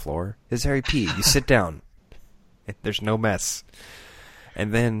off the floor. It's Harry pee. You sit down. There's no mess.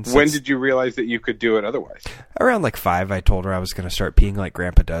 And then when did you realize that you could do it otherwise? Around like 5, I told her I was going to start peeing like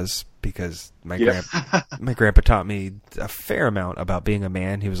Grandpa does, because my grandpa taught me a fair amount about being a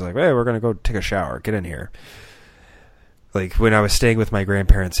man. He was like, hey, we're going to go take a shower. Get in here. Like, when I was staying with my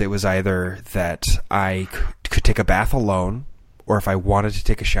grandparents, it was either that I could take a bath alone, or if I wanted to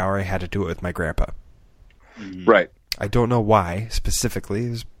take a shower, I had to do it with my grandpa. Right. I don't know why,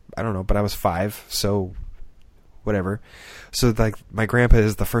 specifically. I don't know, but I was 5, so whatever. So, like, my grandpa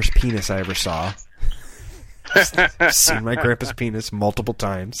is the first penis I ever saw. I've seen my grandpa's penis multiple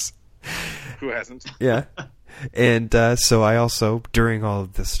times. Who hasn't? Yeah. And so I also, during all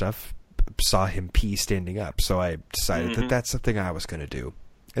of this stuff, saw him pee standing up, so I decided that that's something I was going to do.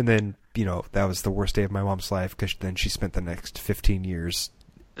 And then, that was the worst day of my mom's life, because then she spent the next 15 years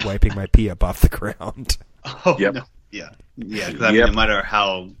wiping my pee up off the ground. Oh, yep. No. Yeah. Yeah, because no matter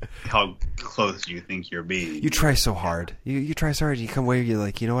how close you think you're being. You try so hard. You try so hard, you come away, you're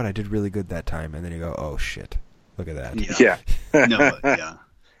like, you know what, I did really good that time, and then you go, oh, shit, look at that. Yeah. No, yeah.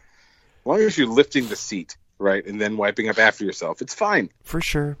 As long as you're lifting the seat, right, and then wiping up after yourself, it's fine. For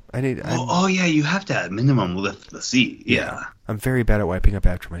sure. Yeah, you have to at minimum lift the seat. Yeah. I'm very bad at wiping up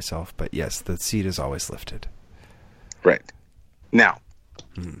after myself, but yes, the seat is always lifted. Right. Now,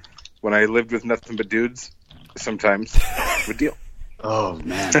 when I lived with nothing but dudes, sometimes it would deal. Oh,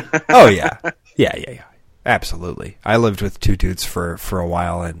 man. Oh, yeah. Yeah. Absolutely. I lived with two dudes for a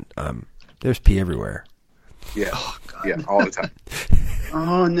while, and there's pee everywhere. Yeah. Oh, God. Yeah, all the time.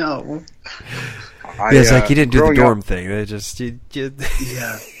 Oh, no. It's like you didn't do the dorm up, thing. They just you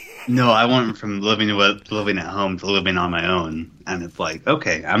Yeah. No, I went from living at home to living on my own, and it's like,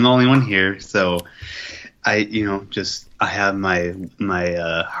 okay, I'm the only one here, so I have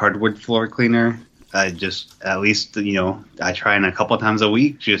my hardwood floor cleaner. I just at least I try in a couple times a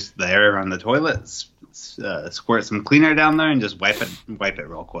week, just there on the toilet, squirt some cleaner down there, and just wipe it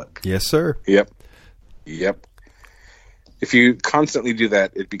real quick. Yes, sir. Yep. If you constantly do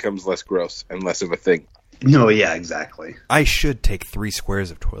that, it becomes less gross and less of a thing. No, yeah, exactly. I should take 3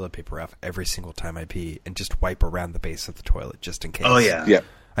 squares of toilet paper off every single time I pee and just wipe around the base of the toilet just in case. Oh, yeah. Yeah.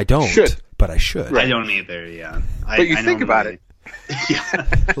 I don't, but I should. I don't either, yeah. But you think about it. Yeah.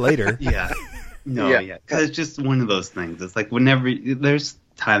 Later. Yeah. No, Yeah. yeah. Because it's just one of those things. It's like whenever there's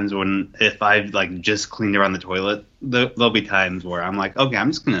times when if I've like just cleaned around the toilet, there'll be times where I'm like, okay,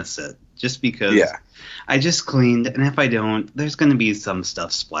 I'm just going to sit just because I just cleaned. And if I don't, there's going to be some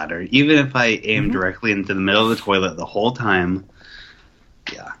stuff splattered. Even if I aim directly into the middle of the toilet the whole time.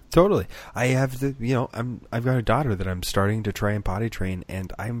 Yeah. Totally. I have I've got a daughter that I'm starting to try and potty train,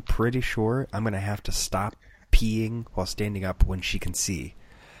 and I'm pretty sure I'm going to have to stop peeing while standing up when she can see.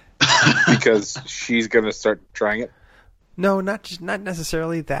 Because she's going to start trying it? No, not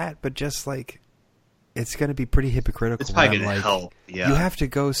necessarily that, but just like it's going to be pretty hypocritical. It's probably going to like, help. Yeah. You have to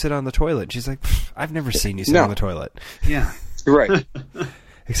go sit on the toilet. She's like, I've never seen you sit on the toilet. Yeah. Right.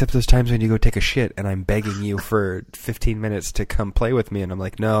 Except those times when you go take a shit and I'm begging you for 15 minutes to come play with me, and I'm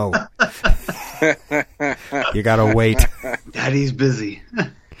like, no. You got to wait. Daddy's busy.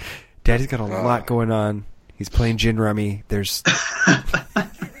 Daddy's got a lot going on. He's playing gin rummy. There's...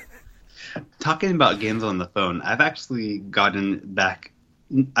 Talking about games on the phone, I've actually gotten back.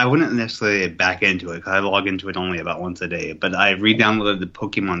 I wouldn't necessarily back into it because I log into it only about once a day, but I re-downloaded the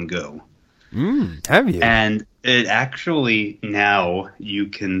Pokemon Go. Have you? And it actually now you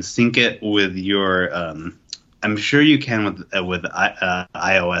can sync it with your. I'm sure you can with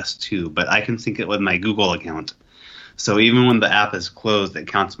iOS too, but I can sync it with my Google account. So even when the app is closed, it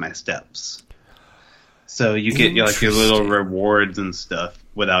counts my steps. So you get like your little rewards and stuff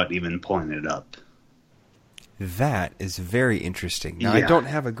without even pulling it up. That is very interesting. Now, Yeah. I don't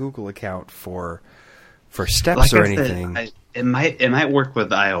have a Google account for steps or anything. It might work with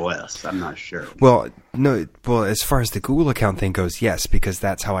iOS. I'm not sure. Well, no. Well, as far as the Google account thing goes, yes, because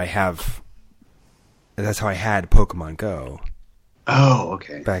that's how I had Pokemon Go. Oh,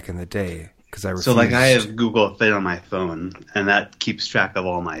 okay. Back in the day, because I refused. So like I have Google Fit on my phone, and that keeps track of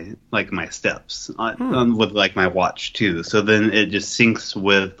all my steps with like my watch too. So then it just syncs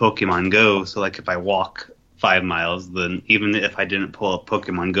with Pokemon Go. So like if I walk 5 miles, then even if I didn't pull up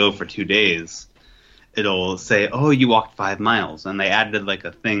Pokemon Go for 2 days, it'll say, oh, you walked 5 miles. And they added like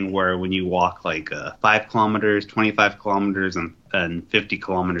a thing where when you walk like 5 kilometers, 25 kilometers, and 50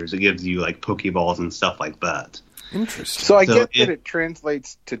 kilometers, it gives you like Pokeballs and stuff like that. Interesting. So I get that it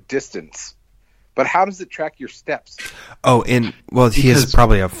translates to distance, but how does it track your steps? Oh, he has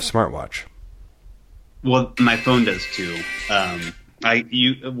probably a smartwatch. Well, my phone does too.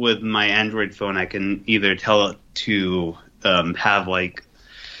 With my Android phone, I can either tell it to have like,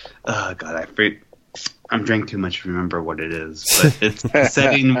 I'm drinking too much to remember what it is, but it's a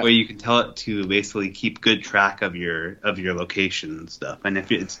setting where you can tell it to basically keep good track of your location and stuff. And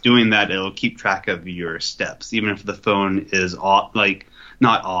if it's doing that, it'll keep track of your steps, even if the phone is off, like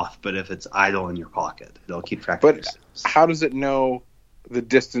not off, but if it's idle in your pocket, it'll keep track of your steps. How does it know the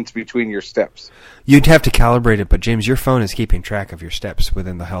distance between your steps? You'd have to calibrate it, but James, your phone is keeping track of your steps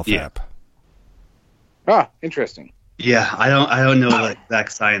within the health app. Ah, interesting. Yeah, I don't know the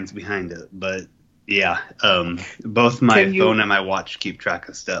exact science behind it, but yeah, both my phone and my watch keep track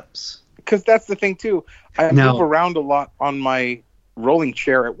of steps. Because that's the thing too. I move around a lot on my rolling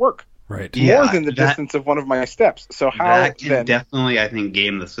chair at work. Right. More than the distance of one of my steps. So how that can definitely, I think,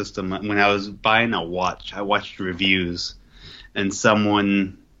 game the system. When I was buying a watch, I watched reviews, and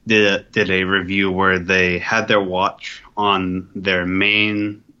someone did a review where they had their watch on their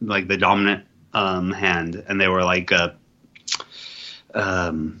main, like the dominant hand, and they were like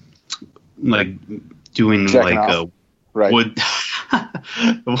doing checking like off. a wood.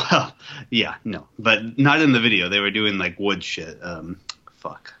 Well, yeah, no, but not in the video. They were doing like wood shit.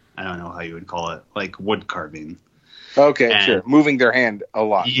 I don't know how you would call it, like wood carving. Okay, And- sure. Moving their hand a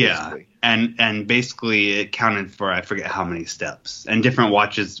lot. Yeah, Basically. and basically it counted for I forget how many steps, and different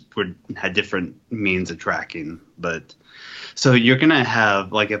watches had different means of tracking. But so you're gonna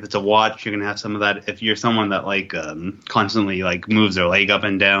have like if it's a watch, you're gonna have some of that. If you're someone that like constantly like moves their leg up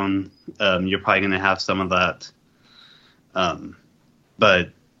and down, you're probably gonna have some of that.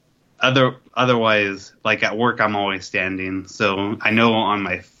 But otherwise, like at work, I'm always standing. So I know on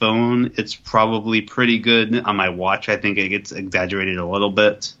my phone, it's probably pretty good. On my watch, I think it gets exaggerated a little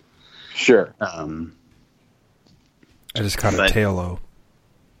bit. Sure. I just caught a Tailo.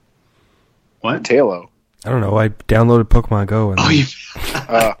 What? Tailo. I don't know. I downloaded Pokemon Go and You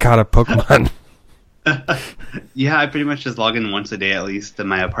caught a Pokemon. yeah, I pretty much just log in once a day at least. And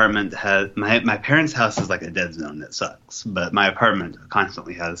my apartment has my parents' house is like a dead zone that sucks, but my apartment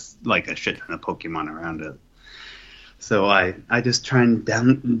constantly has like a shit ton of Pokemon around it. So I just try and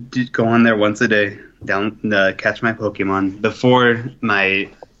go on there once a day, catch my Pokemon. Before my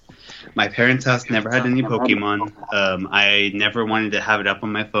parents' house never had any Pokemon. I never wanted to have it up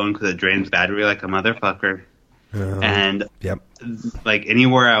on my phone because it drains battery like a motherfucker. And Yep. like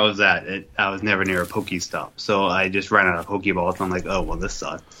anywhere I was at, I was never near a Pokestop. So I just ran out of Pokeballs. And I'm like, oh well, this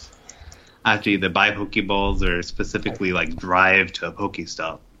sucks. I have to either buy Pokeballs or specifically like drive to a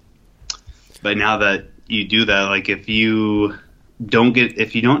Pokestop. But now that you do that, like if you don't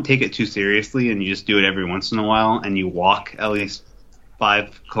take it too seriously and you just do it every once in a while and you walk at least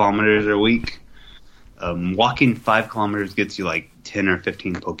 5 kilometers a week, walking 5 kilometers gets you like 10 or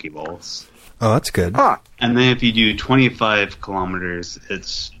 15 Pokeballs. Oh, that's good. Huh. And then if you do 25 kilometers,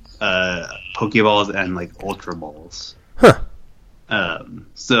 it's Pokeballs and like Ultra Balls. Huh.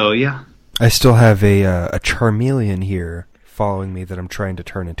 So yeah. I still have a Charmeleon here following me that I'm trying to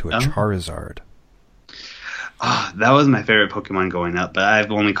turn into a Charizard. That was my favorite Pokemon going up, but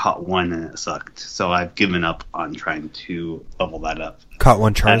I've only caught one and it sucked. So I've given up on trying to level that up. Caught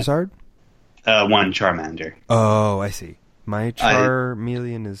one Charizard? One Charmander. Oh, I see. My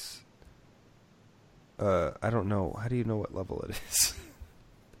Charmeleon is... I don't know. How do you know what level it is?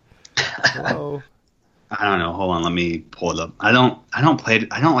 Hello? I don't know. Hold on, let me pull it up. I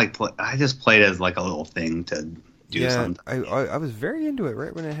just play it as like a little thing to do something. I was very into it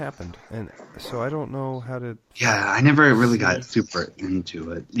right when it happened, and so I don't know how to. Yeah, I never really got super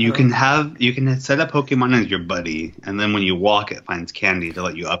into it. You can set a Pokemon as your buddy, and then when you walk, it finds candy to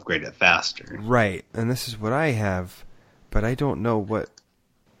let you upgrade it faster. Right, and this is what I have, but I don't know what.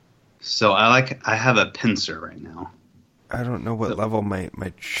 So I have a pincer right now. I don't know what level my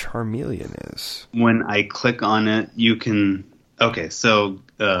Charmeleon is. When I click on it, you can. Okay, so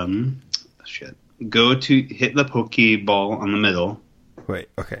go to hit the Pokeball on the middle. Wait,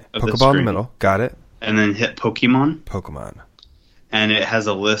 okay. Of the Pokeball in the screen. middle. Got it. And then hit Pokemon. Pokemon. And it has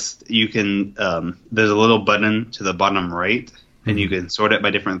a list. You can. There's a little button to the bottom right, and you can sort it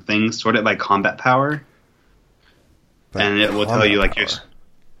by different things. Sort it by combat power, and it will tell you like your.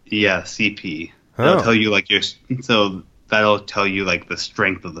 Yeah, CP. That'll tell you like your. So that'll tell you like the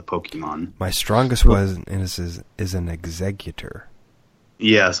strength of the Pokemon. My strongest is an Executor.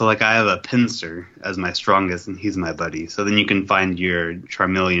 Yeah, so like I have a Pinsir as my strongest, and he's my buddy. So then you can find your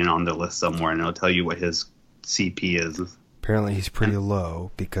Charmeleon on the list somewhere, and it'll tell you what his CP is. Apparently, he's pretty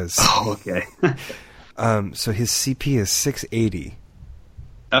low because. Oh, okay. So his CP is 680.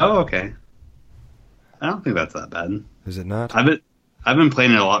 Oh, okay. I don't think that's that bad. Is it not? I've been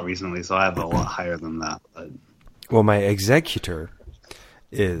playing it a lot recently, so I have a lot higher than that. But. Well, my Executor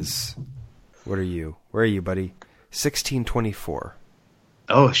is. What are you? Where are you, buddy? 1624.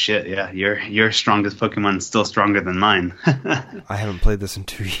 Oh shit! Yeah, your strongest Pokemon is still stronger than mine. I haven't played this in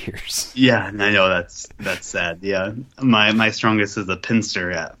 2 years. Yeah, I know that's sad. Yeah, my strongest is a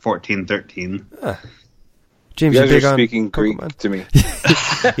Pinsir at 1413. James, you you guys big are on speaking Pokemon? Greek to me.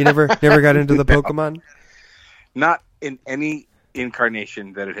 You never got into the Pokemon? Not in any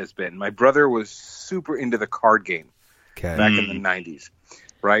incarnation that it has been. My brother was super into the card game back in the 90s,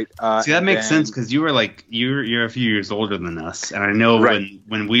 right? See, that makes sense because you were like you're a few years older than us, and I know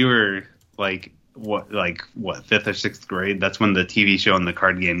when we were like what 5th or 6th grade, that's when the TV show and the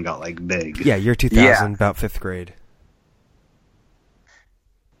card game got like big. Yeah, year 2000, about 5th grade.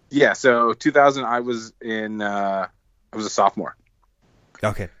 Yeah, so 2000, I was a sophomore.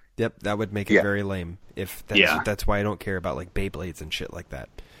 Okay. Yep, that would make it very lame. If that's why I don't care about like Beyblades and shit like that.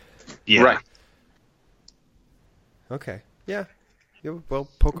 Yeah. Right. Okay. Yeah. Well,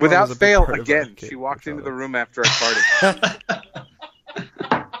 Pokemon Without was a big fail, part of again, our she walked into the childhood. room after I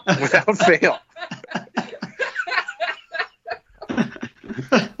farted. Without fail.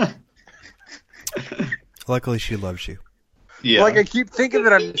 Luckily, she loves you. Yeah. Like, I keep thinking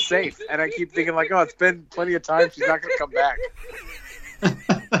that I'm safe, and I keep thinking, like, oh, it's been plenty of time. She's not going to come back.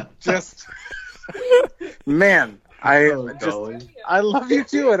 Just, man, I love you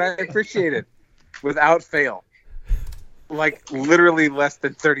too, and I appreciate it without fail. Like, literally less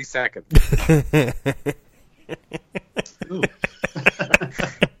than 30 seconds.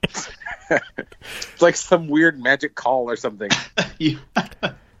 It's like some weird magic call or something. See,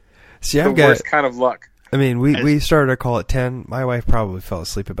 The worst kind of luck. I mean, we started our call at 10. My wife probably fell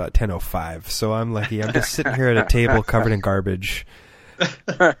asleep about 10:05, so I'm lucky. I'm just sitting here at a table covered in garbage,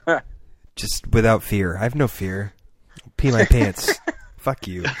 just without fear. I have no fear. Pee my pants. Fuck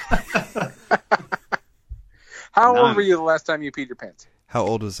you. How old were you the last time you peed your pants? How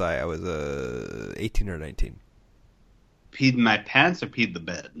old was I? I was 18 or 19. Peed my pants or peed the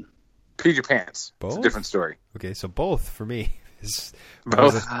bed? Peed your pants. Both? It's a different story. Okay, so both for me.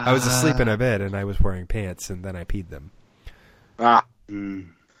 Both? I was asleep in a bed and I was wearing pants and then I peed them. Ah.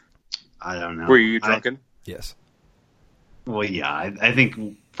 I don't know. Were you drunken? Yes. Well, yeah. I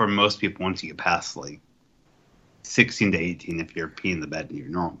think for most people, once you get past like 16 to 18, if you're peeing the bed, you're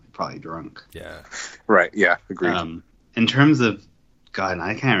normally probably drunk. Yeah. Right. Yeah. Agreed. In terms of, God,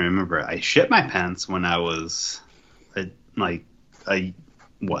 I can't remember. I shit my pants when I was like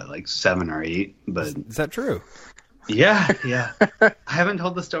 7 or 8. But is that true? Yeah. I haven't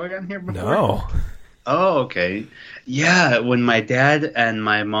told the story on here before. No. Oh, okay. Yeah, when my dad and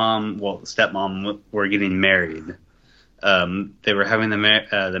my mom, stepmom, were getting married, they were having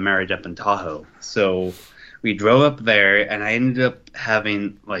the marriage up in Tahoe. So we drove up there, and I ended up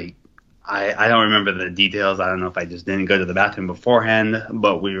having, like, I don't remember the details. I don't know if I just didn't go to the bathroom beforehand,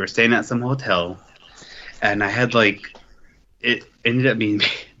 but we were staying at some hotel, and I had, like, it ended up being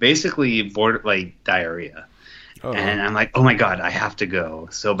basically diarrhea. Oh. And I'm like, oh my God, I have to go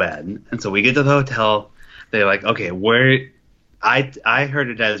so bad. And so we get to the hotel. They're like, okay, where? I heard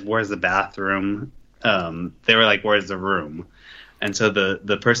it as, where's the bathroom? They were like, where's the room? And so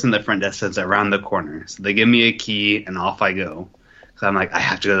the person at the front desk says around the corner. So they give me a key and off I go. So I'm like, I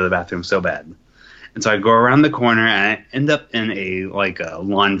have to go to the bathroom so bad. And so I go around the corner and I end up in a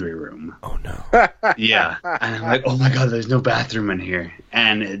laundry room. Oh no. Yeah. And I'm like, oh my God, there's no bathroom in here.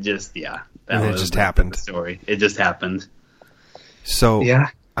 And it just, yeah. It just happened. The story. It just happened. So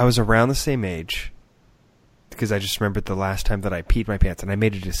yeah. I was around the same age because I just remembered the last time that I peed my pants and I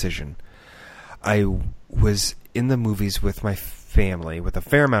made a decision. I was in the movies with my family, with a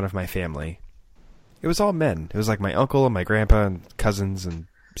fair amount of my family. It was all men. It was like my uncle and my grandpa and cousins and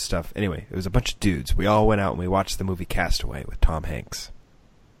stuff. Anyway, it was a bunch of dudes. We all went out and we watched the movie Castaway with Tom Hanks.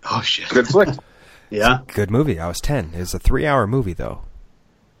 Oh, shit. Good flick. Yeah. Good movie. I was 10. It was a 3-hour movie, though.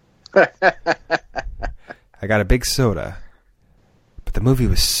 I got a big soda, but the movie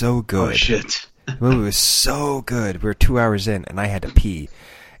was so good. Oh, shit. The movie was so good. We were 2 hours in, and I had to pee.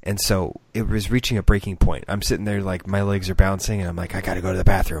 And so it was reaching a breaking point. I'm sitting there, like, my legs are bouncing, and I'm like, I got to go to the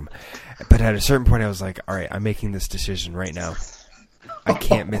bathroom. But at a certain point, I was like, all right, I'm making this decision right now. I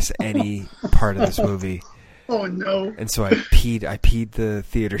can't miss any part of this movie. Oh, no. And so I peed the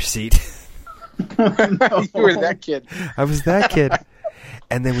theater seat. Oh, no. You were that kid. I was that kid.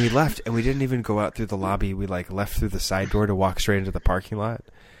 And then we left, and we didn't even go out through the lobby. We, left through the side door to walk straight into the parking lot.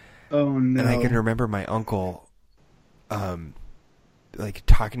 Oh, no. And I can remember my uncle,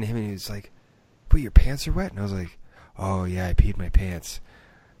 talking to him, and he was like, "But your pants are wet?" And I was like, "Oh, yeah, I peed my pants."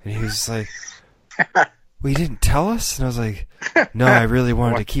 And he was like, "Well, you didn't tell us?" And I was like, "No, I really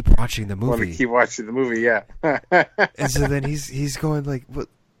wanted to keep watching the movie." Want to keep watching the movie, yeah. And so then he's going like, "What?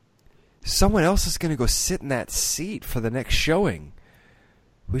 Someone else is going to go sit in that seat for the next showing.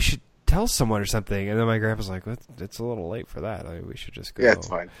 We should tell someone or something." And then my grandpa's like, "It's a little late for that. We should just go." Yeah, it's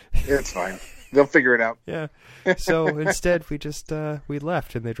fine. It's fine. They'll figure it out. Yeah. So instead, we just we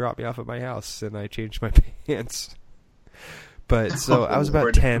left, and they dropped me off at my house, and I changed my pants. But so I was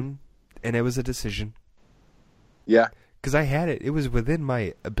about 10, and it was a decision. Yeah. Because I had it. It was within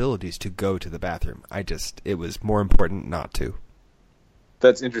my abilities to go to the bathroom. It was more important not to.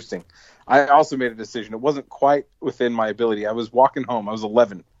 That's interesting. I also made a decision. It wasn't quite within my ability. I was walking home. I was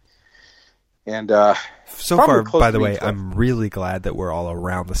 11. And so far, by the way, I'm really glad that we're all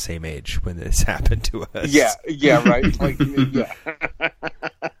around the same age when this happened to us. Yeah, right. Yeah.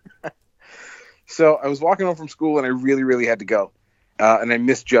 So I was walking home from school, and I really, really had to go. And I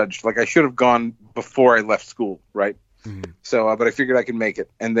misjudged. I should have gone before I left school, right? Mm-hmm. So, but I figured I could make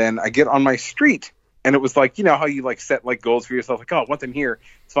it. And then I get on my street, and it was how you set goals for yourself. Once I'm here,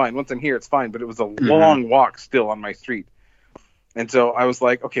 it's fine. Once I'm here, it's fine. But it was a long walk still on my street. And so I was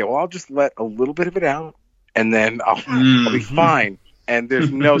like, okay, well, I'll just let a little bit of it out, and then I'll be fine. And there's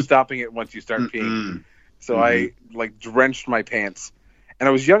no stopping it once you start peeing. So I like drenched my pants. And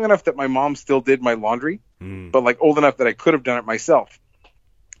I was young enough that my mom still did my laundry, but like old enough that I could have done it myself.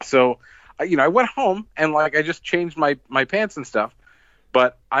 So, I went home and like I just changed my pants and stuff.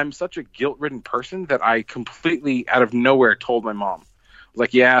 But I'm such a guilt-ridden person that I completely out of nowhere told my mom. I was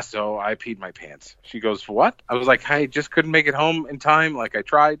like, yeah, so I peed my pants. She goes, what? I was like, I just couldn't make it home in time. Like I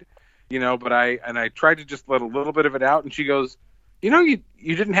tried, but I tried to just let a little bit of it out. And she goes, you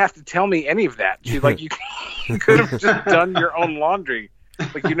didn't have to tell me any of that. She's like, you could have just done your own laundry.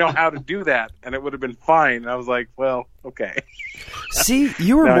 Like, you know how to do that, and it would have been fine. And I was like, well, okay. See,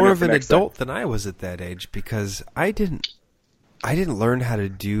 you were more of an adult than I was at that age because I didn't learn how to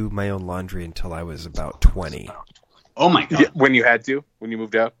do my own laundry until I was about 20. Oh, my God. Yeah, when you had to? When you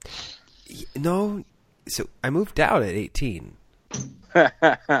moved out? No. So I moved out at 18.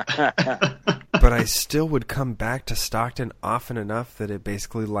 But I still would come back to Stockton often enough that it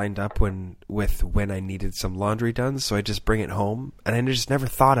basically lined up with when I needed some laundry done. So I just bring it home, and I just never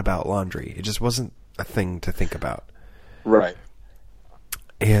thought about laundry. It just wasn't a thing to think about. Right.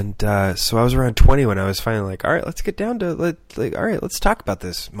 And so I was around 20 when I was finally like, all right, let's get down to all right, let's talk about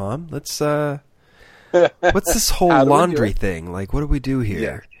this, Mom. Let's what's this whole laundry thing? Like, what do we do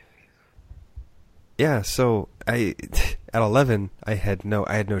here? Yeah. So at 11, I had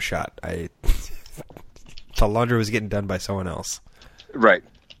no shot. The laundry was getting done by someone else. Right.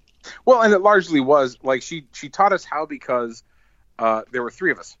 Well, and it largely was like she taught us how because there were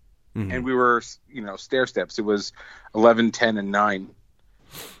three of us, and we were stair steps. It was 11, 10, and 9.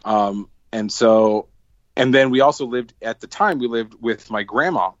 And then we also lived with my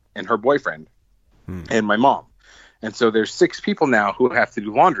grandma and her boyfriend and my mom. And so there's 6 people now who have to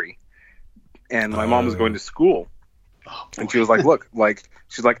do laundry. And my mom was going to school. And she was like, look,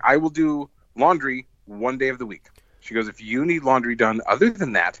 she's like, I will do laundry one day of the week. She goes, if you need laundry done other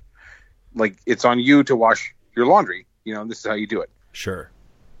than that, like it's on you to wash your laundry, this is how you do it. Sure.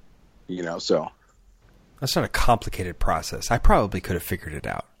 So. That's not a complicated process. I probably could have figured it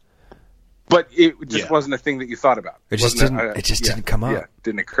out. But it just wasn't a thing that you thought about. It just didn't come up. Yeah,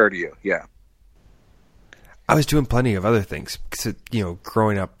 didn't occur to you. Yeah. I was doing plenty of other things.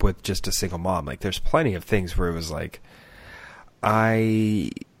 Growing up with just a single mom, like there's plenty of things where it was like,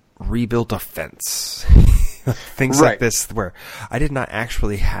 I rebuilt a fence. Things like this where I did not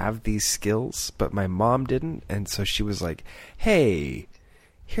actually have these skills, but my mom didn't. And so she was like, hey,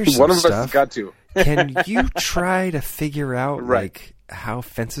 here's some stuff. One of us has got to. Can you try to figure out like how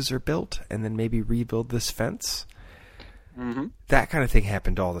fences are built and then maybe rebuild this fence? Mm-hmm. That kind of thing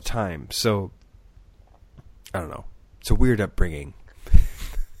happened all the time. So I don't know. It's a weird upbringing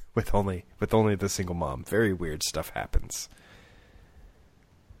with only the single mom. Very weird stuff happens.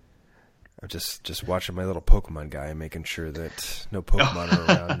 I'm just watching my little Pokemon guy and making sure that no Pokemon are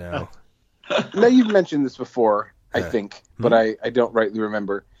around now. Now, you've mentioned this before, I think, but I don't rightly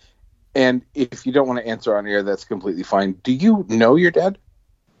remember. And if you don't want to answer on air, that's completely fine. Do you know your dad?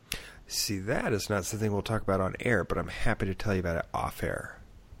 See, that is not something we'll talk about on air, but I'm happy to tell you about it off air.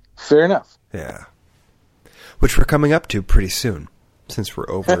 Fair enough. Yeah. Which we're coming up to pretty soon, since we're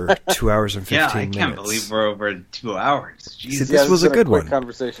over 2 hours and 15 minutes. Yeah, I can't believe we're over 2 hours. Jesus. See, this was a good one.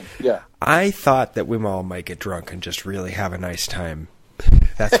 Conversation. Yeah. I thought that we all might get drunk and just really have a nice time.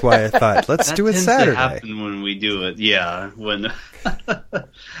 That's why I thought, let's do it Saturday. That tends to happen when we do it, yeah. When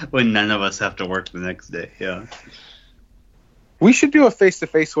when none of us have to work the next day, yeah. We should do a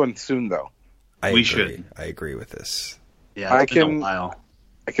face-to-face one soon, though. We should. I agree with this. Yeah, it's been a while.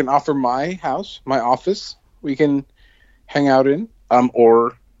 I can offer my house, my office. We can hang out in,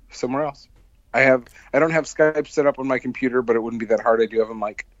 or somewhere else. I don't have Skype set up on my computer, but it wouldn't be that hard. I do have a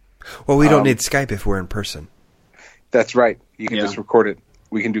mic. Well, we don't need Skype if we're in person. That's right. You can just record it.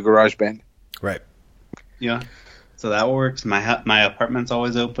 We can do GarageBand. Right. Yeah. So that works. My apartment's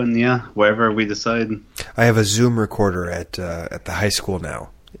always open. Yeah. Wherever we decide. I have a Zoom recorder at the high school now,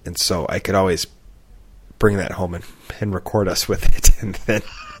 and so I could always bring that home and record us with it, and then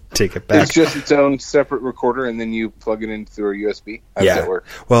take it back. It's just its own separate recorder, and then you plug it in through a USB. How does that work?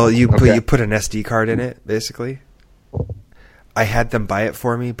 Well, you put an SD card in it, basically. I had them buy it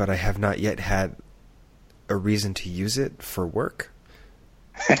for me, but I have not yet had a reason to use it for work.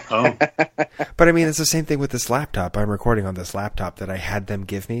 Oh. But I mean, it's the same thing with this laptop. I'm recording on this laptop that I had them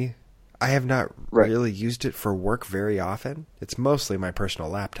give me. I have not really used it for work very often. It's mostly my personal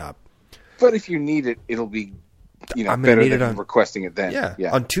laptop. But if you need it, it'll be better than requesting it then.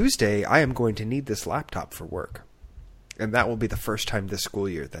 Yeah. On Tuesday, I am going to need this laptop for work. And that will be the first time this school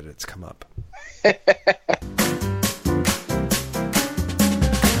year that it's come up.